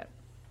worth it.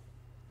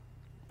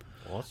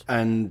 Awesome.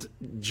 And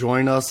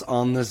join us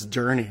on this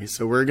journey.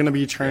 So we're going to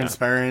be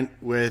transparent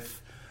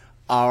with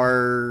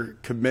our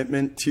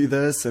commitment to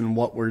this and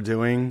what we're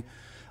doing,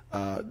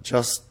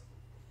 just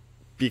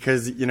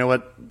because, you know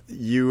what,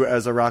 you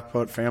as a Rock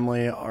Boat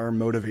family are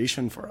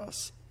motivation for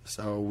us.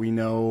 So we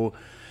know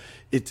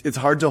it's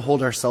hard to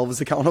hold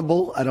ourselves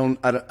accountable.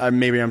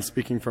 Maybe I'm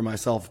speaking for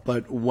myself,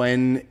 but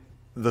when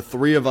the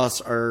 3 of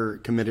us are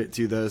committed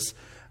to this,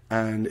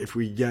 and if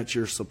we get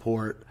your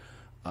support,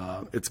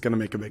 it's going to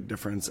make a big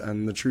difference.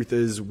 And the truth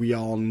is, we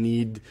all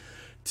need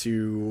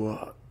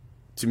to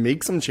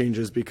make some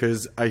changes,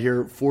 because I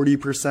hear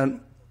 40%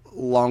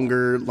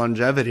 longer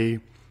longevity.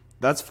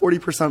 That's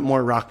 40%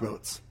 more rock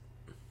boats.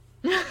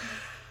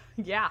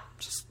 Yeah.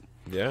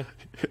 Yeah.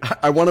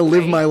 I want to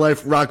live my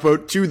life rock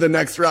boat to the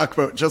next rock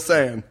boat. Just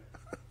saying.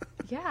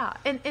 Yeah.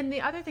 And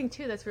the other thing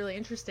too that's really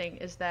interesting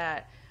is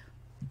that,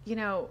 you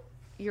know,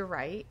 you're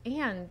right.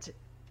 And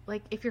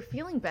like, if you're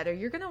feeling better,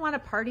 you're going to want to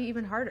party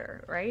even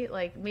harder, right?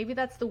 Like, maybe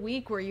that's the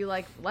week where you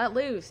like let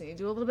loose and you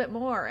do a little bit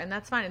more, and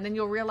that's fine. And then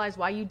you'll realize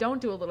why you don't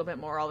do a little bit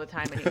more all the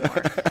time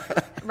anymore.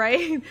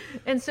 Right.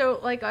 And so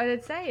like, what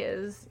I'd say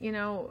is, you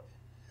know,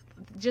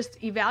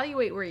 just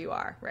evaluate where you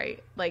are,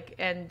 right? Like,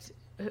 and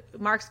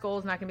Mark's goal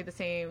is not going to be the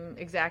same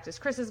exact as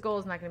Chris's goal,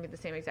 is not going to be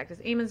the same exact as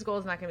Eamon's goal,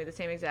 is not going to be the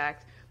same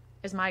exact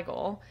as my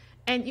goal.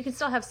 And you can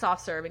still have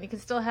soft serve, and you can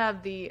still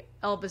have the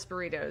Elvis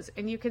burritos,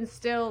 and you can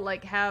still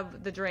like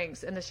have the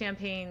drinks and the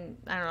champagne.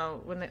 I don't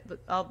know, when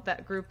all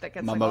that group that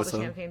gets like all the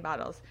champagne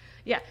bottles.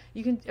 Yeah,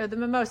 you can, or the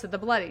mimosa, the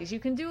bloodies. You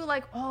can do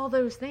like all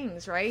those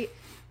things, right?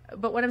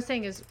 But what I'm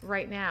saying is,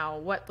 right now,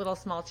 what little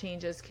small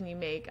changes can you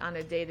make on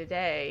a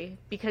day-to-day?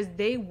 Because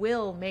they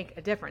will make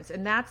a difference.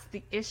 And that's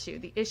the issue.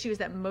 The issue is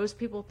that most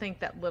people think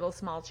that little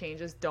small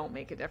changes don't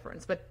make a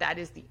difference. But that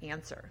is the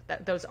answer.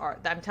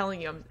 I'm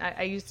telling you,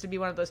 I used to be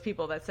one of those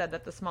people that said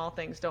that the small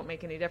things don't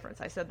make any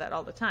difference. I said that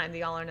all the time,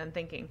 the all or none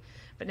thinking.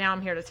 But now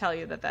I'm here to tell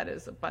you that that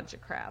is a bunch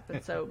of crap.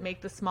 And so make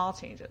the small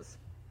changes.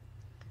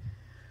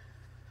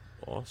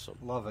 Awesome.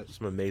 Love it.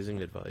 Some amazing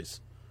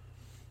advice.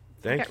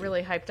 I got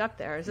really hyped up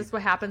there. Is this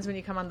what happens when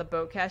you come on the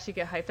Boatcast? You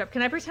get hyped up.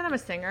 Can I pretend I'm a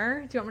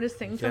singer? Do you want me to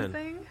sing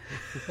something?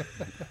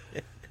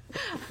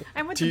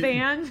 I'm with the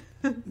band.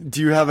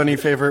 Do you have any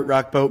favorite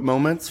rock boat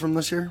moments from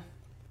this year?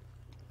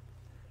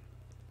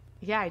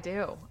 Yeah, I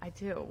do.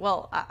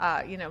 Well,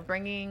 you know,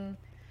 bringing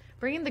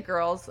the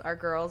girls, our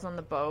girls on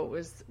the boat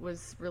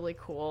was really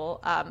cool.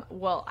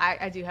 Well,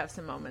 I do have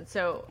some moments.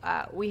 So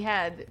we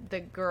had the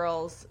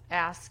girls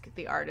ask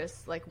the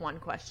artists like one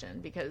question,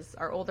 because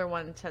our older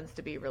one tends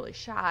to be really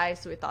shy.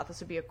 So we thought this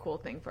would be a cool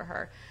thing for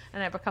her.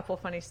 And I have a couple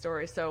funny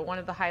stories. So one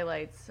of the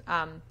highlights,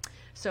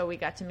 so we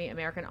got to meet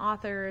American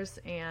authors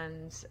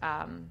and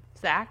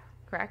Zach,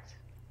 correct?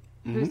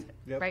 Mm-hmm.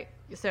 Yep. Right.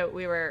 So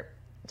we were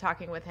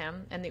talking with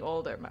him, and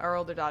our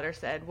older daughter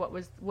said, what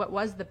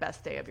was the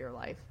best day of your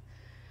life?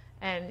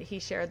 And he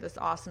shared this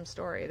awesome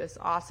story, this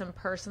awesome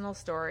personal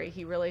story.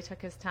 He really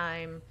took his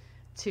time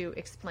to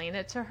explain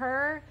it to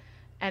her,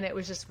 and it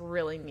was just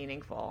really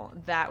meaningful.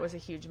 That was a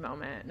huge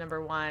moment, number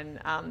one.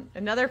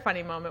 Another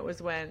funny moment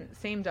was when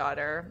same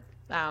daughter,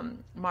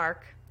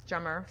 Mark,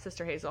 drummer,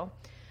 Sister Hazel,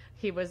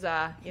 he was,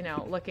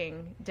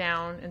 looking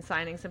down and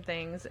signing some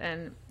things,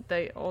 and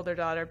the older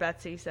daughter,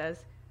 Betsy,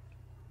 says,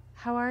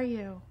 "How are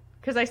you?"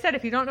 Because I said,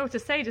 if you don't know what to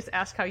say, just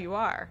ask how you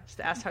are. Just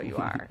ask how you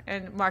are.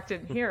 And Mark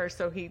didn't hear her,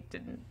 so he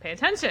didn't pay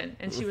attention.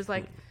 And she was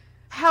like,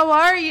 "How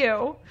are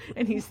you?"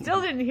 And he still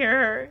didn't hear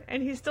her,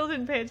 and he still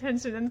didn't pay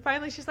attention. And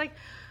finally she's like,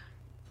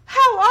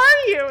 "How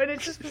are you?" And it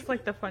just was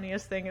like the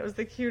funniest thing. It was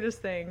the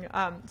cutest thing.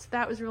 So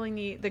that was really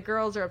neat. The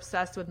girls are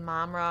obsessed with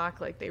mom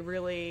rock. Like they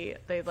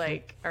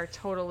like are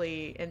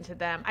totally into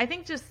them. I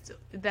think just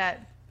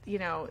that, you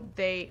know,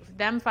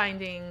 them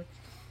finding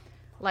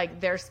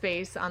like their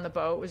space on the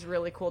boat was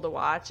really cool to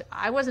watch.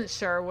 I wasn't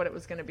sure what it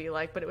was going to be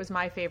like, but it was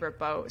my favorite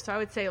boat. So I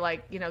would say,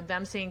 like, you know,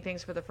 them seeing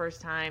things for the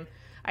first time.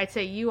 I'd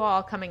say you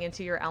all coming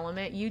into your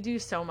element. You do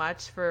so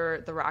much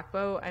for the rock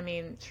boat. I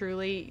mean,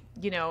 truly,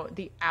 you know,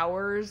 the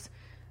hours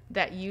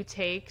that you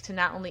take to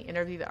not only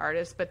interview the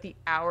artists, but the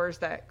hours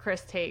that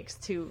Chris takes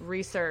to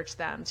research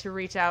them, to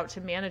reach out to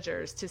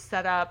managers, to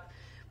set up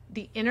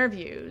the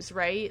interviews,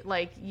 right?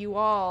 Like you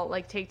all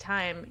like take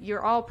time.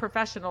 You're all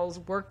professionals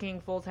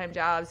working full-time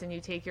jobs, and you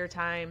take your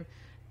time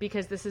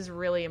because this is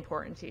really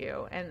important to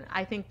you. And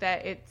I think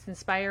that it's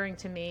inspiring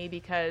to me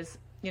because,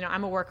 you know,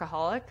 I'm a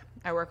workaholic.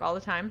 I work all the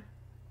time.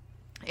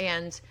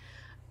 And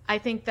I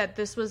think that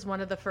this was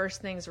one of the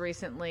first things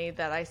recently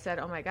that I said,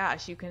 oh my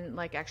gosh, you can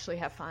like actually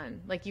have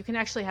fun. Like you can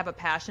actually have a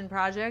passion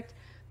project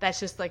that's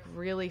just like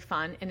really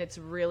fun, and it's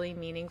really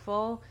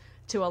meaningful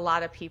to a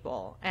lot of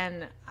people.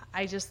 And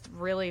I just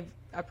really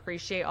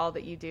appreciate all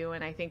that you do,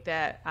 and I think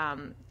that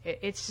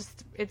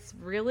it's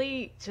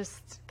really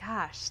just,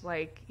 gosh,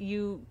 like,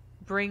 you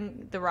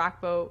bring the rock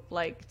boat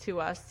like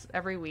to us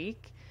every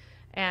week,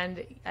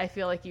 and I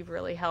feel like you've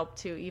really helped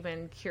to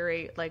even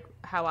curate like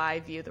how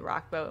I view the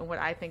rock boat and what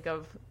I think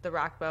of the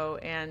rock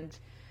boat. And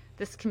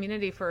this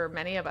community for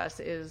many of us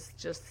is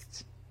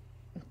just,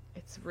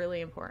 it's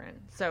really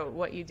important. So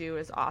what you do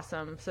is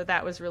awesome. So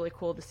that was really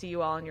cool to see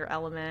you all in your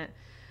element.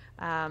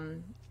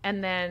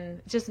 And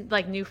then just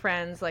like new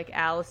friends like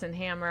Allison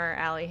Hammer,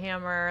 Allie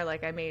Hammer,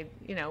 like I made,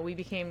 we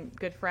became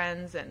good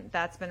friends, and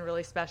that's been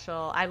really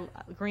special.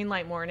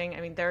 Greenlight Morning,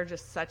 I mean, they're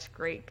just such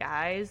great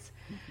guys.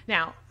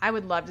 Now, I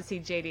would love to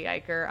see JD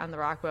Eicher on the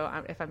rock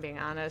boat, if I'm being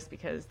honest,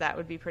 because that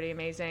would be pretty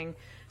amazing.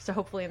 So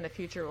hopefully in the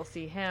future we'll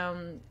see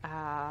him.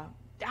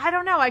 I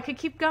don't know. I could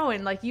keep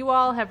going. Like, you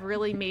all have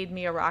really made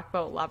me a rock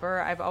boat lover.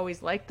 I've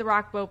always liked the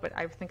rock boat, but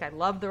I think I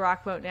love the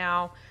rock boat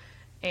now.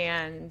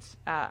 And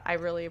I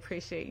really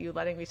appreciate you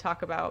letting me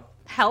talk about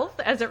health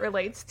as it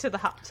relates to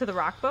the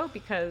rock boat,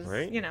 because,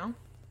 right?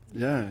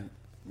 Yeah.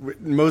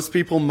 Most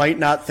people might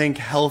not think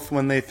health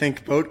when they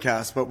think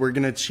boatcast, but we're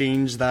going to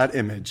change that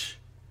image.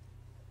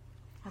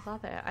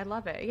 I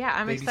love it. Yeah,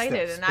 I'm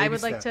excited. And I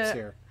would like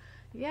to,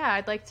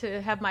 I'd like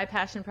to have my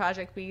passion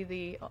project be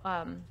the,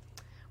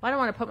 I don't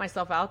want to put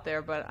myself out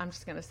there, but I'm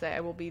just going to say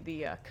I will be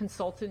the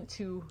consultant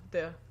to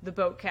the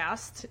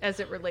boatcast as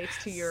it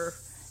relates to your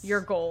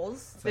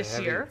goals this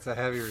year. It's a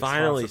heavy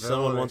Finally,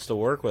 someone wants to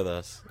work with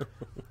us.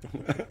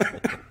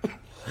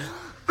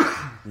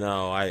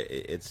 No,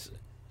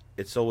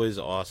 it's always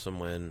awesome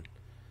when,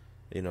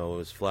 it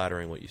was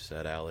flattering what you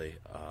said, Allie,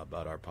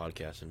 about our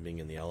podcast and being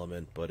in the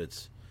element, but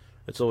it's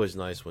always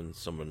nice when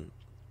someone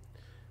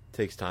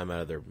takes time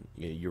out of their,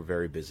 you're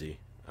very busy.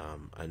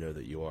 I know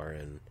that you are,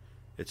 and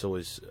it's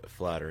always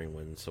flattering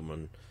when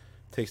someone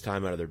takes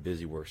time out of their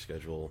busy work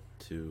schedule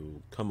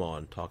to come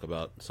on, talk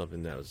about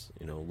something that was,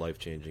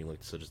 life-changing,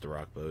 like such as the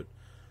rock boat,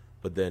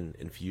 but then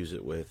infuse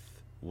it with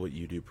what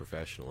you do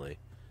professionally.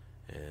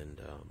 And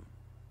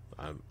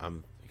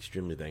I'm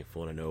extremely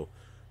thankful, and I know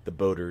the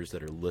boaters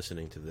that are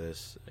listening to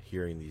this,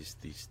 hearing these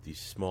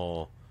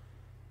small,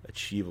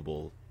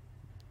 achievable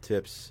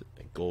tips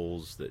and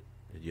goals that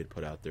you had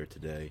put out there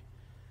today,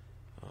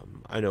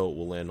 I know it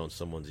will land on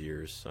someone's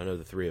ears. I know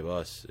the three of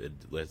us,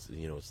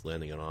 it's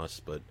landing on us,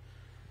 but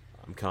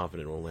I'm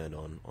confident it will land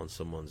on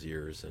someone's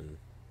ears, and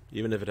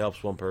even if it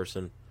helps one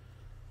person,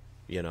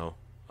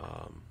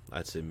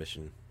 I'd say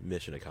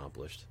mission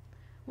accomplished.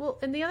 Well,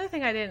 and the other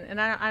thing I don't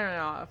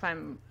know if I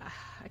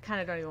kind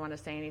of don't even want to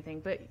say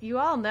anything, but you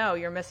all know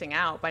you're missing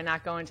out by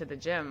not going to the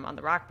gym on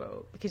the rock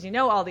boat, because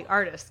all the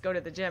artists go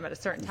to the gym at a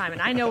certain time,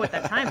 and I know what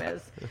that time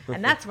is,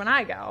 and that's when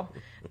I go.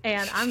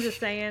 And I'm just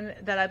saying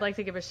that I'd like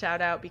to give a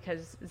shout out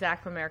because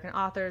Zach from American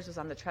Authors was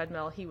on the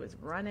treadmill. He was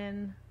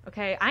running.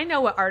 Okay. I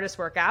know what artists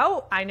work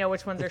out. I know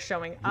which ones are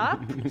showing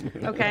up.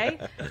 Okay.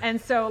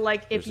 And so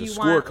like, if There's you a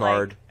want,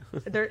 scorecard.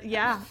 There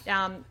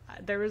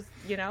was,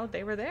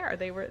 they were there.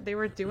 They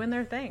were doing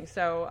their thing.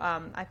 So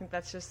I think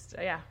that's just,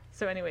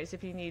 So anyways,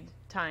 if you need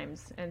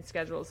times and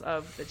schedules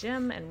of the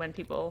gym and when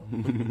people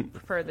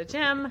prefer the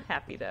gym,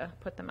 happy to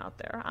put them out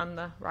there on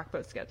the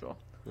Rockboat schedule.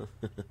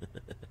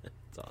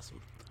 It's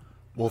awesome.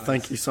 Well,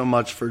 thank you so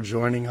much for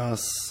joining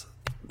us.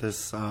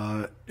 This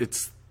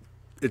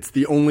it's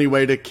the only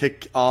way to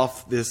kick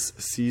off this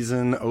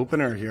season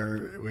opener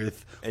here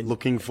with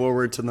looking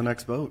forward to the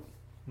next boat.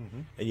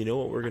 Mm-hmm. And you know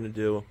what we're going to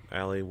do,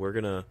 Allie? We're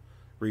going to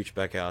reach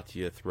back out to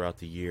you throughout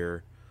the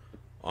year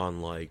on,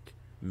 like,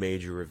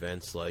 major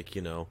events, like,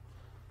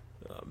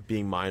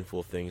 being mindful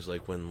of things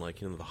like when, like,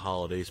 the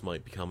holidays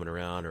might be coming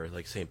around, or,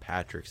 like, St.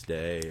 Patrick's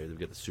Day, or we've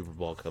got the Super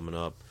Bowl coming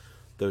up,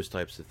 those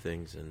types of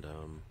things, and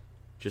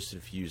just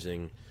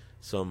infusing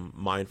some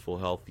mindful,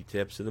 healthy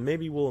tips. And then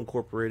maybe we'll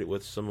incorporate it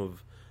with some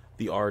of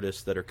the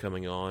artists that are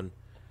coming on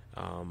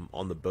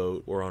the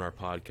boat or on our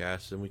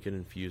podcast, and we can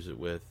infuse it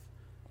with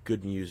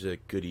good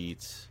music, good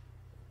eats,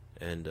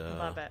 and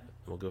love it.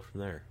 We'll go from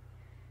there.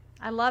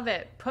 I love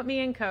it. Put me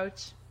in,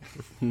 coach.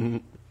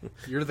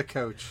 You're the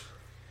coach.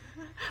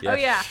 Yes. Oh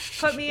yeah,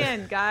 put me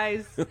in,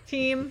 guys.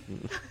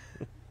 Team.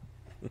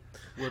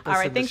 All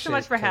right, thanks so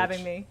much for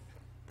having me.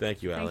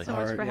 Thank you, Allie. Thanks so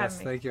much for having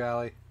me. Thank you,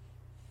 Allie.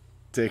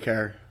 Take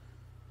care.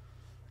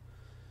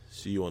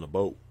 See you on the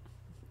boat.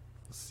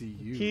 See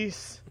you.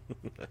 Peace.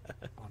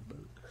 On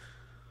boat.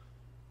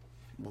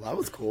 Well, that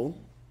was cool.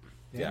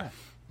 Yeah.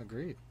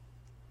 Agreed.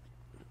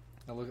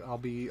 I'll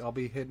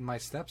be hitting my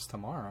steps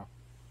tomorrow.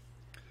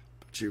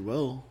 But you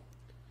will.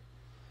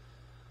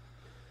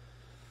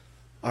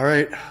 All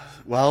right.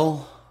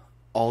 Well,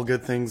 all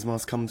good things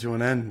must come to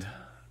an end.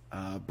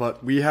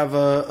 But we have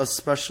a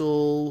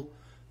special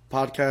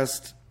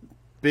podcast,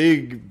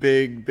 big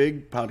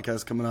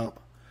podcast coming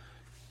up.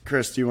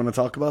 Chris, do you want to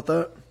talk about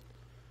that?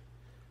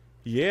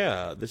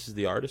 Yeah, this is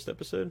the artist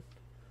episode.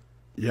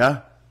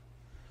 Yeah.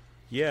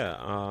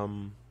 Yeah.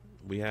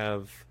 We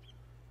have.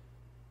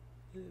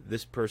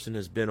 This person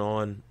has been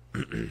on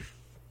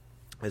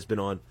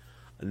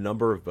a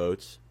number of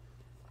boats.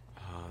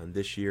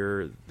 This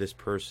year, this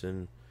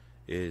person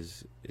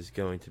is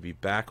going to be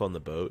back on the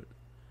boat,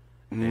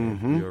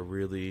 and we are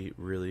really,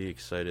 really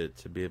excited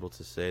to be able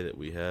to say that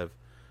we have.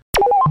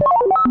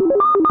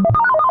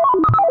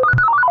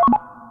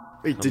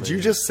 Wait, did you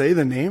just say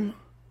the name?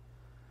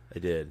 I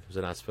did. Was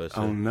I not supposed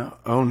to?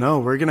 Oh no,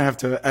 we're gonna have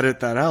to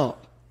edit that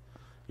out.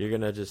 You're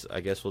gonna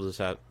I guess we'll just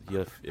have.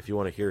 If you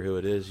want to hear who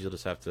it is, you'll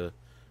just have to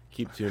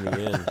keep tuning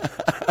in,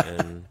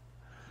 and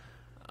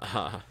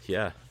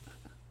yeah.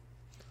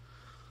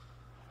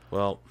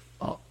 Well,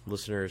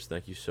 listeners,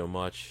 thank you so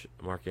much.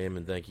 Mark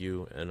Amon, thank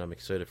you, and I'm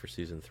excited for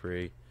season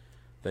 3.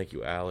 Thank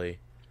you, Allie,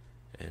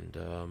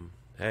 and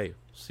hey,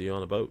 see you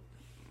on a boat.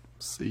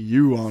 See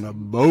you on a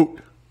boat.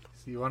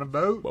 See you on a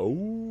boat.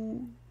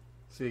 Boat.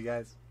 See you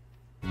guys.